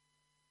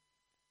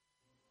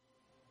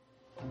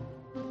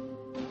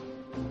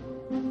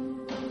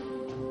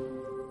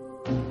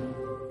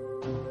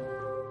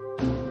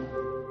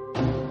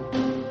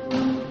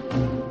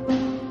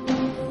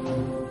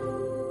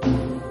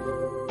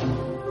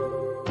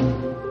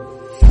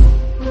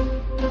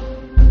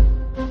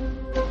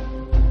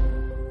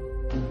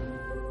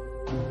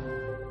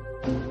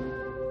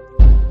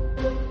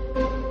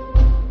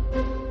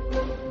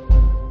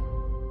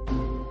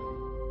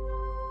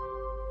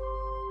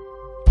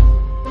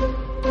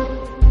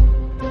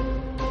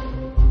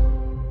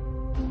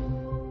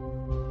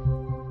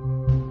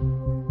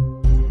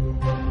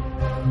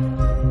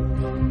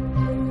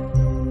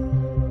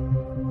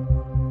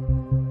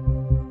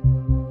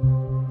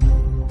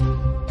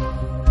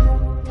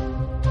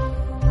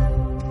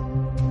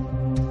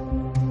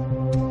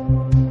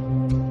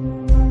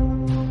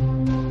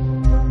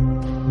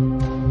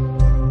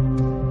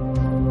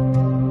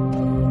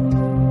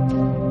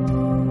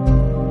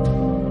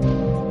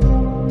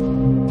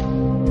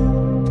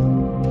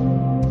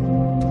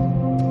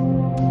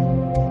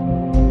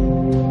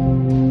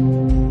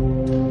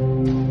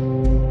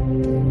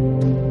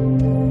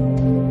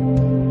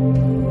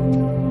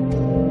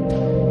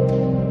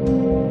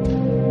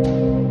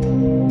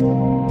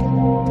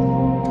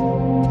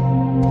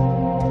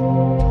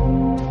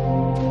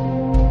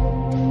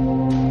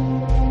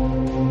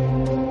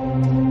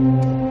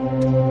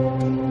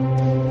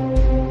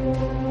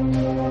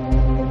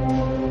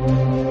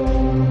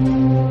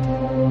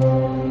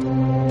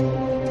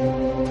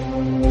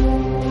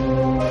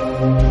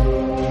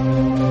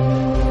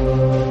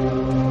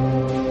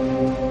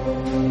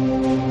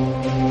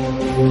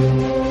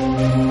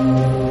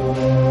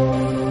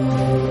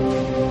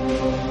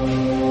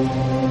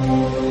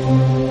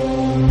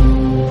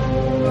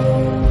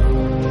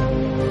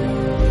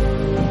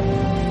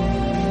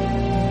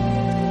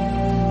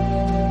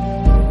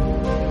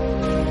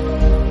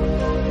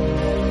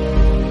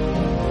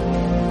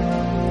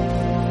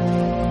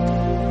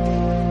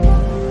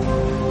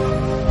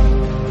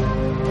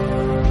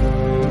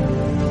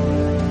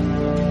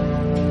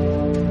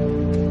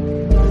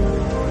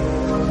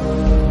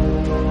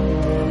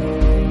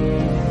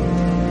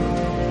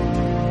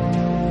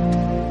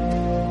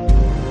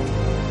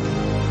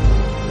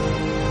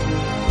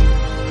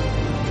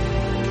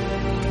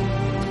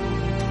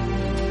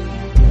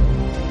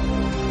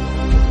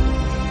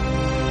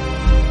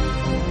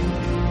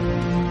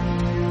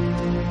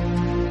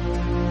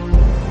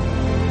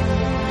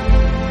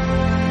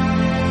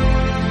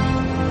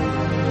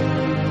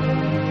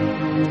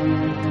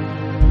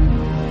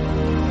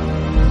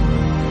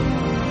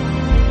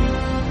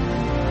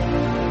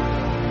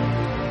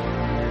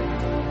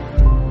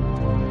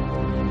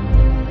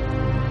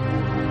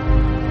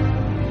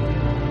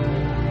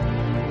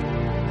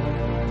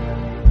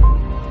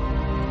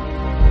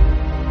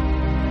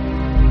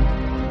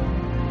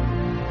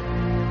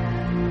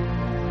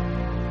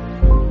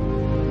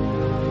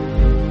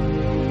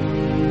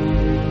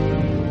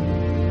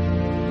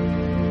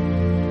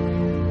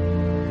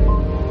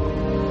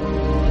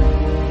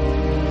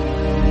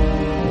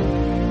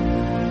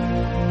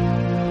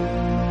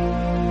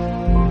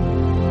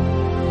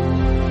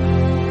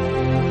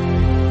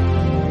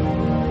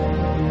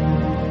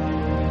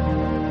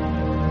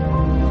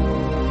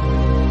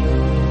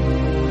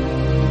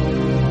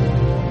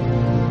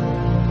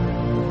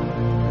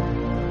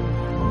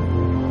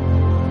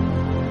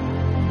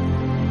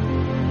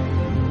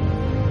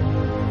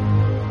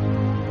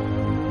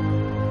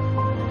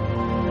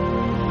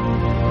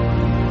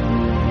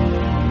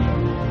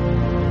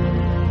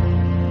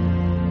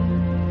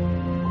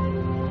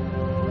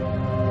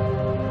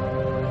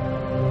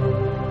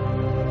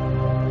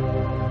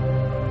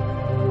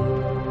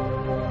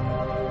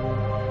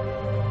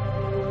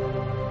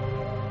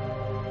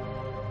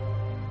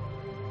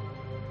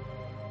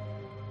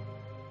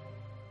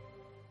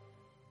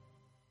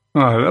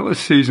 Right, that was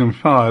season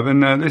 5, and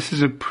now this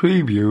is a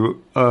preview,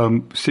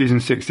 season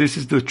 6. This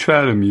is the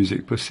trailer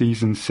music for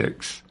season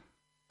 6.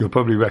 You'll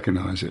probably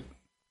recognise it.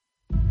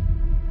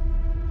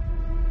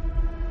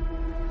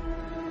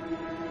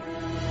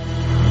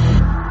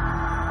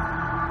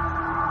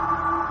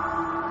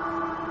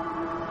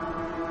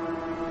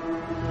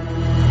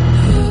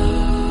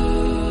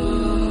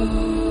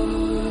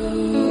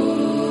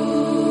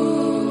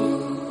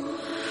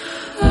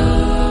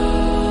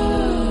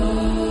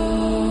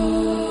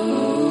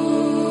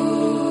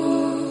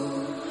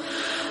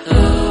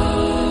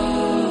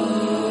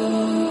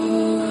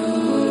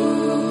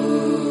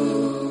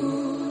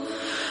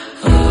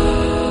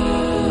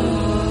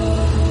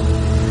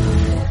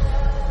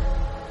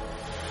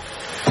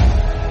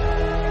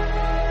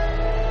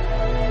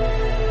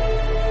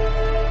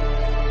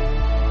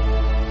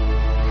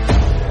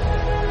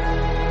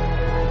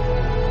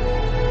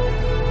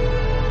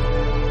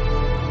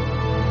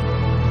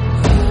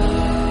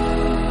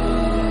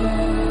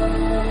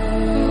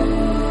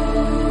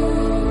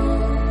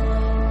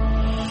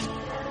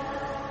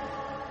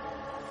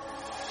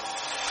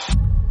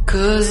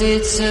 Cause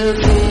it's a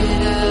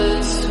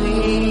bittersweet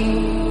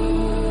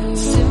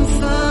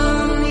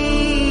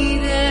symphony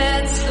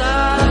that's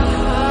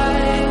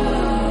like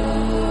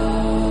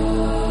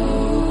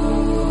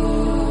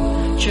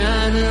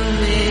trying to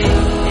make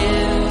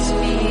ends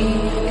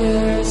meet.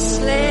 You're a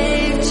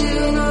slave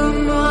to the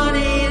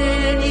money,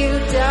 then you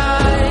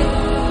die.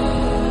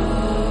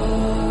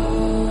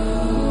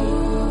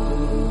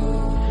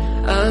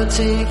 I'll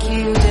take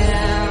you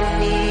down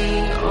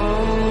the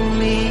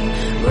only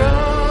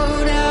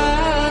road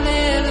I've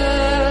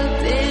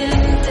ever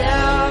been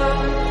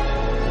down.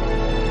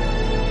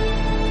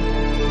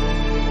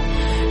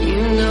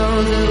 You know,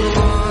 the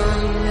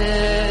one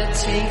that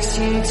takes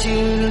you to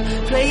the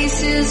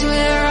places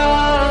where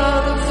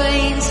all the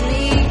veins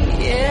meet,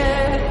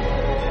 yeah.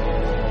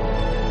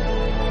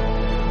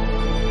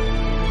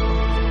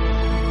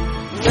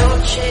 No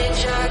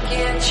change, I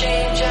can't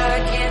change, I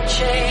can't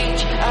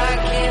change, I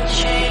can't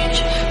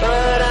change,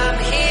 but I'm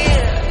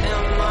here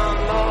in my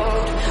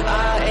mode. I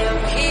am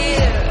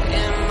here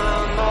in my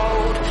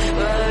mode,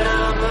 but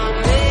I'm a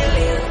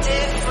million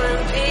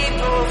different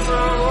people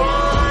from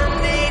one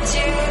day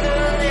to the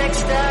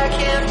next. I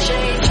can't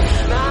change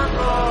my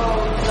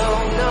mode. No,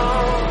 no,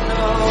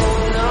 no,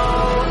 no,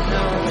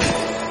 no.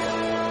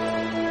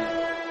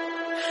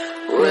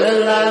 Well,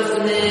 I've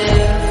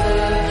never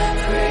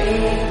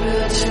prayed,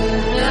 but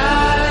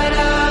tonight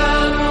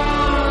I'm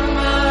on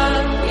my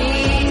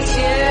knees,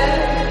 yeah.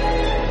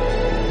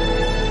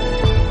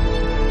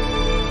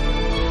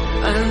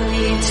 I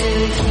need to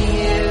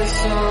hear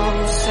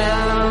some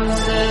sounds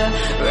that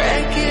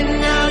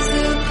recognize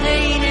the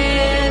pain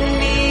in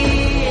me,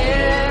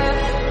 yeah.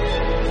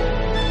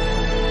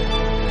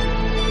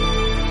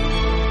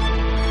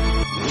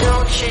 No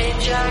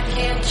change, I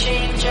can't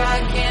change, I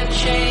can't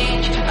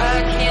change,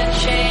 I can't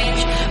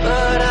change,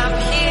 but I'm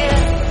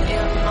here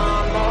in my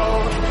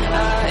mode. I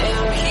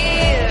am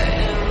here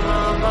in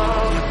my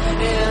mode,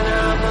 and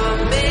I'm a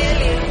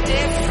million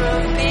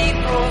different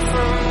people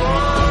from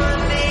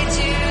one day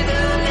to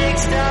the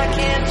next. I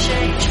can't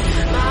change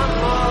my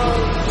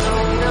mode. No,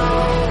 no,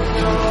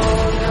 no,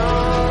 no, no.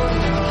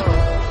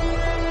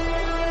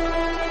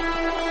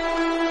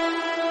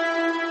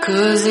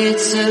 'Cause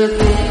it's a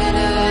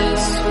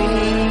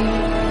bittersweet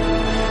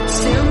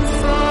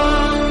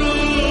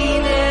symphony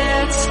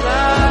that's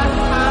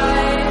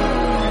like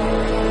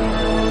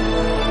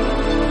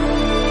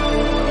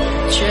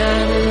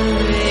trying to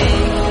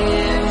make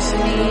ends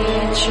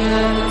meet,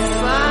 trying to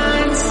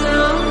find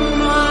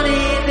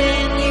somebody,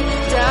 then you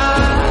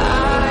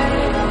die.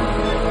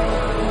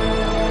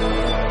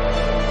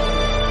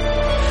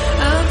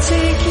 I'll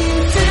take you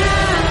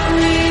down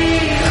the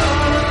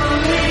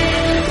only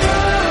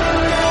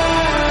road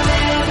I've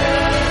ever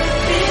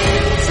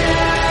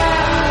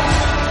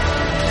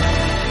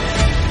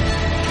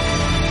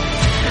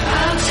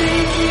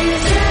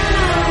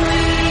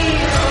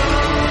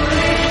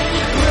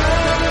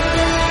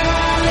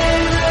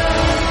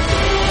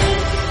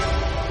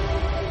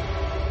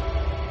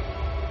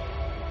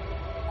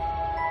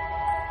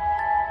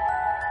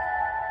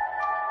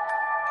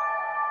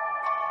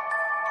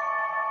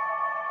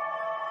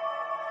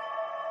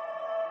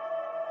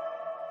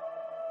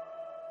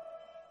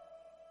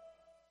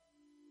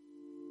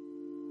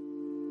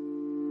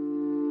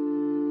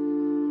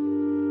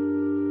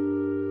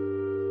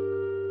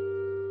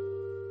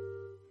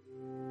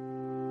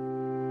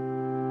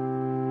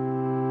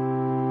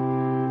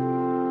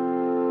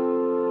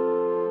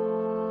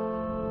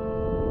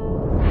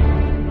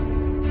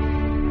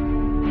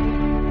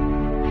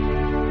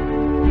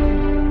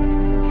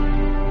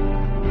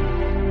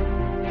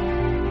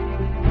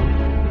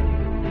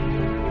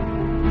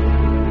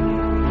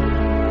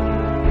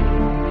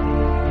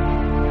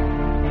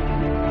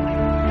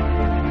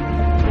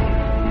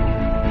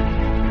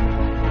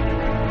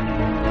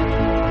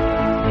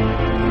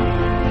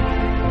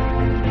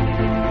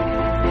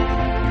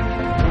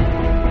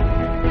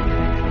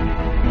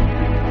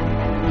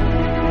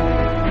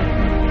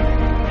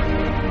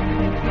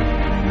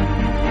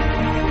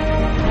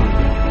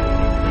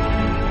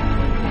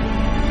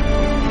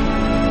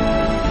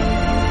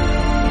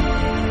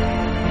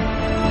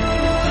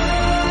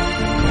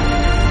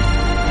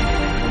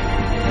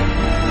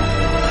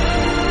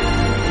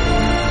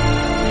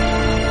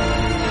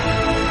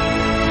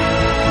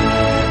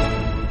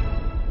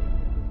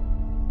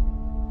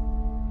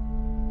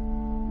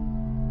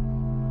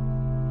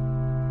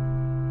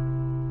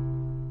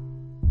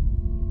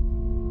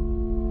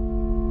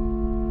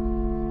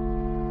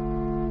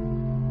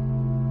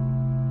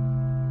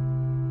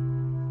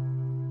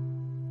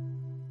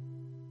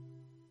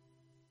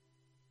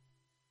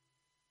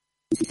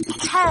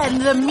Turn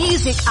the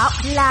music up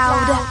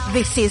loud.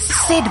 This is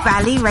Sid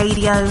Valley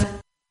Radio.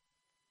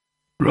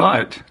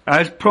 Right,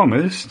 as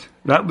promised,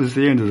 that was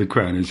the end of The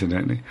Crown,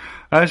 incidentally.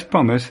 As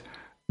promised,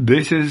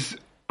 this is,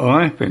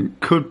 I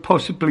think, could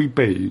possibly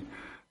be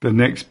the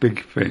next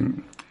big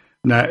thing.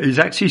 Now, it's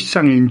actually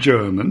sung in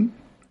German.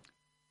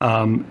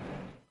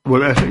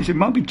 Well, I think it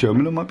might be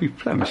German, or it might be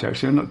Flemish,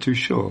 actually, I'm not too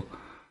sure.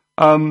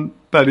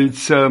 But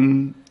it's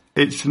an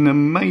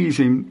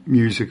amazing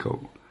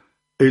musical.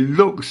 It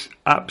looks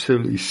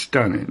absolutely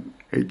stunning.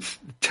 It's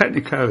the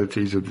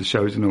technicalities of the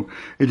shows and all.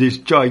 It is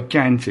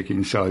gigantic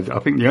inside. I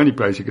think the only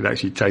place you could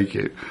actually take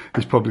it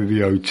is probably the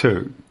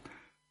O2.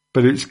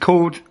 But it's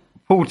called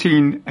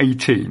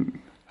 1418,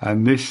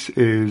 and this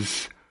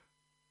is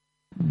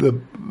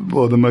the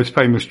most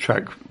famous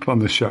track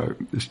from the show.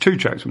 There's two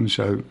tracks from the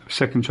show. The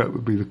second track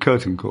would be the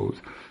curtain calls.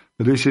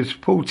 But this is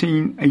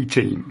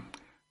 1418.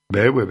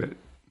 Bear with it.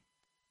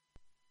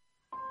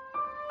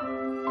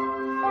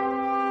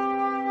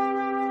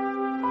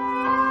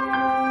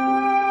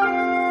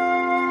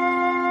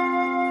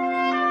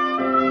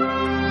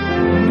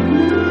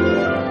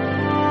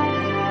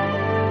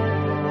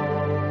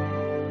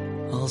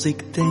 Als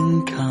ik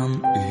denk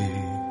aan u,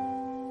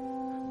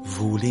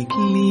 voel ik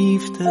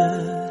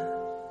liefde.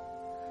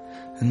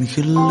 Een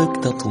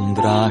geluk dat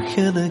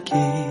ondraaglijk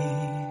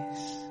is.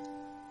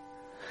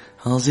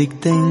 Als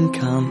ik denk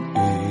aan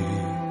u,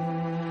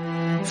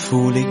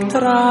 voel ik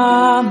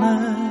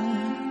tranen.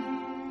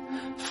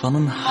 Van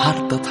een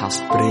hart dat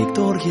haast breekt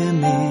door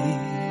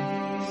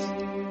gemis.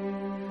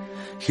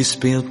 Je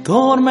speelt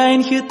door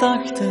mijn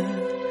gedachten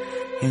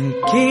en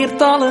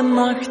keert alle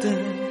nachten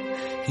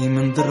in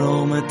mijn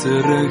dromen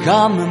terug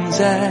aan mijn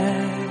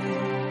zij.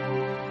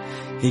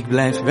 Ik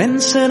blijf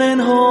wensen en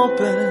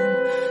hopen,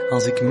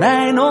 als ik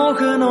mijn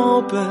ogen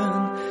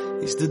open,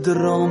 is de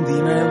droom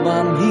die mij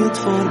warm hield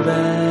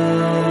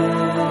voorbij.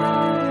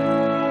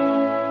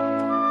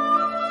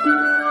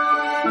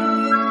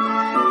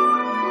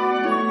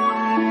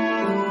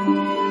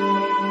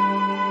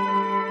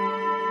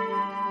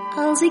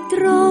 Als ik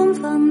droom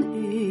van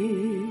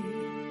u,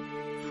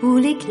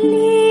 voel ik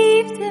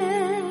liefde,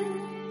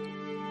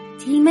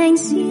 die mijn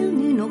ziel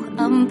nu nog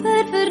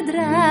amper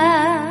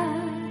verdraagt.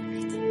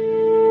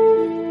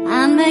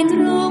 Aan mijn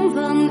droom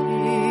van u,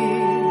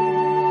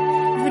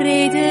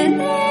 vrede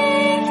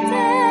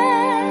liefde,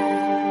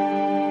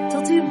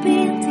 tot uw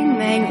beeld in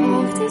mijn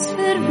hoofd is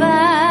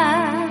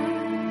verwaard.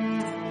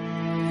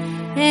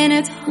 En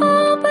het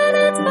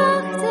hopen, het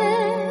wachten,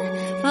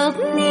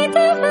 valt niet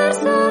te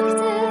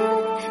verzachten.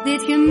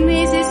 Dit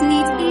gemis is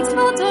niet iets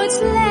wat ooit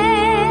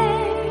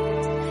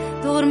slijt.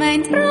 Door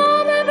mijn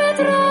dromen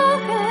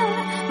bedrogen,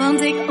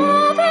 want ik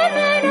open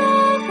mijn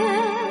ogen,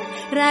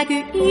 raak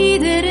u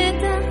iedere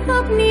dag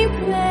opnieuw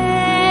kwijt.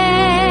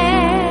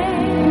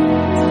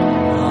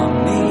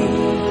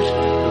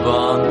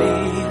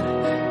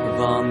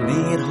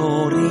 Wanneer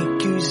hoor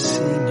ik u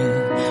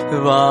zingen?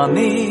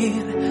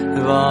 Wanneer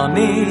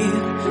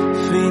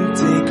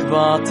vind ik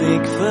wat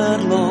ik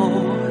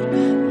verloor?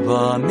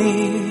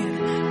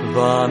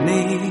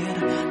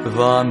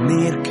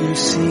 Wanneer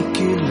kus ik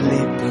uw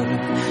lippen?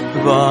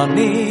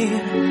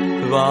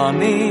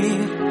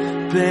 Wanneer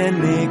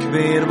ben ik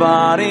weer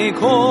waar ik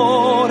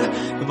hoor?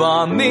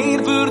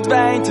 Wanneer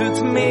verdwijnt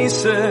het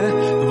missen?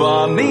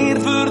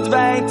 Wanneer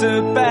verdwijnt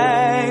de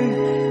pijn?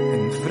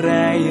 En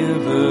vrijen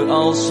we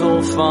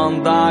alsof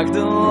vandaag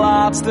de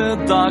laatste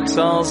dag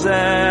zal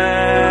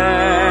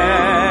zijn?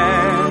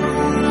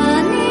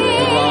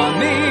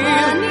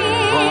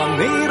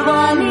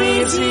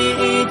 Wanneer zie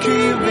ik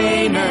u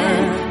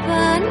wenen?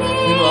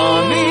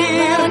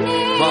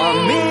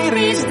 Wanneer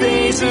is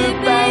deze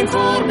pijn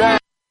voorbij?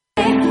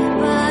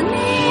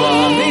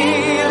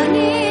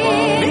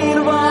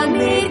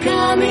 Wanneer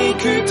kan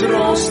ik u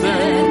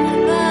troosten?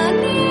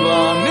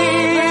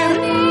 Wanneer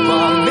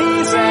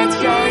zijt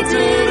gij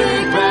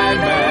terug bij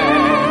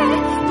mij?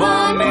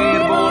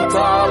 Wanneer wordt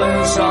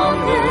alles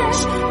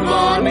anders?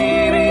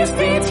 Wanneer is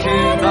dit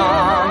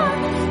gedaan?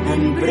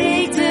 En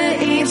breekt de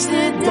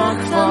eerste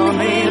dag van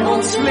heel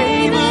ons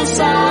leven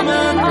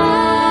samen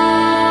aan?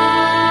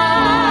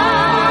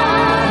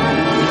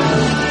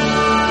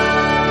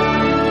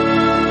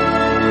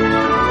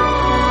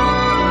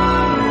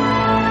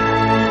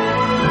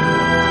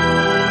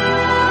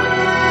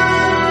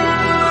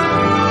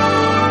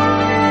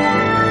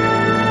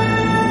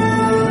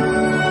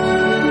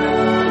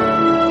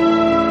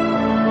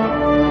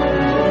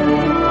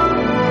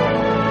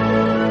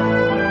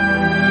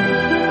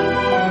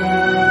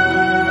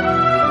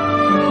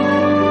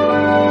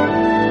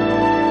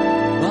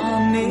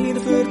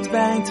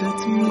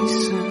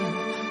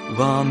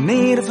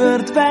 Wanneer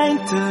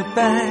verdwijnt de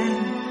pijn?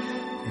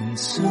 En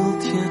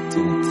zult je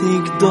tot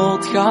ik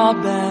dood ga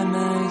bij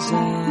mij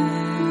zijn?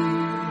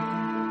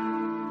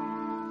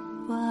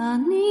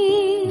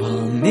 Wanneer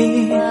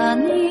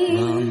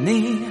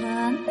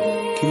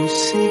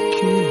kus ik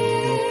uw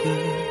lippen?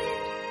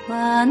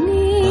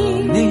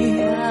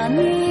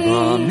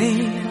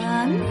 Wanneer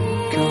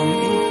kan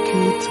ik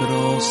u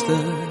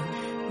troosten?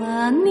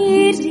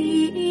 Wanneer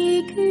zie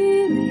ik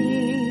u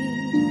weer?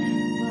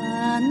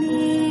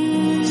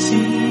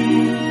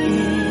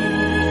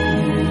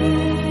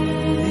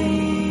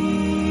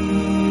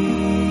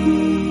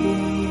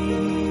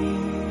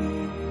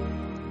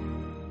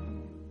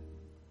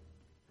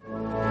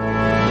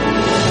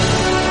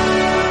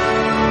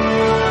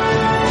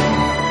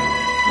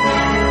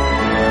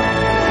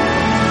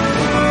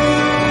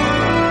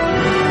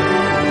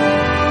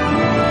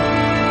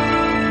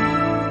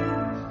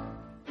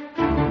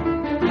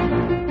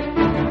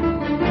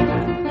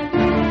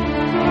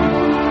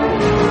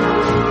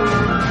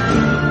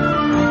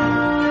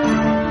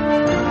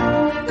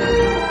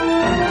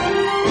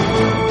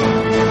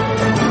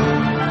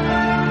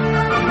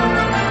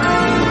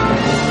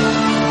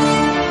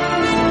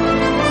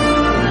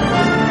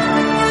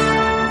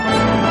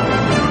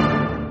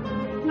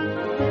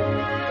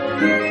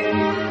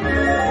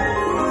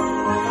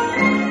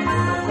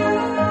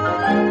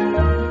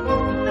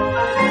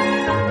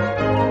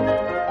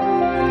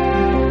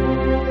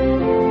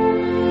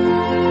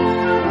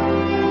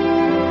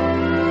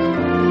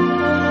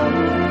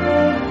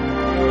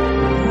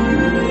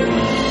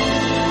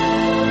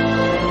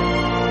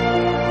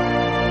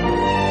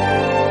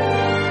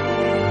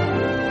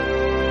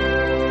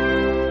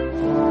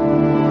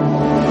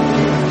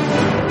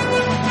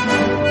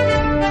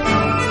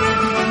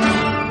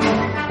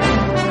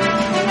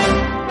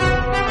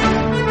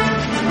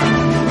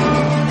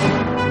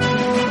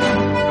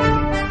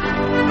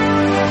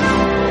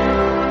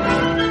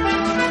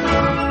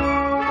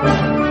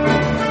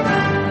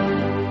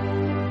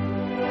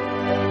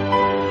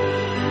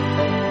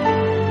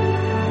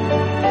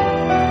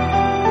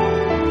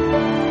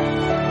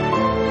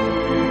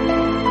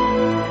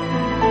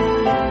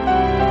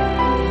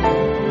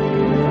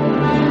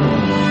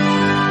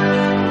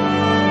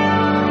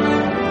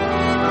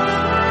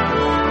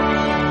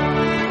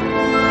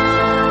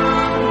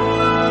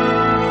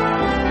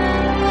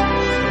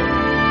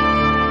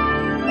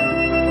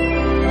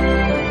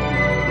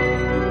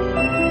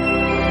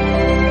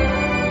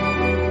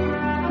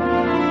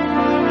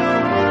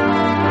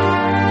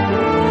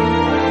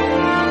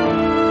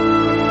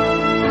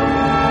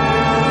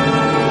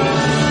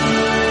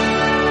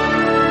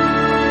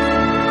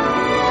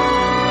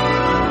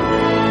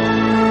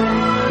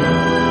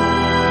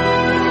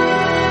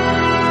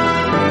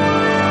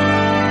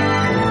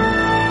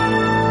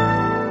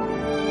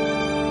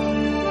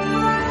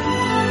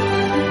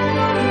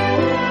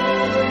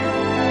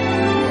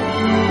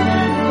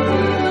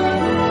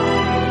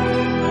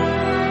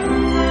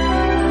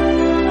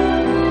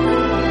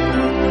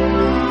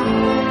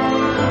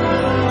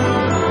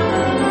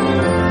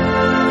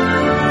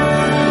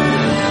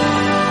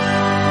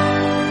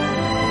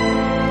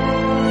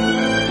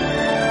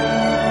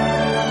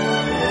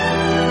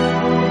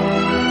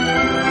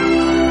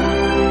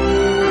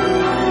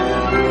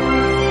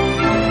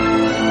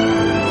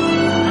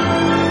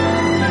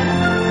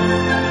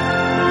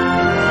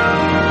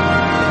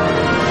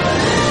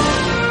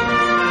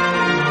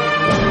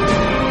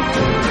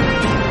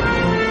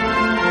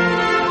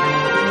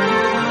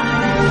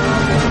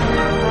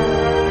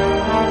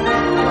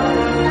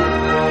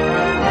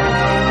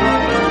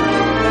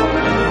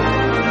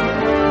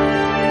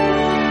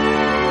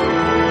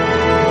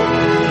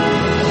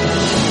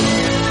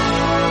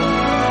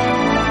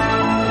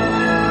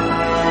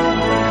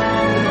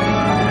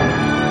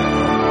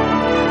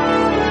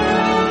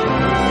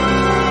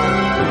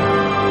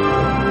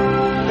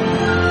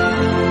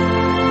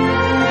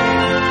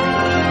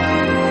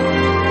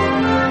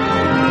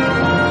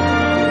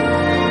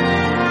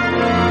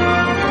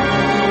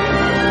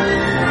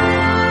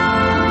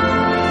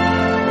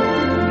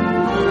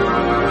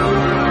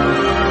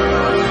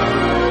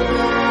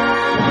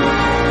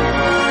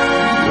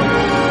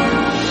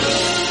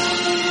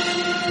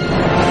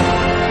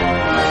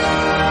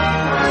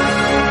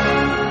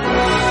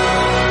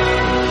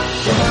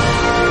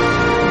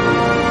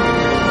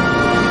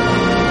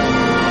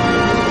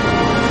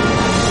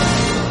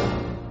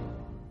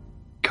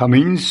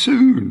 coming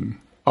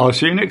soon. I'll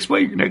see you next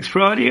week, next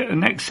Friday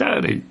and next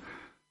Saturday.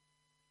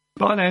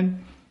 Bye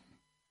then.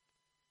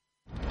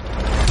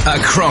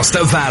 Across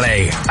the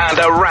valley and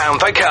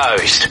around the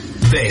coast,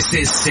 this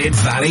is Sid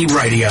Valley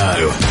Radio.